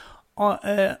Podcasts,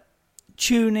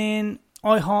 TuneIn,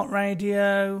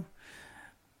 iHeartRadio,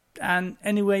 and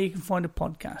anywhere you can find a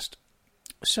podcast.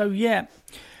 So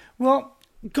well,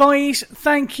 guys,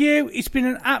 thank you. It's been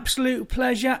an absolute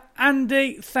pleasure.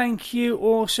 Andy, thank you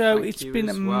also. It's been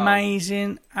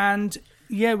amazing. Well. And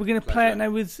we're going to play it now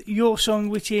with your song,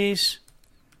 which is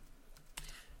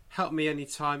Help Me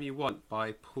Anytime You Want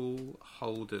by Paul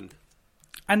Holden.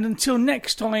 And until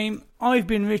next time, I've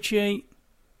been Richie.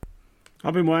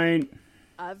 I've been Wayne.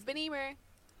 I've been Emer.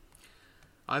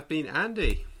 I've been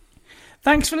Andy.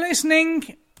 Thanks for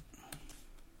listening.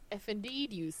 If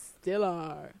indeed you still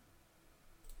are.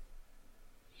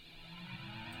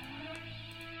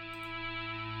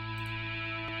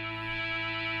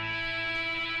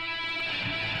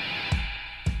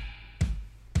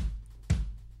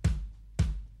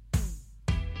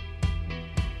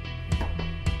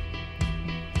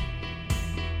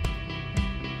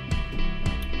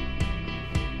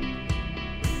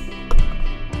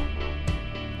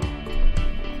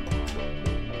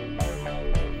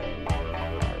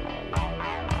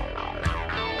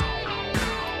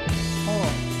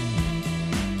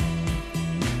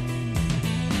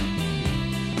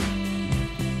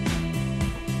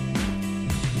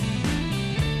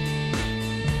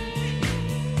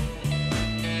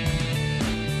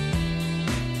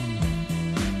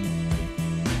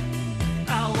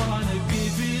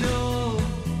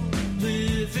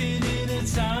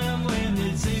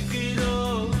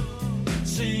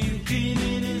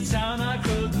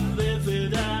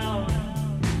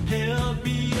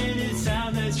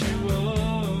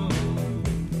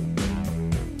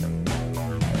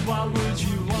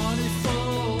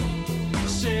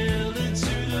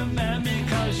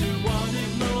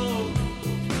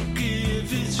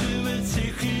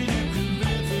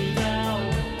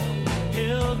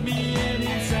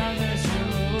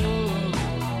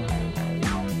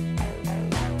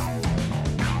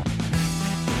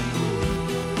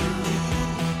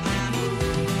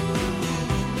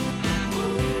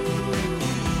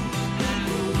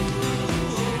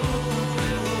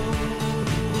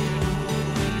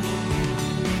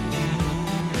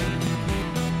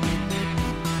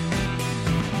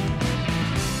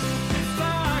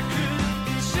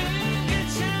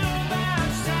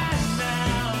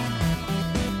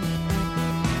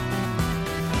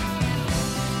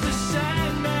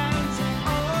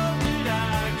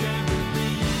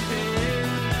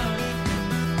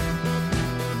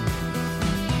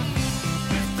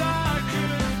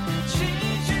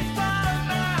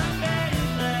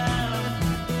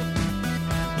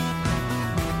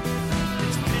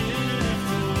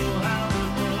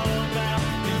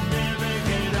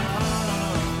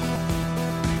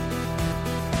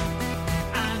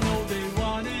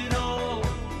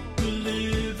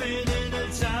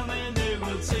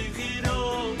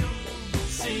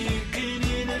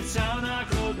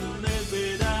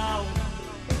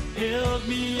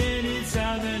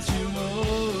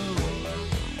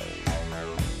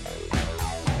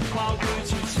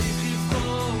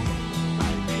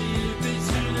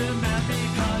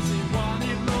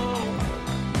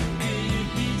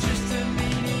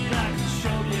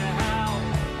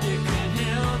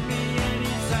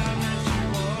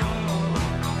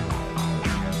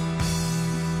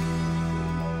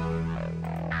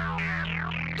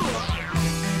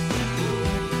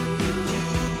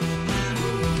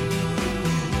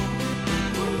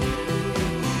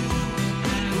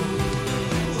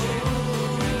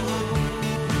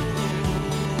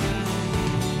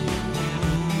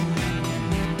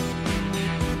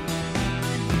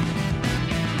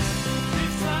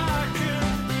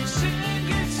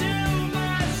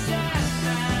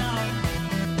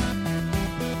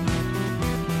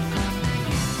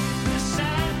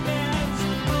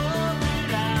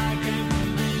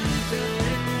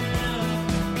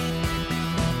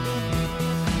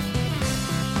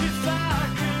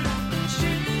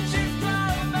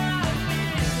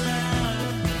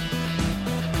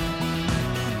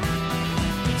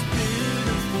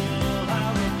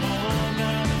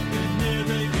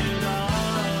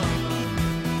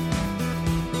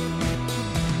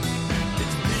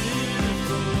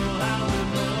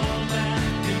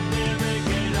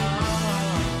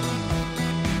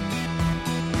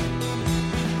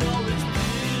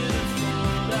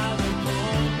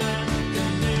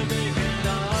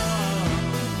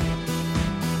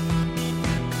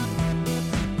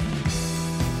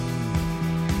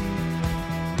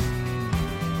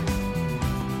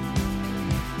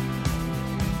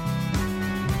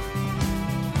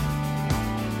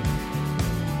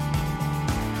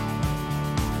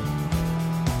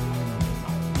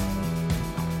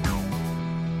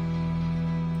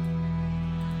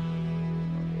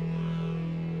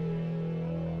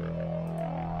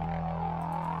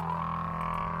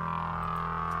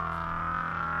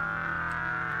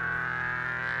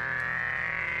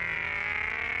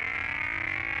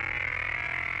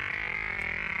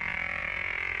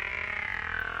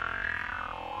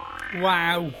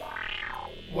 Wow.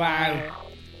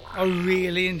 I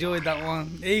really enjoyed that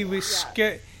one. He was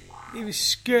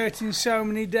skirting so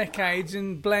many decades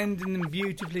and blending them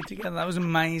beautifully together. That was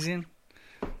amazing.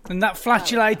 And that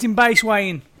flatulating bass,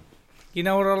 Wayne. You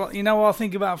know what I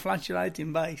think about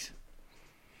flatulating bass?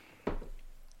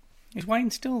 Is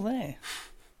Wayne still there?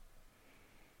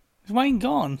 Is Wayne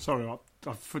gone? Sorry, I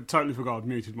totally forgot I'd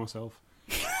muted myself.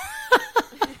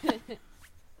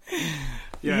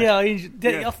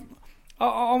 I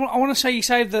want to say you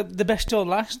saved the best till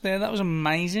last there. That was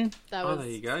amazing. That was there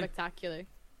you go. spectacular.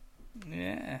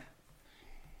 Yeah.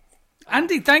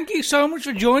 Andy, thank you so much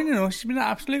for joining us. It's been an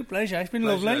absolute pleasure. It's been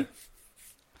lovely.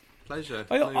 Pleasure.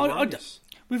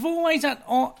 We've always had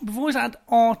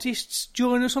artists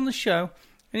join us on the show,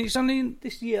 and it's only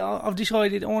this year I've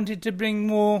decided I wanted to bring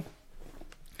more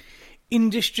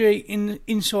industry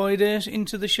insiders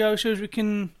into the show, so as we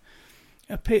can,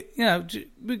 I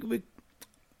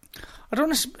don't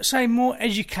want to say more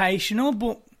educational,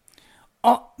 but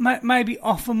maybe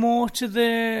offer more to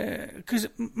because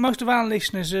most of our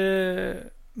listeners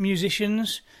are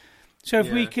musicians. So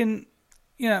if we can,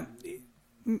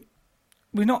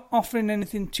 we're not offering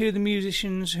anything to the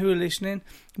musicians who are listening,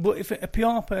 but if a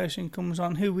PR person comes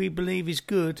on who we believe is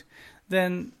good,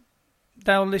 then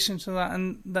they'll listen to that,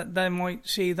 and that they might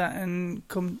see that and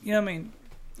come. You know what I mean?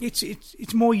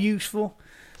 It's more useful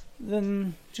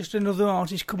than just another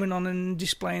artist coming on and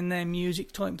displaying their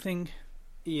music type thing.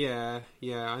 Yeah,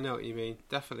 I know what you mean.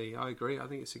 Definitely, I agree. I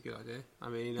think it's a good idea. I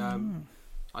mean,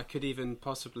 I could even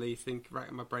possibly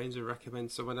rack my brains and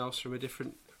recommend someone else from a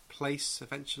different place.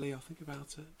 Eventually, I'll think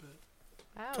about it. But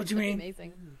wow, what do you mean?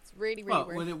 Amazing. It's really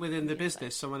within the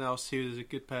business, someone else who is a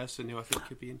good person who I think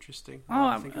could be interesting.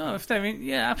 If they're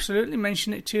absolutely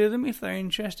mention it to them if they're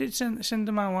interested. Send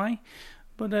them our way.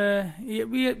 But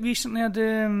we recently had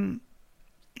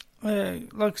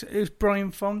it was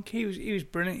Brian Funk. He was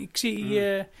brilliant.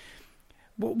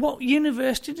 What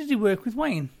university did he work with,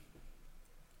 Wayne?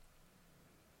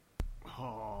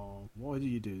 Oh, why do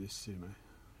you do this to me?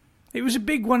 It was a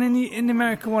big one in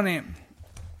America, wasn't it?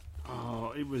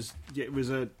 Oh, it was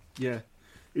an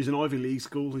Ivy League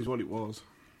school, is what it was.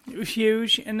 It was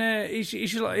huge, and he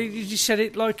just said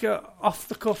it like a off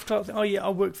the cuff type thing. Oh yeah, I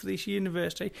work for this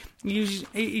university. He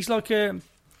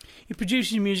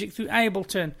produces music through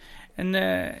Ableton, and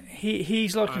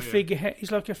he's like a figurehead.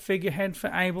 He's like a figurehead for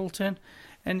Ableton,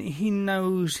 and he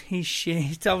knows his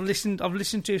shit. I've listened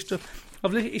to his stuff.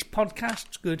 His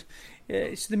podcast's good.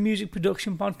 It's the music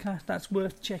production podcast. That's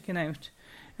worth checking out.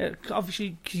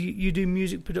 Obviously, 'cause you do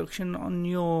music production on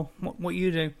what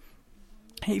you do.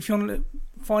 If you want to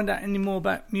find out any more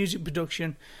about music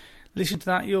production, listen to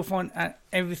that. You'll find out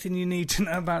everything you need to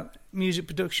know about music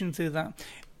production through that.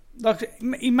 Like,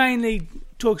 he mainly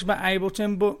talks about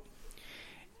Ableton, but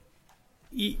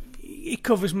he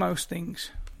covers most things.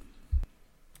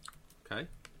 Okay,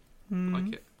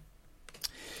 like it.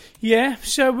 Yeah.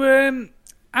 So,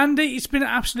 Andy, it's been an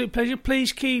absolute pleasure.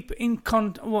 Please keep in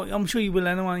contact. Well, I'm sure you will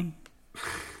anyway.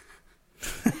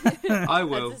 I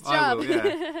will.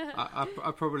 Yeah.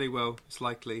 I probably will. It's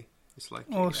likely.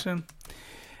 Awesome. Yeah.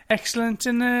 Excellent.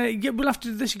 And we'll have to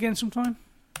do this again sometime.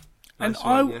 Nice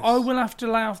and one, I will have to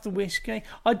lay off the whiskey.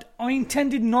 I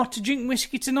intended not to drink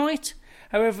whiskey tonight.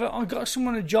 However, I got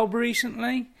someone a job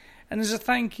recently, and as a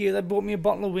thank you, they bought me a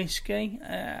bottle of whiskey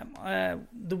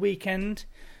the weekend.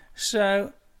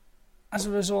 So, as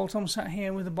a result, I'm sat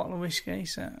here with a bottle of whiskey.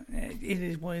 So, it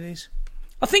is what it is.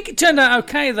 I think it turned out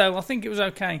okay, though. I think it was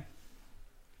okay.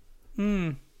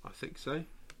 I think so.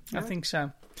 Yeah. I think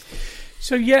so.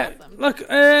 So, yeah, look,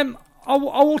 I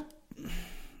will...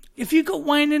 If you got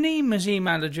Wayne and Ema's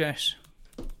email address?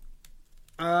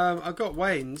 I've got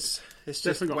Wayne's. It's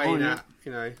just Wayne at,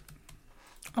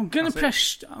 I'm going to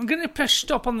press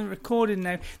stop on the recording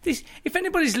now. If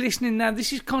anybody's listening now, this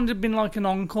has kind of been like an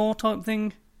encore type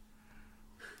thing.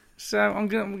 So I'm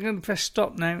going to press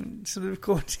stop now to the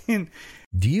recording.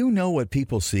 Do you know what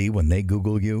people see when they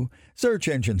Google you? Search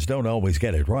engines don't always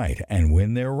get it right, and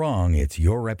when they're wrong, it's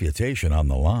your reputation on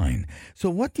the line. So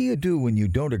what do you do when you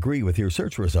don't agree with your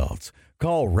search results?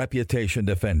 Call Reputation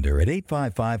Defender at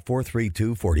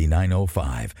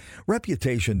 855-432-4905.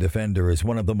 Reputation Defender is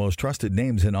one of the most trusted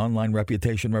names in online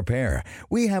reputation repair.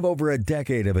 We have over a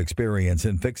decade of experience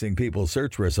in fixing people's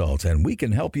search results, and we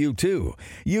can help you too.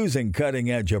 Using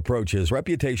cutting-edge approaches,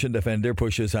 Reputation Defender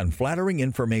pushes unflattering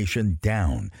information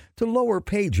down to lower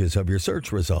pages of your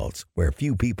search results where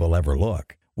few people ever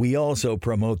look. We also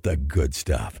promote the good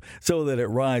stuff so that it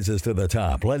rises to the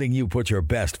top, letting you put your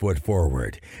best foot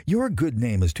forward. Your good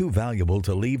name is too valuable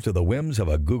to leave to the whims of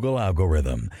a Google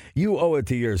algorithm. You owe it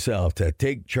to yourself to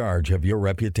take charge of your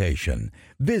reputation.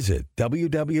 Visit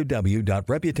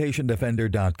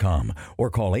www.reputationdefender.com or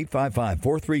call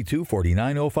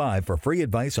 855-432-4905 for free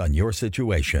advice on your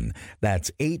situation.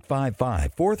 That's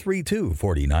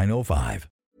 855-432-4905.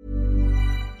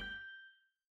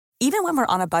 Even when we're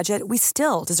on a budget, we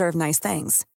still deserve nice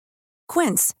things.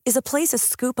 Quince is a place to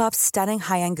scoop up stunning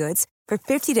high-end goods for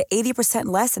 50 to 80%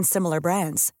 less than similar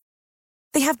brands.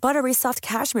 They have buttery soft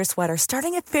cashmere sweaters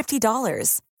starting at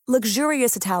 $50,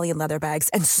 luxurious Italian leather bags,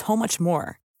 and so much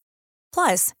more.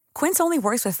 Plus, Quince only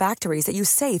works with factories that use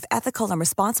safe, ethical, and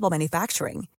responsible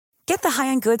manufacturing. Get the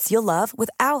high-end goods you'll love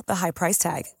without the high price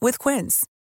tag with Quince.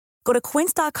 Go to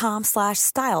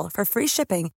quince.com/style for free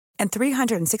shipping and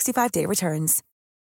 365-day returns.